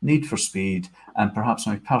Wars, Need for Speed, and perhaps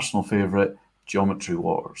my personal favourite, Geometry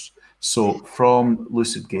Wars. So from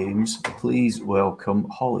Lucid Games, please welcome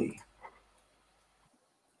Holly.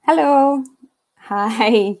 Hello.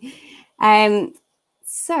 Hi.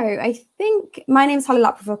 So I think my name is Holly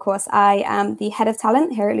Lapworth, of course. I am the head of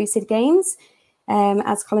talent here at Lucid Games.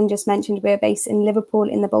 As Colin just mentioned, we're based in Liverpool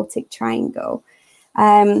in the Baltic Triangle.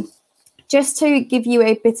 Just to give you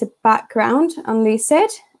a bit of background on Lucid,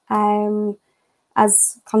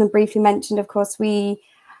 as Colin briefly mentioned, of course, we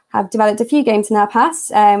have developed a few games in our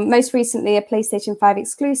past. Most recently, a PlayStation 5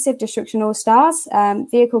 exclusive, Destruction All Stars,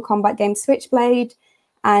 vehicle combat game Switchblade,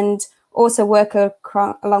 and also work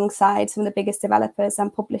alongside some of the biggest developers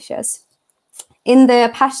and publishers. In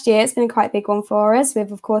the past year, it's been quite a big one for us.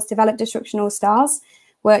 We've, of course, developed Destruction All Stars,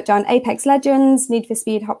 worked on Apex Legends, Need for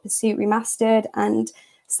Speed Hot Pursuit Remastered, and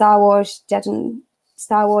Star Wars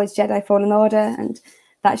Jedi Fallen Order, and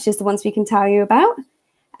that's just the ones we can tell you about.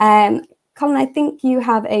 Colin, I think you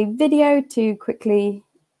have a video to quickly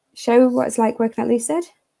show what it's like working at Lucid.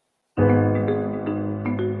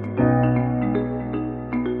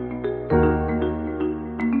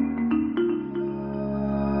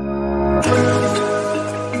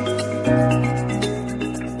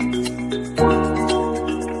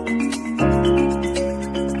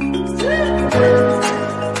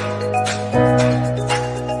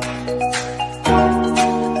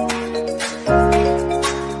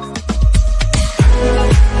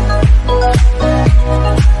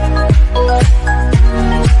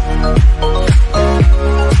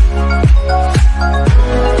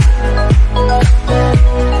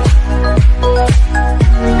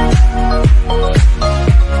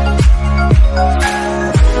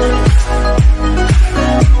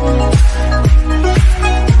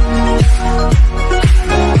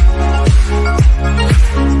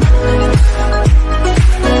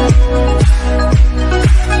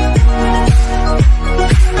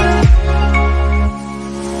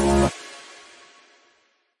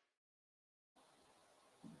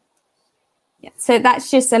 So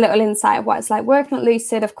that's just a little insight of what it's like working at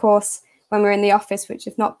Lucid, of course, when we're in the office, which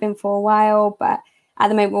have not been for a while, but at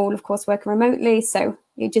the moment we're all, of course, working remotely. So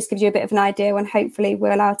it just gives you a bit of an idea when hopefully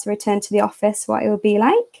we're allowed to return to the office, what it will be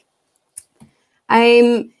like.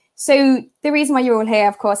 So the reason why you're all here,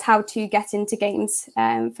 of course, how to get into games,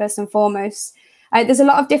 first and foremost. There's a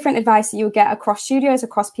lot of different advice that you'll get across studios,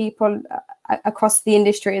 across people, across the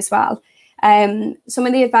industry as well. Some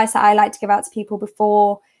of the advice that I like to give out to people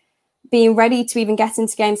before being ready to even get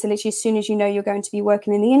into games, so literally as soon as you know you're going to be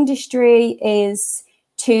working in the industry, is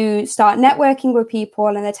to start networking with people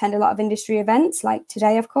and attend a lot of industry events like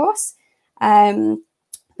today, of course. But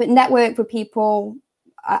network with people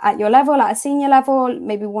at your level, at a senior level,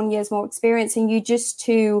 maybe 1 year's more experience, and you just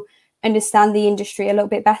to understand the industry a little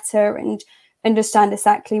bit better and understand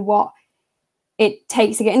exactly what it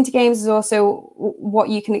takes to get into games, is also what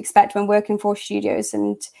you can expect when working for studios.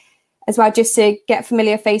 And as well, just to get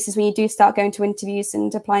familiar faces when you do start going to interviews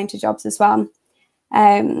and applying to jobs as well.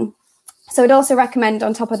 So I'd also recommend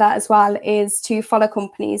on top of that as well is to follow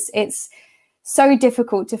companies. It's so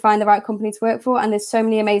difficult to find the right company to work for, and there's so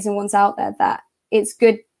many amazing ones out there that it's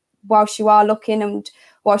good whilst you are looking and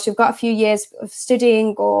whilst you've got a few years of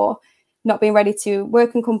studying or not being ready to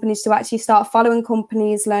work in companies, to actually start following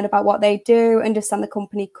companies, learn about what they do, understand the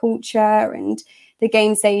company culture and the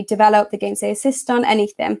games they develop, the games they assist on,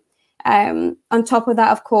 anything. On top of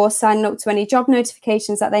that, of course, sign up to any job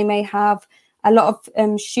notifications that they may have. A lot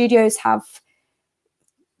of studios have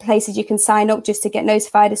places you can sign up just to get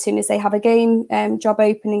notified as soon as they have a game job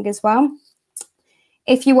opening as well.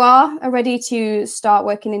 If you are ready to start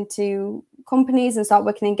working into companies and start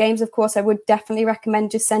working in games, of course, I would definitely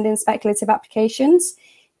recommend just sending speculative applications.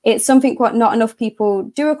 It's something what not enough people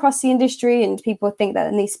do across the industry, and people think that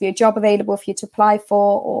there needs to be a job available for you to apply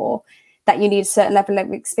for, or that you need a certain level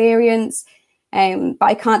of experience. But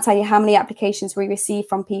I can't tell you how many applications we receive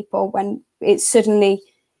from people when it's suddenly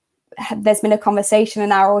there's been a conversation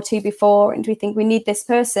an hour or two before and we think we need this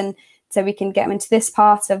person so we can get them into this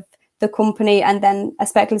part of the company, and then a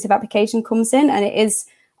speculative application comes in, and it is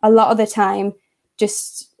a lot of the time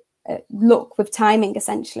just luck with timing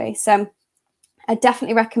essentially. So I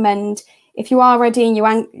definitely recommend, if you are ready and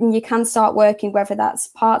you can start working, whether that's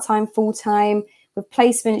part-time, full-time, with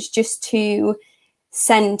placements, just to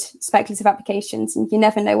send speculative applications, and you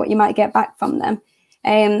never know what you might get back from them.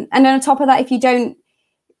 And then on top of that, if you don't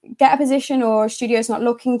get a position or a studio's not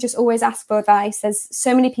looking, just always ask for advice. There's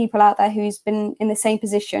so many people out there who's been in the same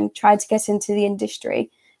position, tried to get into the industry,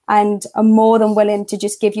 and are more than willing to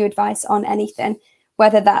just give you advice on anything,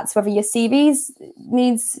 whether your CVs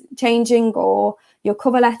needs changing or your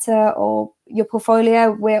cover letter or your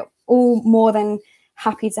portfolio. We're all more than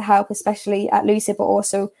happy to help, especially at Lucid, but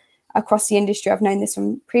also across the industry. I've known this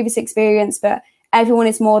from previous experience, but everyone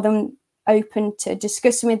is more than open to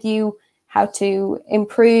discussing with you how to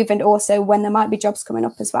improve, and also when there might be jobs coming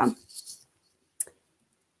up as well.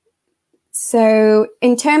 So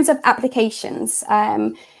in terms of applications,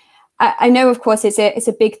 I know, of course, it's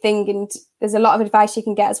a big thing, and there's a lot of advice you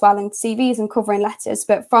can get as well in CVs and covering letters.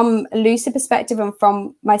 But from a Lucid perspective, and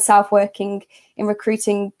from myself working in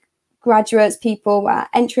recruiting graduates, people at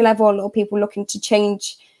entry level, or people looking to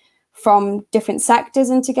change from different sectors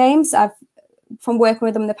into games, from working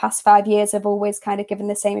with them the past 5 years, I've always kind of given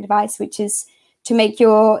the same advice, which is to make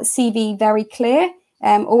your CV very clear,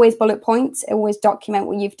 always bullet points, always document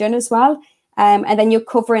what you've done as well. And then your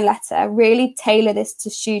covering letter, really tailor this to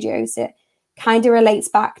studios. It kind of relates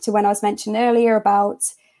back to when I was mentioning earlier about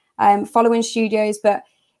following studios, but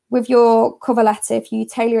with your cover letter, if you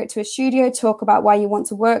tailor it to a studio, talk about why you want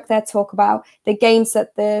to work there, talk about the games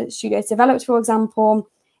that the studio's developed, for example,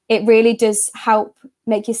 it really does help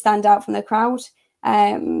make you stand out from the crowd,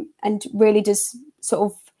 and really does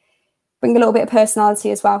sort of bring a little bit of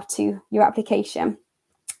personality as well to your application.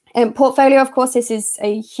 Portfolio, of course, this is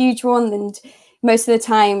a huge one, and most of the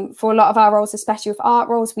time for a lot of our roles, especially with art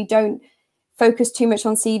roles, we don't focus too much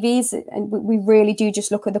on CVs, and we really do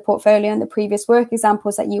just look at the portfolio and the previous work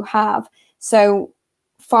examples that you have. So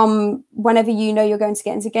from whenever you know you're going to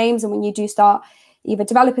get into games, and when you do start either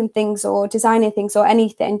developing things or designing things or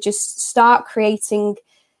anything, just start creating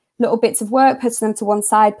little bits of work, putting them to one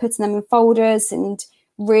side, putting them in folders, and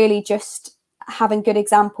really just having good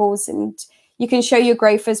examples. And you can show your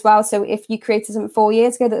growth as well. So if you created something 4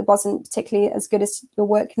 years ago that wasn't particularly as good as your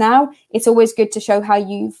work now, it's always good to show how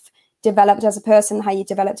you've developed as a person, how you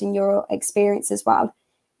developed in your experience as well.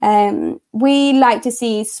 We like to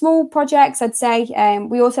see small projects, I'd say.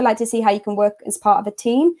 We also like to see how you can work as part of a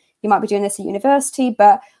team. You might be doing this at university,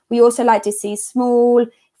 but we also like to see small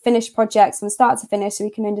finished projects from start to finish, so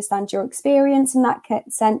we can understand your experience in that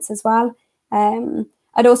sense as well.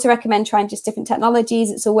 I'd also recommend trying just different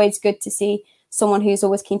technologies. It's always good to see someone who's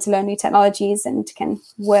always keen to learn new technologies and can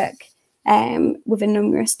work with a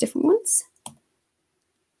numerous different ones.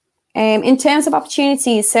 In terms of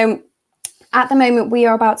opportunities, so at the moment we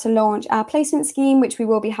are about to launch our placement scheme, which we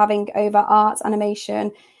will be having over art,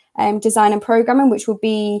 animation, design and programming, which will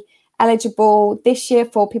be eligible this year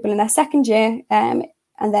for people in their second year, and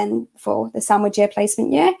then for the sandwich year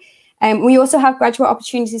placement year. We also have graduate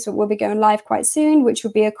opportunities that will be going live quite soon, which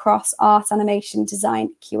will be across art, animation,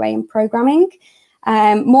 design, QA and programming.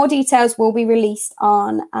 More details will be released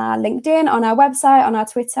on our LinkedIn, on our website, on our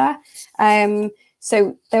Twitter.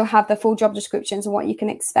 So they'll have the full job descriptions and what you can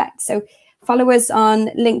expect. So follow us on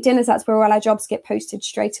LinkedIn, as that's where all our jobs get posted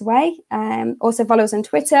straight away. Also follow us on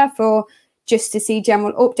Twitter for just to see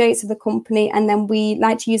general updates of the company. And then we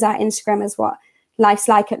like to use our Instagram as what life's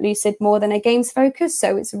like at Lucid more than a games focus.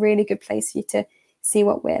 So it's a really good place for you to see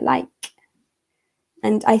what we're like.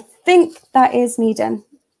 And I think that is me done.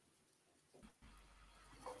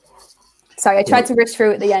 Sorry, I tried to rush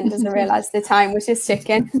through at the end as I realised the time was just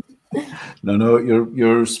ticking. No,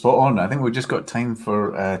 you're spot on. I think we've just got time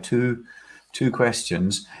for two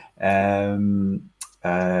questions. I mean,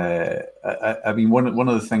 one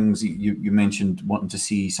of the things you mentioned wanting to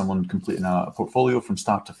see someone completing a portfolio from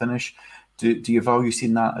start to finish. Do you value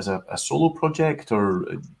seeing that as a solo project, or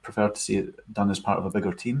prefer to see it done as part of a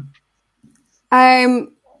bigger team?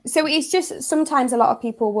 So it's just sometimes a lot of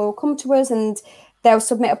people will come to us and they'll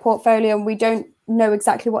submit a portfolio and we don't know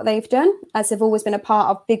exactly what they've done, as they've always been a part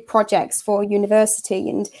of big projects for university.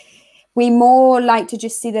 And we more like to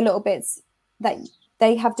just see the little bits that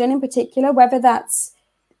they have done in particular, whether that's,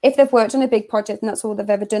 if they've worked on a big project and that's all they've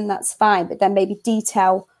ever done, that's fine. But then maybe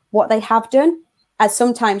detail what they have done, as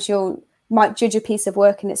sometimes you might judge a piece of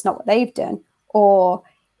work and it's not what they've done.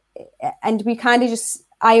 And we kind of just,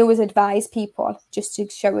 I always advise people just to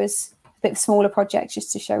show us a bit of smaller projects,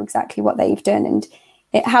 just to show exactly what they've done. And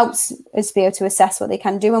it helps us be able to assess what they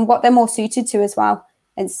can do and what they're more suited to as well.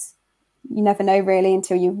 It's, you never know really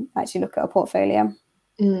until you actually look at a portfolio.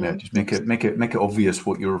 Yeah, just make it obvious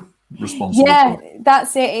what you're responsible for. Yeah,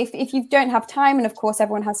 that's it. If you don't have time, and of course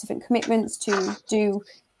everyone has different commitments to do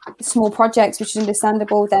small projects, which is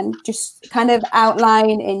understandable, then just kind of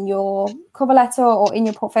outline in your cover letter or in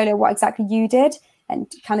your portfolio what exactly you did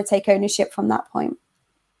and kind of take ownership from that point.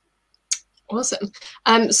 Awesome.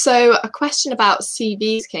 So a question about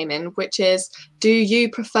CVs came in, which is, do you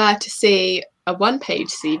prefer to see a one-page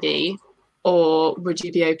CV, or would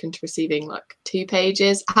you be open to receiving like 2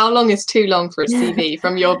 pages? How long is too long for a CV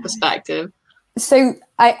from your perspective? So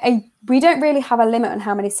we don't really have a limit on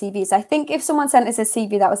how many CVs. I think if someone sent us a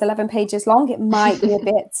CV that was 11 pages long, it might be a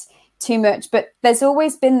bit too much. But there's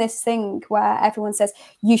always been this thing where everyone says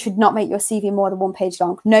you should not make your CV more than 1 page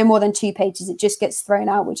long, no more than 2 pages. It just gets thrown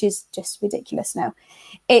out, which is just ridiculous now.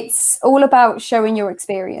 It's all about showing your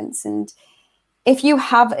experience. And if you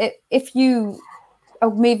are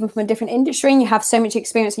moving from a different industry and you have so much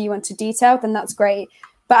experience and you want to detail, then that's great.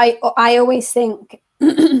 But I always think,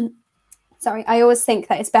 I always think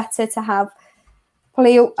that it's better to have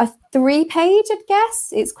probably a 3-page, I'd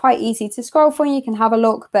guess. It's quite easy to scroll through and you can have a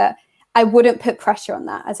look, but I wouldn't put pressure on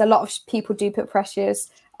that, as a lot of people do put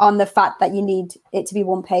pressures on the fact that you need it to be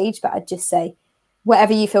 1 page. But I'd just say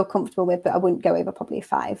whatever you feel comfortable with, but I wouldn't go over probably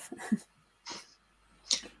 5.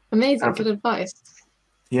 Amazing, good advice.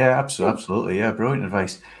 Yeah, absolutely. Yeah, brilliant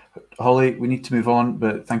advice. Holly, we need to move on,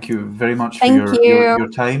 but thank you very much for your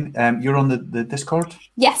time. You're on the Discord?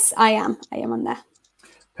 Yes, I am. I am on there.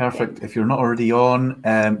 Perfect. If you're not already on,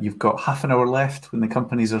 you've got half an hour left when the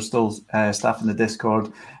companies are still staffing the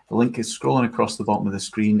Discord. The link is scrolling across the bottom of the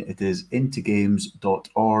screen. It is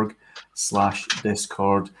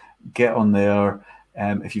intogames.org/Discord. Get on there.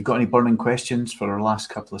 If you've got any burning questions for our last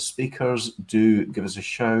couple of speakers, do give us a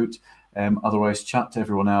shout. Otherwise, chat to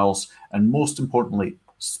everyone else. And most importantly,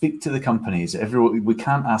 speak to the companies. We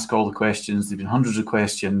can't ask all the questions. There have been hundreds of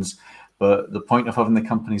questions. But the point of having the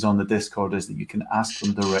companies on the Discord is that you can ask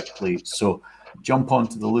them directly. So jump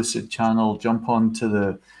onto the Lucid channel, jump onto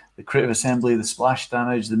the Creative Assembly, the Splash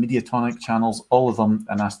Damage, the Mediatonic channels, all of them,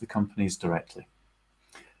 and ask the companies directly.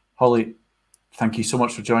 Holly, thank you so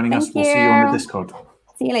much for joining us. We'll see you on the Discord.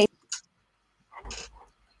 See you later.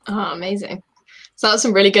 Oh, amazing. So that's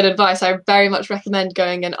some really good advice. I very much recommend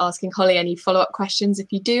going and asking Holly any follow-up questions.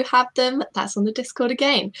 If you do have them, that's on the Discord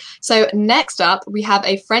again. So next up, we have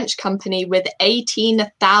a French company with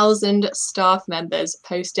 18,000 staff members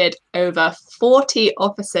posted over 40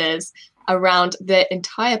 offices around the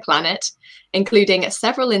entire planet, including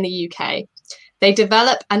several in the UK. They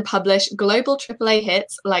develop and publish global AAA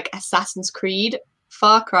hits like Assassin's Creed,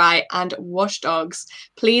 Far Cry, and Watch Dogs.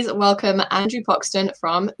 Please welcome Andrew Poxton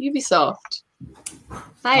from Ubisoft.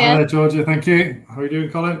 Hi there, Georgia. Thank you. How are you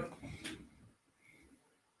doing, Colin?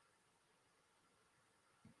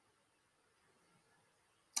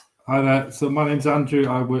 Hi there. So my name's Andrew.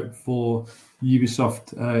 I work for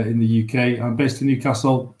Ubisoft in the UK. I'm based in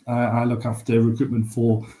Newcastle. I look after recruitment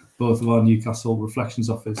for both of our Newcastle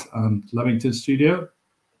Reflections office and Leamington studio.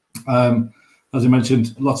 As I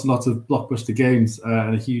mentioned, lots and lots of blockbuster games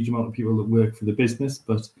and a huge amount of people that work for the business.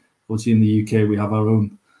 But obviously in the UK, we have our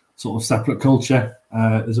own sort of separate culture.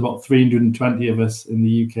 There's about 320 of us in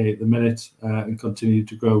the UK at the minute and continue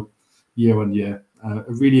to grow year on year. A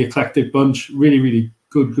really eclectic bunch, really, really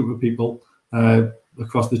good group of people.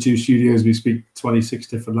 Across the 2 studios, we speak 26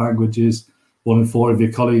 different languages. 1 in 4 of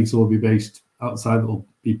your colleagues will be based outside or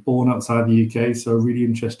be born outside the UK. So a really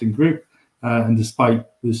interesting group. and despite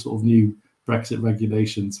the sort of new Brexit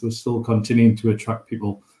regulations, we're still continuing to attract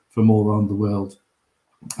people from all around the world.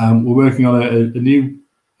 We're working on a new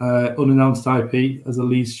unannounced IP as a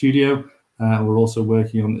lead studio. We're also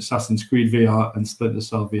working on Assassin's Creed VR and Splinter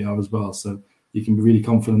Cell VR as well. So you can be really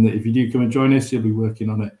confident that if you do come and join us, you'll be working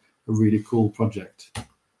on a really cool project.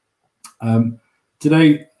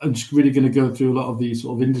 Today, I'm just really going to go through a lot of these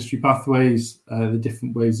sort of industry pathways, the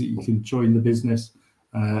different ways that you can join the business,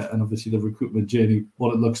 and obviously the recruitment journey,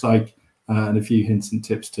 what it looks like, and a few hints and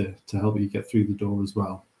tips to help you get through the door as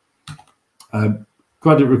well.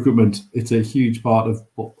 Graduate recruitment, it's a huge part of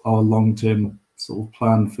our long-term sort of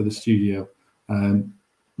plan for the studio.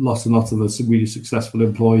 Lots and lots of us really successful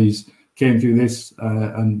employees came through this,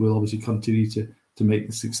 and we'll obviously continue to make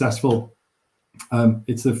this successful.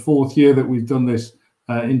 It's the 4th year that we've done this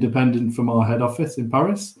independent from our head office in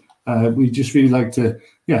Paris. We just really like to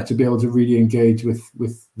be able to really engage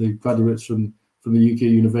with the graduates from the UK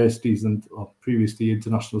universities and previously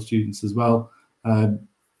international students as well.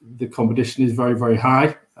 The competition is very, very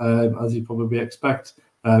high, as you probably expect.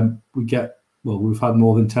 We've had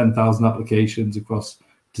more than 10,000 applications across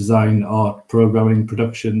design, art, programming,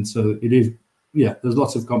 production. So it is, there's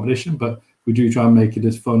lots of competition, but we do try and make it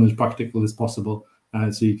as fun, as practical as possible,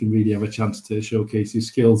 so you can really have a chance to showcase your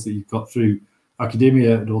skills that you've got through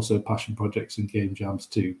academia and also passion projects and game jams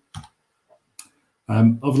too.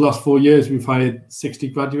 Over the last 4 years, we've hired 60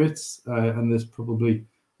 graduates, and there's probably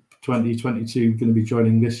 22 going to be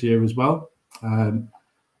joining this year as well.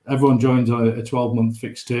 Everyone joins on a 12-month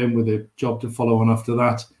fixed term with a job to follow on after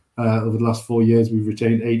that. Over the last 4 years, we've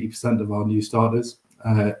retained 80% of our new starters.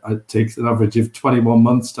 It takes an average of 21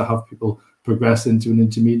 months to have people progress into an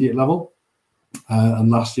intermediate level. And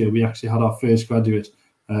last year, we actually had our first graduate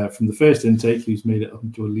from the first intake who's made it up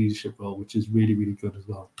into a leadership role, which is really, really good as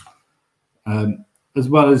well. As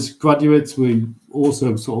well as graduates, we're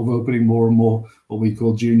also sort of opening more and more what we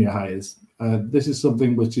call junior hires. This is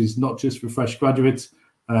something which is not just for fresh graduates,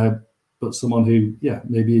 but someone who,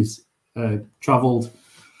 maybe has travelled,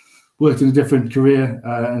 worked in a different career,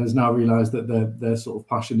 and has now realised that their sort of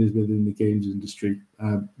passion is within the games industry.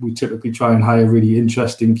 We typically try and hire really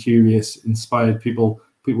interesting, curious, inspired people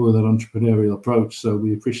with an entrepreneurial approach. So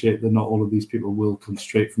we appreciate that not all of these people will come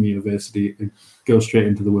straight from university and go straight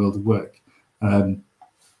into the world of work. And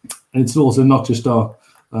it's also not just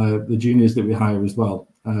the juniors that we hire as well.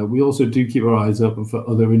 We also do keep our eyes open for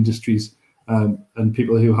other industries and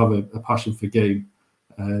people who have a passion for game.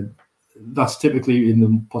 That's typically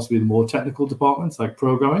in possibly the more technical departments like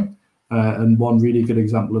programming. And one really good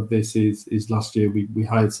example of this is last year we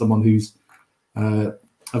hired someone who's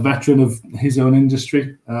a veteran of his own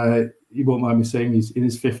industry. You won't mind me saying he's in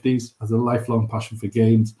his 50s, has a lifelong passion for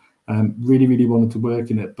games, really, really wanted to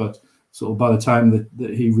work in it. But sort of by the time that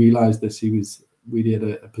he realised this, he was really at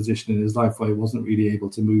a position in his life where he wasn't really able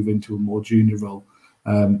to move into a more junior role.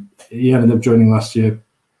 He ended up joining last year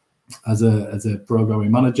as a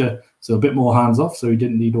programming manager, so a bit more hands-off, so he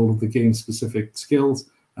didn't need all of the game-specific skills,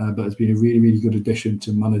 but it's been a really, really good addition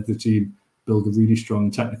to manage the team, build a really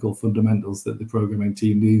strong technical fundamentals that the programming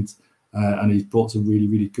team needs, and he's brought some really,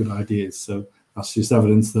 really good ideas. So that's just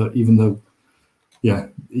evidence that even though,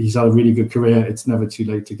 he's had a really good career, it's never too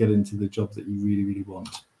late to get into the job that you really, really want.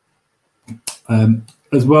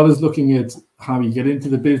 As well as looking at how you get into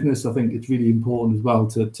the business, I think it's really important as well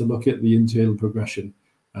to look at the internal progression.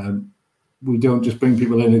 We don't just bring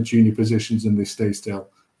people in at junior positions and they stay still.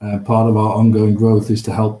 Part of our ongoing growth is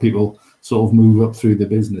to help people sort of move up through the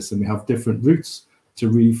business, and we have different routes to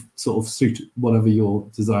really sort of suit whatever your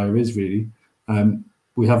desire is really.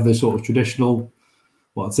 We have the sort of traditional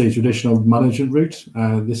management route.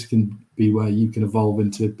 This can be where you can evolve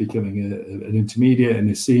into becoming an intermediate and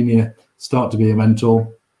a senior, start to be a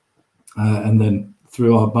mentor, and then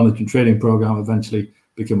through our management training program eventually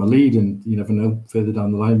become a lead, and you never know, further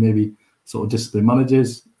down the line maybe sort of discipline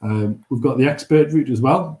managers. We've got the expert route as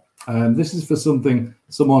well. This is for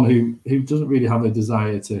someone who doesn't really have a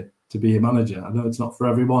desire to be a manager. I know it's not for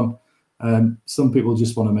everyone. Some people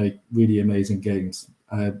just want to make really amazing games.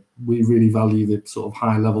 We really value the sort of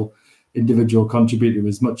high level individual contributor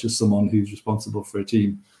as much as someone who's responsible for a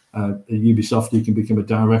team. At Ubisoft, you can become a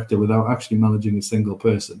director without actually managing a single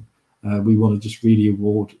person. We want to just really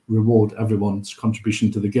reward everyone's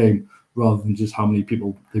contribution to the game rather than just how many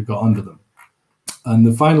people they've got under them. And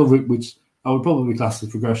the final route, which I would probably class as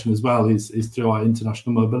progression as well, is through our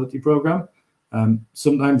international mobility program.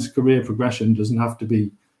 Sometimes career progression doesn't have to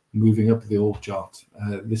be moving up the org chart.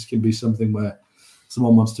 This can be something where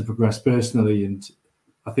someone wants to progress personally, and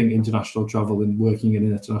I think international travel and working in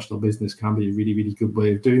an international business can be a really, really good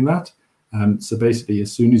way of doing that. So basically,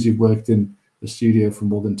 as soon as you've worked in a studio for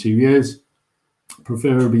more than 2 years,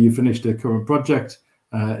 preferably you finished a current project,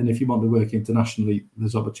 and if you want to work internationally,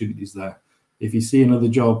 there's opportunities there. If you see another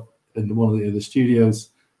job in one of the other studios,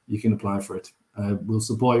 you can apply for it. We'll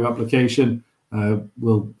support your application,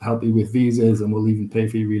 we'll help you with visas, and we'll even pay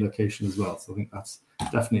for your relocation as well. So I think that's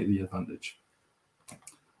definitely the advantage.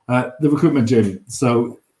 The recruitment journey.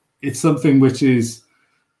 So it's something which is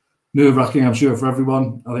nerve-wracking, I'm sure, for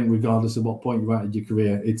everyone. I think regardless of what point you're at in your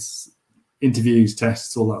career, it's interviews,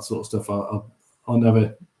 tests, all that sort of stuff are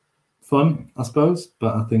never fun, I suppose.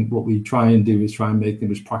 But I think what we try and do is try and make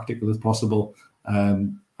them as practical as possible,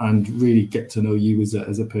 and really get to know you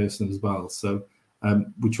as a person as well. So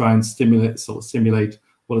we try and simulate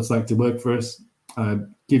what it's like to work for us,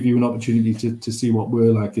 give you an opportunity to see what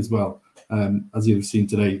we're like as well. As you've seen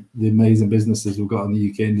today, the amazing businesses we've got in the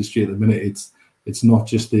UK industry at the minute, it's not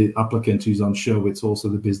just the applicant who's on show, it's also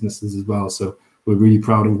the businesses as well. So we're really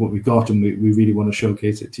proud of what we've got, and we really want to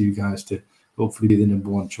showcase it to you guys to hopefully be the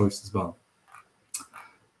 #1 choice as well.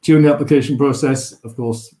 During the application process, of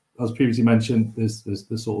course, as previously mentioned, there's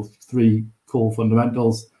the sort of 3 core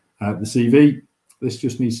fundamentals. The CV, this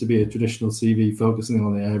just needs to be a traditional CV focusing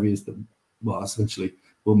on the areas that, well, essentially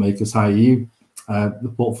will make us hire you.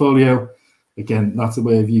 The portfolio, again, that's a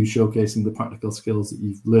way of you showcasing the practical skills that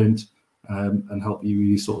you've learned, and help you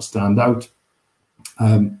really sort of stand out.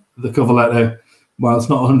 The cover letter, while it's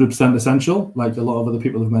not 100% essential, like a lot of other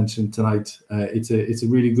people have mentioned tonight, it's a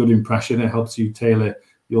really good impression. It helps you tailor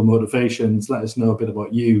your motivations, let us know a bit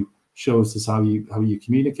about you, shows us how you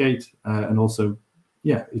communicate, and also,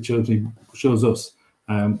 yeah, it shows us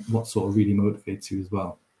what sort of really motivates you as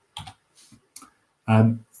well.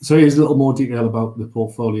 So here's a little more detail about the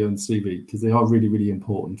portfolio and CV, because they are really, really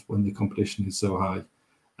important when the competition is so high.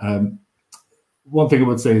 One thing I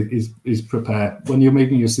would say is prepare. When you're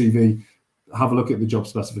making your CV, have a look at the job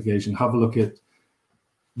specification, have a look at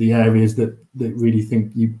the areas that really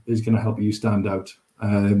think is going to help you stand out.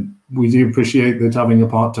 We do appreciate that having a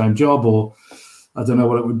part-time job, or I don't know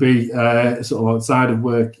what it would be, sort of outside of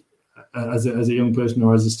work, as a young person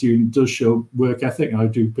or as a student, does show work ethic, and I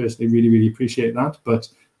do personally really, really appreciate that. But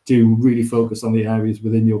do really focus on the areas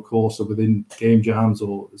within your course or within game jams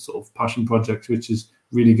or sort of passion projects, which is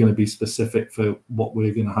really going to be specific for what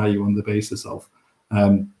we're going to hire you on the basis of.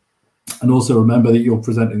 And also remember that you're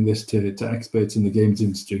presenting this to experts in the games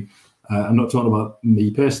industry. I'm not talking about me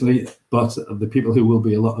personally, but the people who will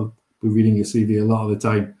be reading your CV a lot of the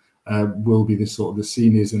time will be the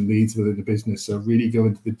seniors and leads within the business. So really go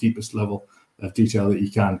into the deepest level of detail that you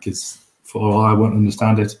can, because for all I won't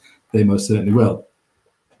understand it, they most certainly will.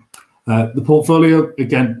 The portfolio,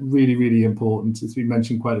 again, really, really important. It's been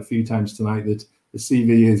mentioned quite a few times tonight that the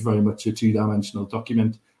CV is very much a 2-dimensional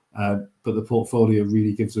document, but the portfolio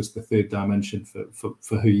really gives us the 3rd dimension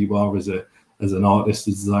for who you are as an artist,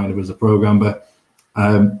 as a designer, as a programmer.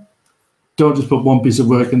 Don't just put one piece of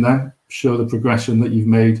work in there. Show the progression that you've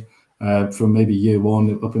made from maybe year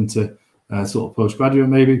 1 up into sort of postgraduate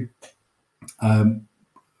maybe. Add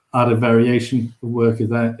a variation of work in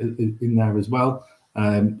there as well,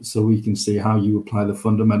 so we can see how you apply the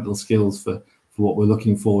fundamental skills for what we're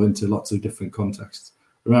looking for into lots of different contexts.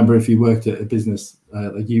 Remember, if you worked at a business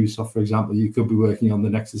like Ubisoft, for example, you could be working on the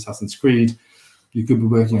next Assassin's Creed, you could be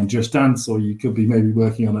working on Just Dance, or you could be maybe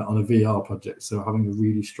working on a VR project. So having a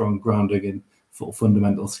really strong grounding in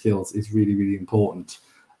fundamental skills is really, really important.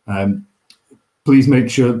 Please make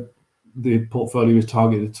sure the portfolio is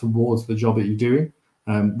targeted towards the job that you're doing.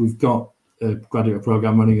 We've got a graduate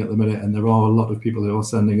program running at the minute, and there are a lot of people who are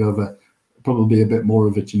sending over probably a bit more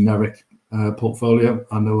of a generic portfolio.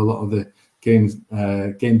 I know a lot of the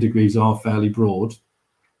game degrees are fairly broad,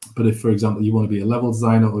 but if, for example, you want to be a level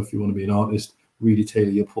designer or if you want to be an artist, really tailor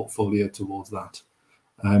your portfolio towards that.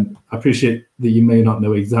 I appreciate that you may not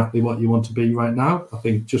know exactly what you want to be right now. I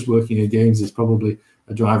think just working in games is probably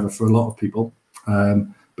a driver for a lot of people,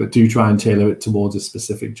 but do try and tailor it towards a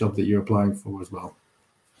specific job that you're applying for as well.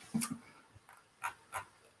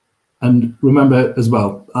 And remember as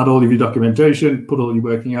well, add all of your documentation, put all your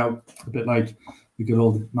working out, a bit like the good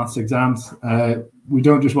old maths exams. We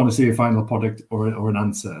don't just want to see a final product or an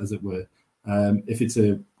answer, as it were. If it's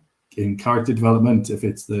in character development, if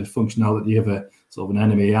it's the functionality of a sort of an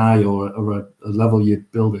enemy AI or a level you're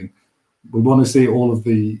building, we want to see all of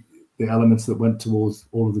the elements that went towards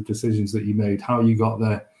all of the decisions that you made, how you got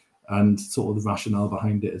there, and sort of the rationale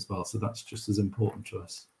behind it as well. So that's just as important to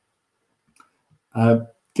us.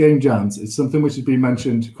 Game jams, it's something which has been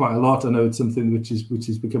mentioned quite a lot. I know it's something which is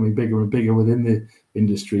becoming bigger and bigger within the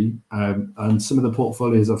industry, and some of the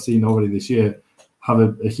portfolios I've seen already this year have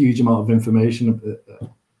a huge amount of information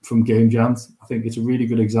from game jams. I think it's a really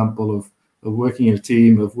good example of working in a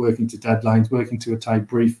team, of working to deadlines, working to a tight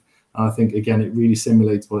brief. And I think, again, it really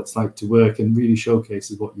simulates what it's like to work and really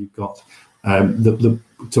showcases what you've got to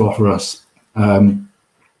offer us.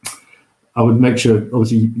 I would make sure,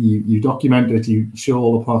 obviously, you document it, you show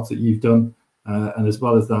all the parts that you've done. And as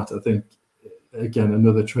well as that, I think, again,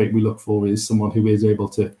 another trait we look for is someone who is able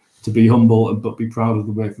to be humble but be proud of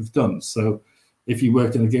the work we've done. So if you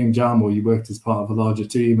worked in a game jam or you worked as part of a larger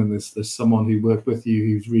team and there's someone who worked with you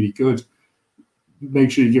who's really good,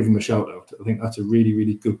 make sure you give them a shout out. I think that's a really,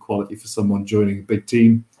 really good quality for someone joining a big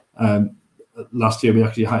team. Last year, we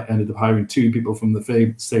actually ended up hiring 2 people from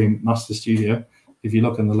the same master studio. If you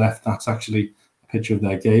look on the left, that's actually a picture of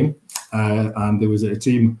their game. And there was a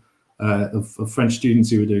team of French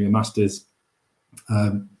students who were doing a master's.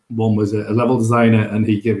 One was a level designer, and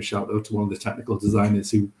he gave a shout out to one of the technical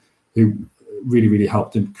designers who really, really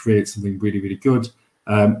helped him create something really, really good.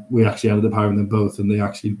 We actually ended up hiring them both, and they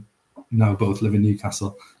actually now both live in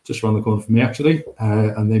Newcastle, just around the corner from me, actually.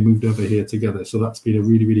 And they moved over here together. So that's been a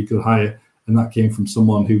really, really good hire. And that came from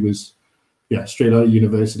someone who was, straight out of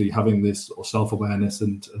university, having this sort of self-awareness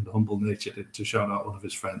and humble nature to shout out one of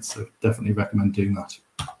his friends. So definitely recommend doing that.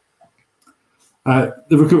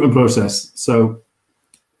 The recruitment process. So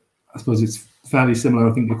I suppose it's fairly similar,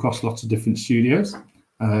 I think, across lots of different studios.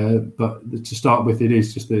 But to start with, it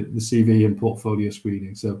is just the CV and portfolio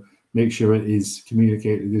screening. So make sure it is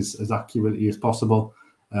communicated as accurately as possible.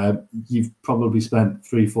 You've probably spent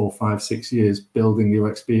 3, 4, 5, 6 years building your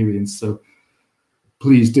experience. So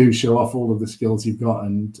please do show off all of the skills you've got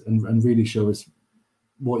and really show us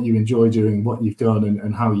what you enjoy doing, what you've done,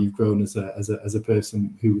 and how you've grown as a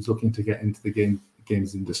person who is looking to get into the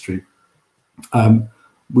games industry.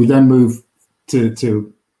 We then move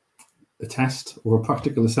to a test or a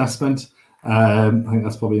practical assessment. I think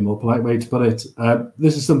that's probably a more polite way to put it.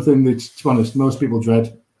 This is something that, to be honest, most people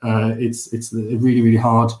dread. It's a really, really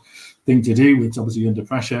hard thing to do. It's obviously under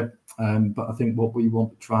pressure. But I think what we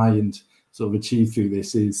want to try and sort of achieve through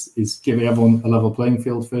this is giving everyone a level playing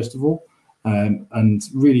field, first of all, and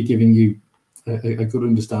really giving you a good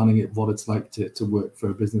understanding of what it's like to work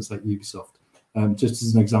for a business like Ubisoft. Just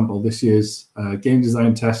as an example, this year's game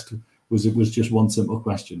design test was just one simple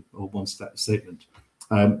question or one statement.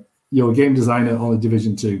 You're a game designer on a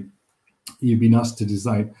Division 2. You've been asked to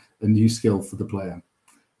design a new skill for the player.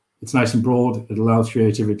 It's nice and broad. It allows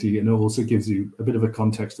creativity, and it also gives you a bit of a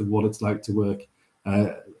context of what it's like to work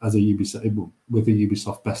as with a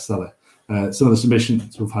Ubisoft bestseller. Some of the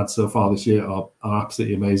submissions we've had so far this year are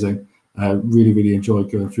absolutely amazing. Really, really enjoyed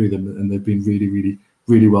going through them, and they've been really, really,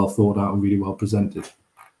 really well thought out and really well presented.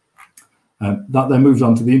 That then moves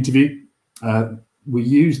on to the interview. We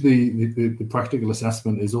use the practical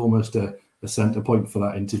assessment as almost a center point for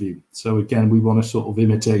that interview. So again, we want to sort of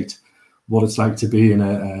imitate what it's like to be in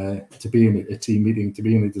a team meeting, to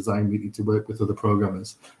be in a design meeting, to work with other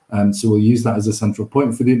programmers. So we'll use that as a central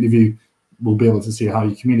point for the interview. We'll be able to see how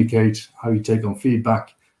you communicate, how you take on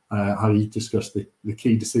feedback, how you discuss the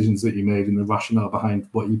key decisions that you made and the rationale behind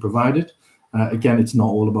what you provided. Again, it's not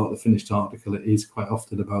all about the finished article. It is quite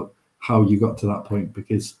often about how you got to that point,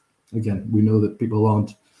 because again, we know that people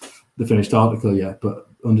aren't the finished article yet, but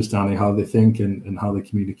understanding how they think and how they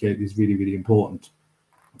communicate is really, really important.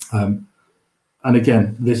 And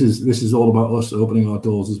again, this is all about us opening our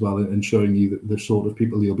doors as well and showing you the sort of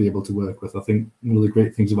people you'll be able to work with. I think one of the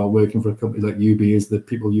great things about working for a company like Ubi is the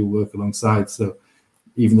people you work alongside. So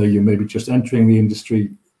even though you're maybe just entering the industry,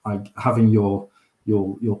 like having your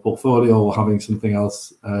portfolio or having something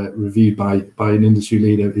else reviewed by an industry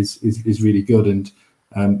leader is really good.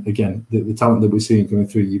 And again, the talent that we're seeing coming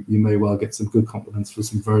through, you may well get some good compliments for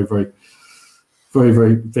some very, very, very,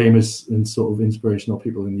 very famous and sort of inspirational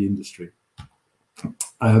people in the industry.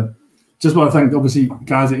 Just want to thank, obviously,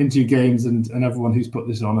 guys at Into Games and everyone who's put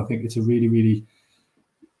this on. I think it's a really, really,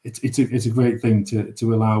 it's a great thing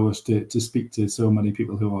to allow us to speak to so many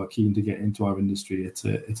people who are keen to get into our industry. It's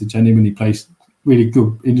a genuinely really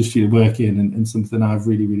good industry to work in, and something I've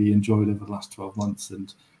really, really enjoyed over the last 12 months.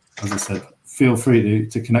 And as I said, feel free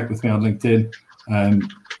to connect with me on LinkedIn.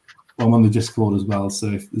 I'm on the Discord as well, so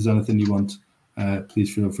if there's anything you want,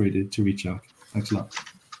 please feel free to reach out. Thanks a lot.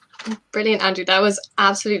 Brilliant, Andrew. That was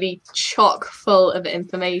absolutely chock full of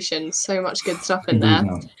information. So much good stuff in there.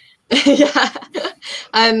 Yeah.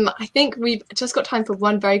 I think we've just got time for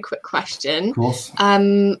one very quick question. Of course.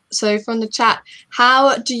 So from the chat,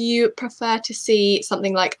 how do you prefer to see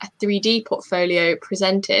something like a 3D portfolio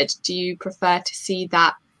presented? Do you prefer to see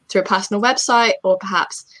that through a personal website or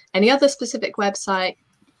perhaps any other specific website?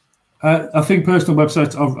 I think personal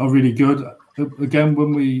websites are really good. again,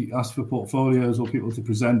 when we ask for portfolios or people to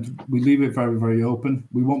present, we leave it very, very open.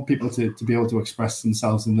 We want people to be able to express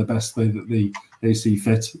themselves in the best way that they see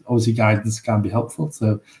fit. Obviously, guidance can be helpful.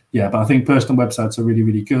 So, yeah, but I think personal websites are really,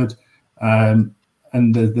 really good. And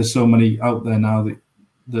there's so many out there now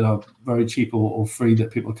that are very cheap or free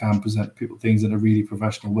that people can present people things in a really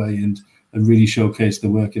professional way and really showcase the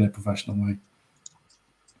work in a professional way.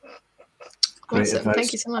 Great Awesome. advice.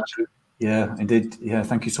 Thank you so much. Yeah, indeed. Yeah,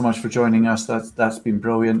 thank you so much for joining us. That's been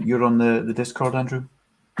brilliant. You're on the Discord, Andrew?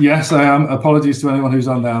 Yes, I am. Apologies to anyone who's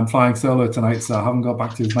on there. I'm flying solo tonight, so I haven't got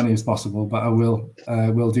back to as many as possible, but I will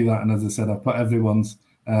do that. And as I said, I've put everyone's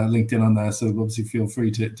LinkedIn on there, so obviously feel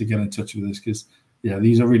free to get in touch with us, because yeah,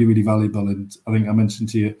 these are really, really valuable. And I think I mentioned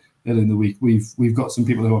to you earlier in the week, we've got some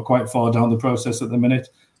people who are quite far down the process at the minute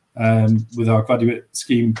with our graduate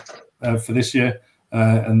scheme for this year.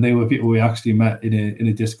 And they were people we actually met in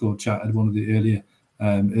a Discord chat at one of the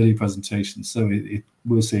early presentations. So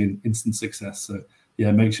we're seeing instant success. So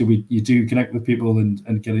yeah, make sure you do connect with people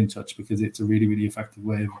and get in touch, because it's a really, really effective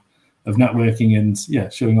way of networking and yeah,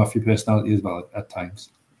 showing off your personality as well at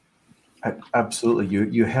times. Absolutely.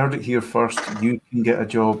 You heard it here first. You can get a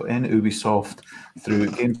job in Ubisoft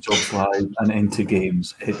through Games Jobs Live and into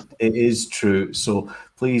games. It is true. So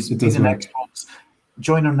please be the next ones.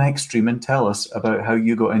 Join our next stream and tell us about how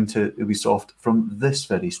you got into Ubisoft from this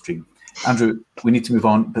very stream. Andrew, we need to move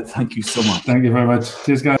on, but thank you so much. Thank you very much.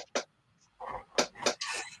 Cheers, guys.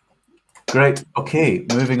 Great. Okay,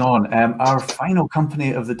 moving on. Our final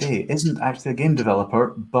company of the day isn't actually a game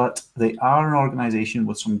developer, but they are an organization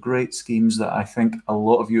with some great schemes that I think a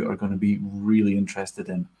lot of you are going to be really interested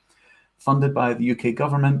in. Funded by the UK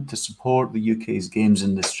government to support the UK's games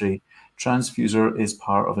industry, Transfuser is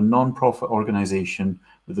part of a non-profit organisation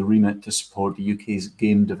with the remit to support the UK's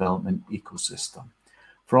game development ecosystem.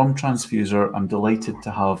 From Transfuser, I'm delighted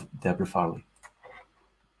to have Deborah Farley.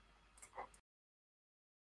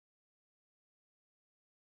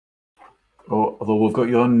 Oh, although we've got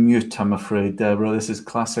you on mute, I'm afraid, Deborah. This is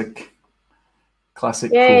classic.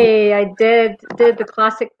 Yay, I did the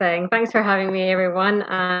classic thing. Thanks for having me, everyone.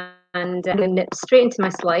 And I'm going to nip straight into my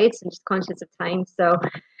slides. I'm just conscious of time. So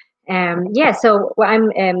yeah, so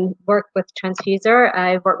I'm work with Transfuser.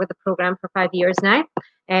 I've worked with the program for 5 years now,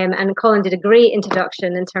 and Colin did a great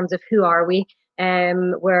introduction in terms of who are we.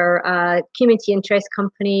 We're a community interest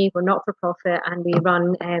company. We're not for profit, and we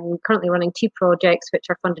run currently running 2 projects which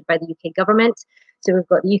are funded by the UK government. So we've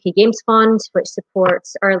got the UK Games Fund, which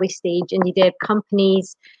supports early stage indie dev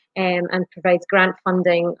companies and provides grant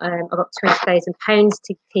funding of up to £20,000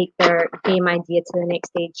 to take their game idea to the next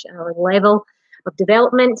stage or level of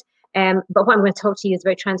development. But what I'm going to talk to you is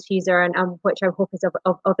about Transfuser, and which I hope is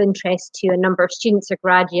of interest to a number of students or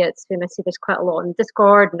graduates. And I see there's quite a lot on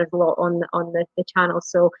Discord and there's a lot on the channel.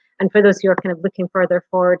 So, and for those who are kind of looking further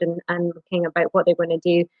forward and looking about what they're going to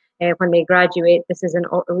do when they graduate, this is a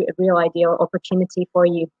real ideal opportunity for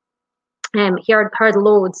you. Heard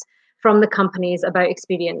loads from the companies about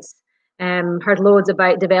experience. Heard loads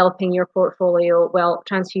about developing your portfolio. Well,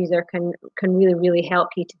 Transfuser can really, really help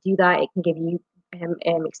you to do that. It can give you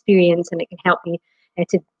experience, and it can help you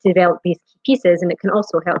to develop these pieces, and it can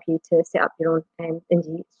also help you to set up your own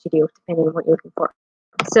indie studio depending on what you're looking for.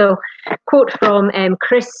 So, quote from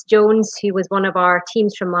Chris Jones, who was one of our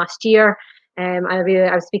teams from last year. I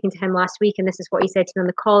was speaking to him last week, and this is what he said to me on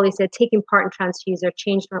the call. He said, "Taking part in Transfuser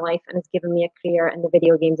changed my life and has given me a career in the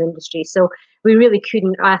video games industry." So we really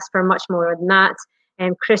couldn't ask for much more than that.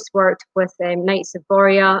 Chris worked with Knights of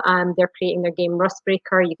Borea. They're creating their game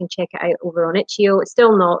Rustbreaker. You can check it out over on itch.io. It's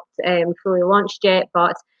still not fully launched yet,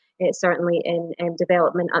 but it's certainly in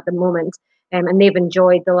development at the moment. And they've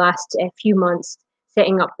enjoyed the last few months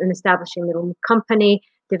setting up and establishing their own company,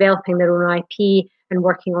 developing their own IP, and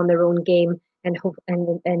working on their own game and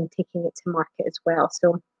taking it to market as well.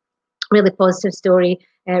 So really positive story,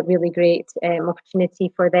 really great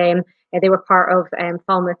opportunity for them. They were part of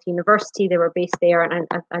Falmouth University. They were based there, and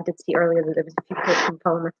I did see earlier that there was a few folks from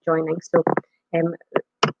Falmouth joining. So a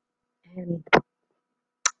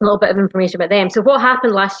little bit of information about them. So what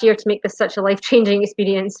happened last year to make this such a life-changing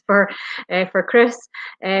experience for Chris?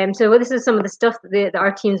 So this is some of the stuff that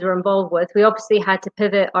our teams were involved with. We obviously had to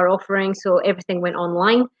pivot our offering, so everything went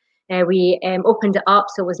online. We opened it up,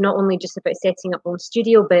 so it was not only just about setting up our own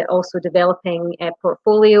studio, but also developing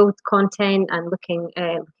portfolio content and looking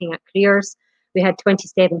at careers. We had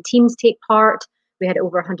 27 teams take part. We had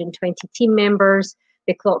over 120 team members.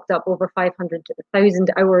 They clocked up over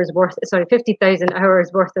 50,000 hours worth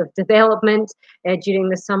worth of development during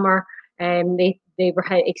the summer. They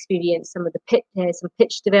experienced some of the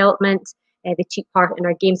pitch development. They took part in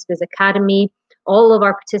our GamesBiz Academy. All of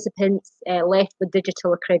our participants left with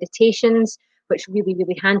digital accreditations, which really,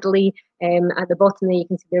 really handily. At the bottom there, you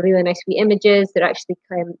can see the really nice wee images that actually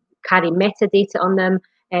carry metadata on them,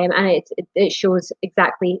 and it shows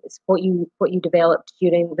exactly what you developed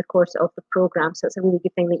during the course of the program. So it's a really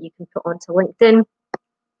good thing that you can put onto LinkedIn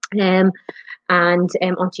and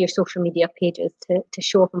onto your social media pages to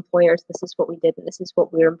show off employers. This is what we did, and this is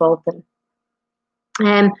what we're involved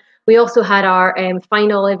in. We also had our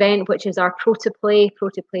final event, which is our Pro2Play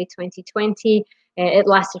 2020. It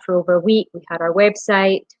lasted for over a week. We had our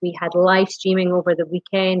website. We had live streaming over the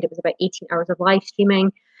weekend. It was about 18 hours of live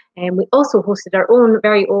streaming. And we also hosted our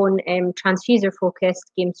very own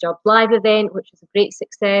transfuser-focused Games Job Live event, which was a great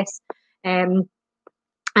success. And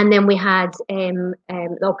then we had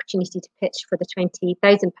the opportunity to pitch for the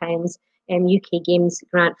 £20,000 UK Games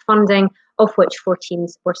grant funding, of which 4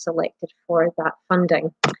 teams were selected for that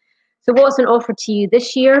funding. So what's on offer to you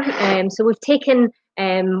this year? So we've taken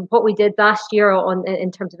what we did last year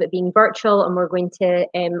in terms of it being virtual, and we're going to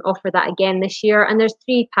offer that again this year. And there's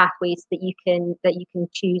 3 pathways that you can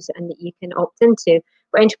choose and that you can opt into: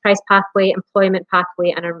 our enterprise pathway, employment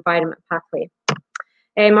pathway, and our environment pathway.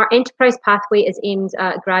 Our enterprise pathway is aimed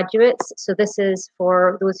at graduates. So this is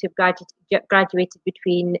for those who've graduated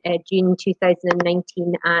between June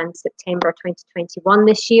 2019 and September 2021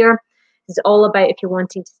 this year. This is all about if you're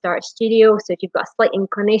wanting to start a studio. So if you've got a slight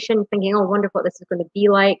inclination, thinking, oh, I wonder what this is going to be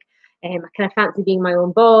like. I kind of fancy being my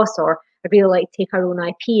own boss, or I'd really like to take our own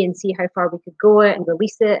IP and see how far we could go it and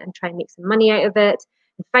release it and try and make some money out of it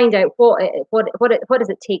and find out what does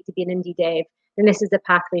it take to be an indie dev. Then this is the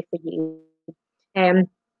pathway for you.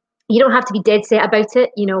 You don't have to be dead set about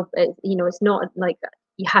it. It's not like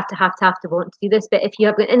you have to want to do this. But if you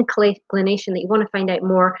have an inclination that you want to find out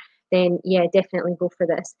more, then yeah, definitely go for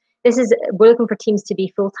this. We're looking for teams to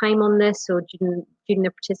be full time on this. So during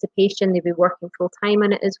their participation, they'll be working full time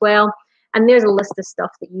on it as well. And there's a list of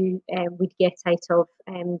stuff that you would get out of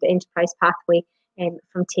the enterprise pathway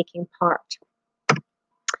from taking part.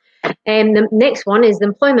 The next one is the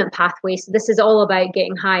employment pathway. So this is all about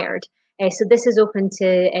getting hired. So this is open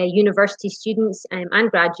to university students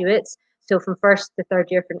and graduates. So from 1st to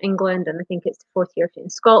 3rd year from England, and I think it's the 4th year in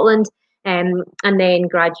Scotland, and then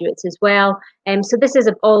graduates as well. So this is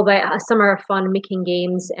all about a summer of fun making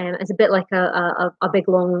games. It's a bit like a big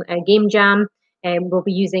long game jam. We'll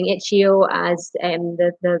be using Itch.io as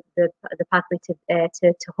the pathway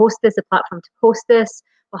to host this, the platform to host this.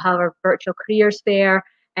 We'll have our virtual careers fair,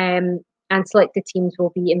 and selected teams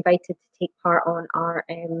will be invited to take part on our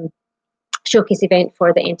showcase event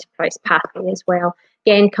for the enterprise pathway as well.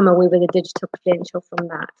 Again, come away with a digital credential from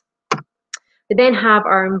that. We then have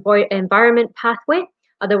our environment pathway,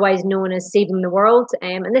 otherwise known as Saving the World.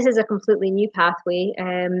 And this is a completely new pathway,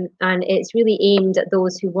 and it's really aimed at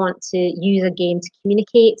those who want to use a game to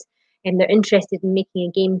communicate, and they're interested in making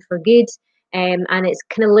a game for good. And it's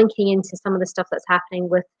kind of linking into some of the stuff that's happening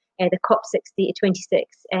with the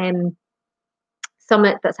COP26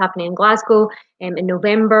 summit that's happening in Glasgow in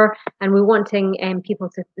November. And we're wanting people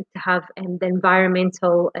to have the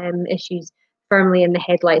environmental issues firmly in the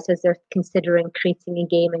headlights as they're considering creating a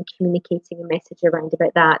game and communicating a message around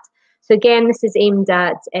about that. So again, this is aimed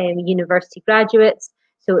at university graduates.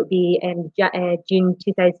 So it would be June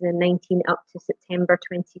 2019 up to September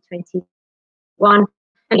 2021.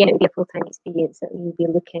 Again, it would be a full-time experience that you'll be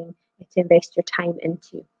looking to invest your time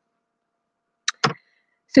into.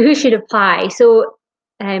 So who should apply? So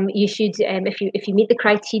you should, if you meet the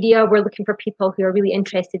criteria, we're looking for people who are really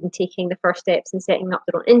interested in taking the first steps and setting up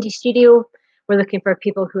their own indie studio. We're looking for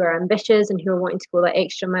people who are ambitious and who are wanting to go that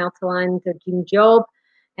extra mile to land their dream job,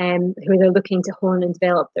 who they're looking to hone and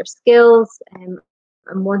develop their skills, and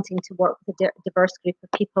wanting to work with a diverse group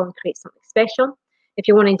of people and create something special. If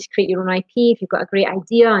you're wanting to create your own IP, if you've got a great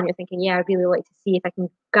idea and you're thinking, yeah, I'd really like to see if I can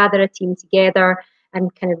gather a team together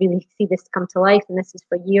and kind of really see this come to life, and this is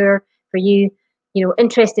for you,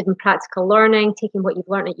 interested in practical learning, taking what you've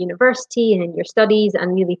learned at university and in your studies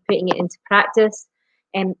and really putting it into practice.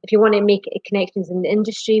 If you want to make connections in the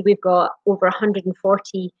industry, we've got over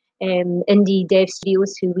 140 indie dev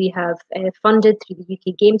studios who we have funded through the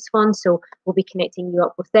UK Games Fund, so we'll be connecting you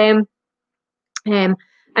up with them. And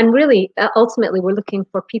really, ultimately, we're looking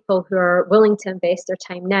for people who are willing to invest their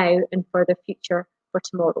time now and for their future for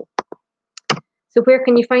tomorrow. So where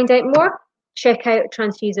can you find out more? Check out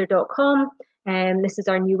transfuser.com. This is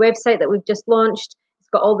our new website that we've just launched. It's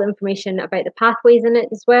got all the information about the pathways in it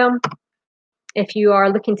as well. If you are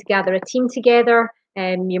looking to gather a team together,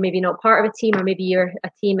 you're maybe not part of a team, or maybe you're a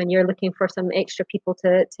team and you're looking for some extra people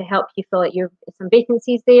to help you fill out some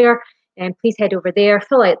vacancies there, please head over there,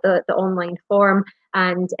 fill out the online form,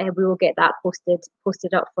 and we will get that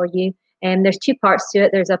posted up for you. There's two parts to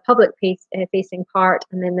it. There's a public facing part,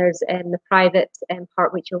 and then there's the private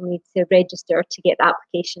part, which you'll need to register to get the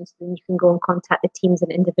application, so then you can go and contact the teams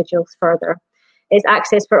and individuals further. It's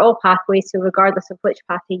access for all pathways, so regardless of which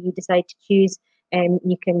pathway you decide to choose,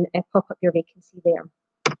 you can pop up your vacancy there.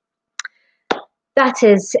 That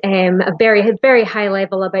is a very high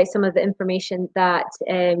level about some of the information that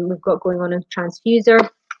we've got going on Transfuser.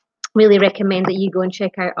 Really recommend that you go and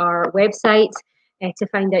check out our website to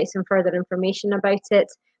find out some further information about it.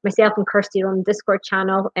 Myself and Kirsty are on the Discord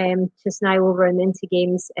channel just now over in the Into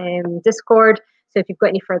Games Discord. So if you've got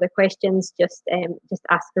any further questions, just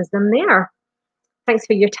ask us them there. Thanks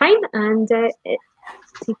for your time, and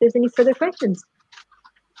see if there's any further questions.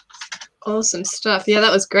 Awesome stuff. Yeah,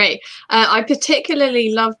 that was great. I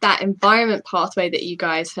particularly love that environment pathway that you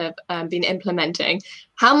guys have been implementing.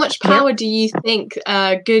 How much power do you think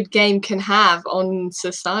a good game can have on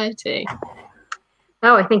society?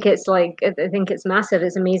 Oh, I think it's massive.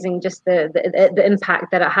 It's amazing, just the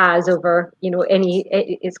impact that it has over,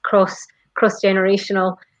 it's cross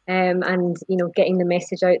generational, and getting the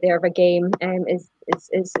message out there of a game is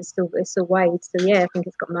so wide. So yeah, I think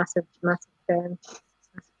it's got massive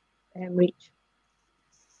reach.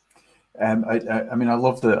 I mean, I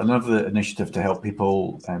love the initiative to help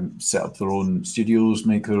people set up their own studios,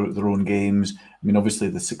 make their own games. I mean, obviously,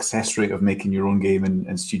 the success rate of making your own game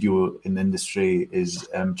in studio in the industry is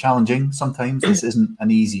challenging. Sometimes this isn't an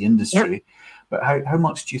easy industry. But how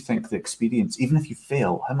much do you think the experience, even if you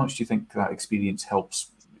fail, how much do you think that experience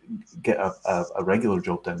helps get a regular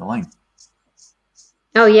job down the line?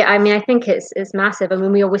 Oh yeah, I mean, I think it's massive. I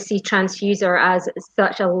mean, we always see Transfuser as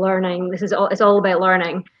such a learning. It's all about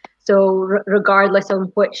learning. So regardless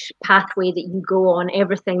of which pathway that you go on,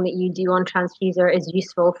 everything that you do on Transfuser is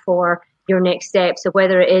useful for your next step. So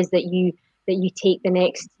whether it is that you take the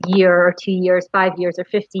next year or 2 years, 5 years or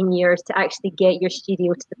 15 years to actually get your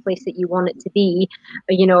studio to the place that you want it to be,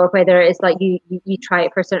 or whether it's like you try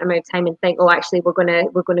it for a certain amount of time and think, oh, actually we're gonna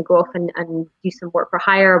go off and do some work for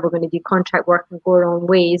hire, we're going to do contract work and go our own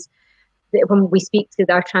ways. When we speak to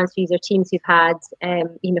our Transfuser teams who've had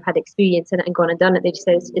had experience in it and gone and done it, they just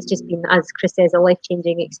say it's just been, as Chris says, a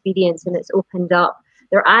life-changing experience, and it's opened up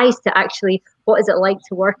their eyes to actually what is it like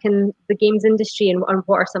to work in the games industry, and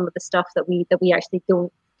what are some of the stuff that we actually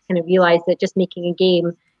don't kind of realize, that just making a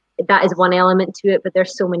game, that is one element to it, but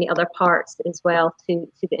there's so many other parts as well to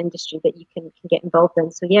the industry that you can get involved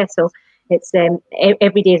in. So yeah, so it's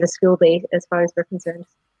every day is a school day as far as we're concerned.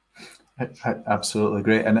 Absolutely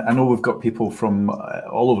great. And I know we've got people from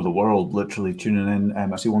all over the world literally tuning in.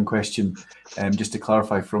 I see one question, just to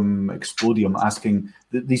clarify, from Explodium asking,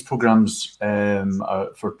 these programs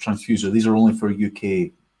for Transfuser, these are only for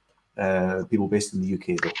UK people based in the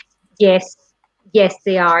UK though? Yes,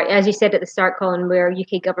 they are. As you said at the start, Colin, we're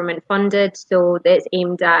UK government funded, so it's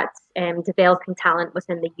aimed at developing talent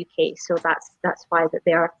within the UK. So that's why that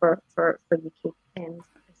they are for UK.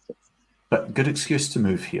 But good excuse to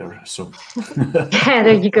move here. So yeah,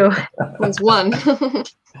 there you go. There's one.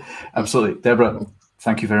 Absolutely. Deborah,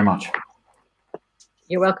 thank you very much.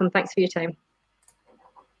 You're welcome. Thanks for your time.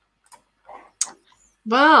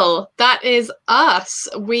 Well, that is us.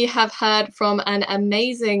 We have heard from an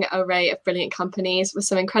amazing array of brilliant companies with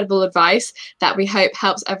some incredible advice that we hope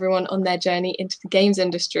helps everyone on their journey into the games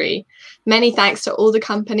industry. Many thanks to all the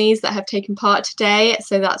companies that have taken part today.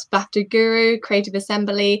 So that's BAFTA Guru, Creative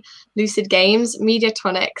Assembly, Lucid Games,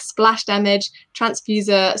 Mediatonic, Splash Damage,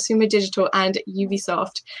 Transfuser, Sumo Digital, and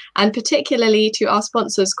Ubisoft. And particularly to our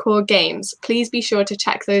sponsors, Core Games. Please be sure to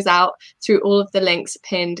check those out through all of the links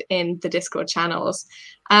pinned in the Discord channels.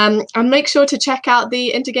 And make sure to check out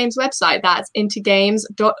the Intergames website. That's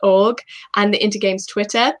intergames.org, and the Intergames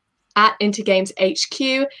Twitter at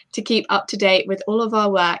IntergamesHQ to keep up to date with all of our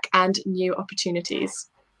work and new opportunities.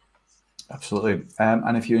 Absolutely.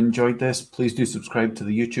 And if you enjoyed this, please do subscribe to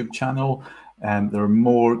the YouTube channel. There are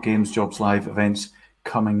more Games Jobs Live events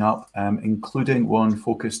coming up, including one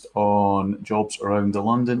focused on jobs around the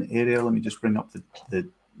London area. Let me just bring up the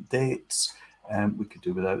dates. We could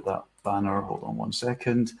do without that banner. Hold on one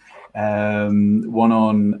second. One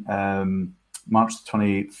on March the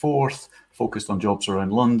 24th, focused on jobs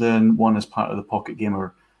around London. One as part of the Pocket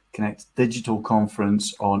Gamer Connect Digital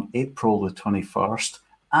Conference on April the 21st.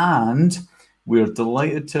 And we're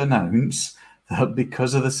delighted to announce that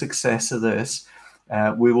because of the success of this,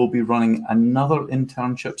 we will be running another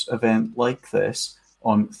internships event like this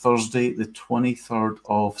on Thursday, the 23rd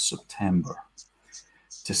of September.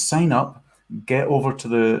 To sign up, get over to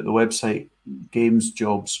the website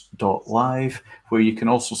gamesjobs.live, where you can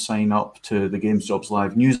also sign up to the Games Jobs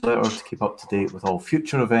Live newsletter to keep up to date with all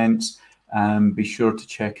future events. And be sure to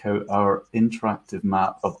check out our interactive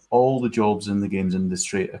map of all the jobs in the games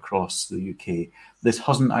industry across the UK. This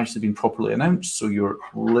hasn't actually been properly announced, so you're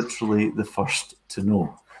literally the first to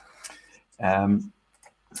know.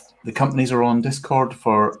 The companies are on Discord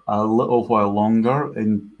for a little while longer.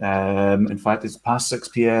 In fact, it's past 6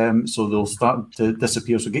 p.m, so they'll start to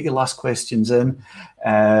disappear. So get your last questions in.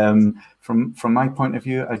 From my point of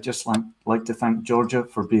view, I'd just like to thank Georgia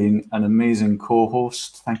for being an amazing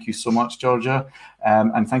co-host. Thank you so much, Georgia.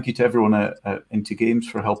 And thank you to everyone at Into Games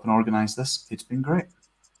for helping organise this. It's been great.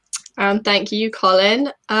 Thank you,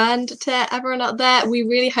 Colin. And to everyone out there, we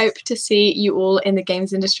really hope to see you all in the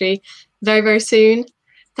games industry very, very soon.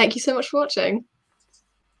 Thank you so much for watching.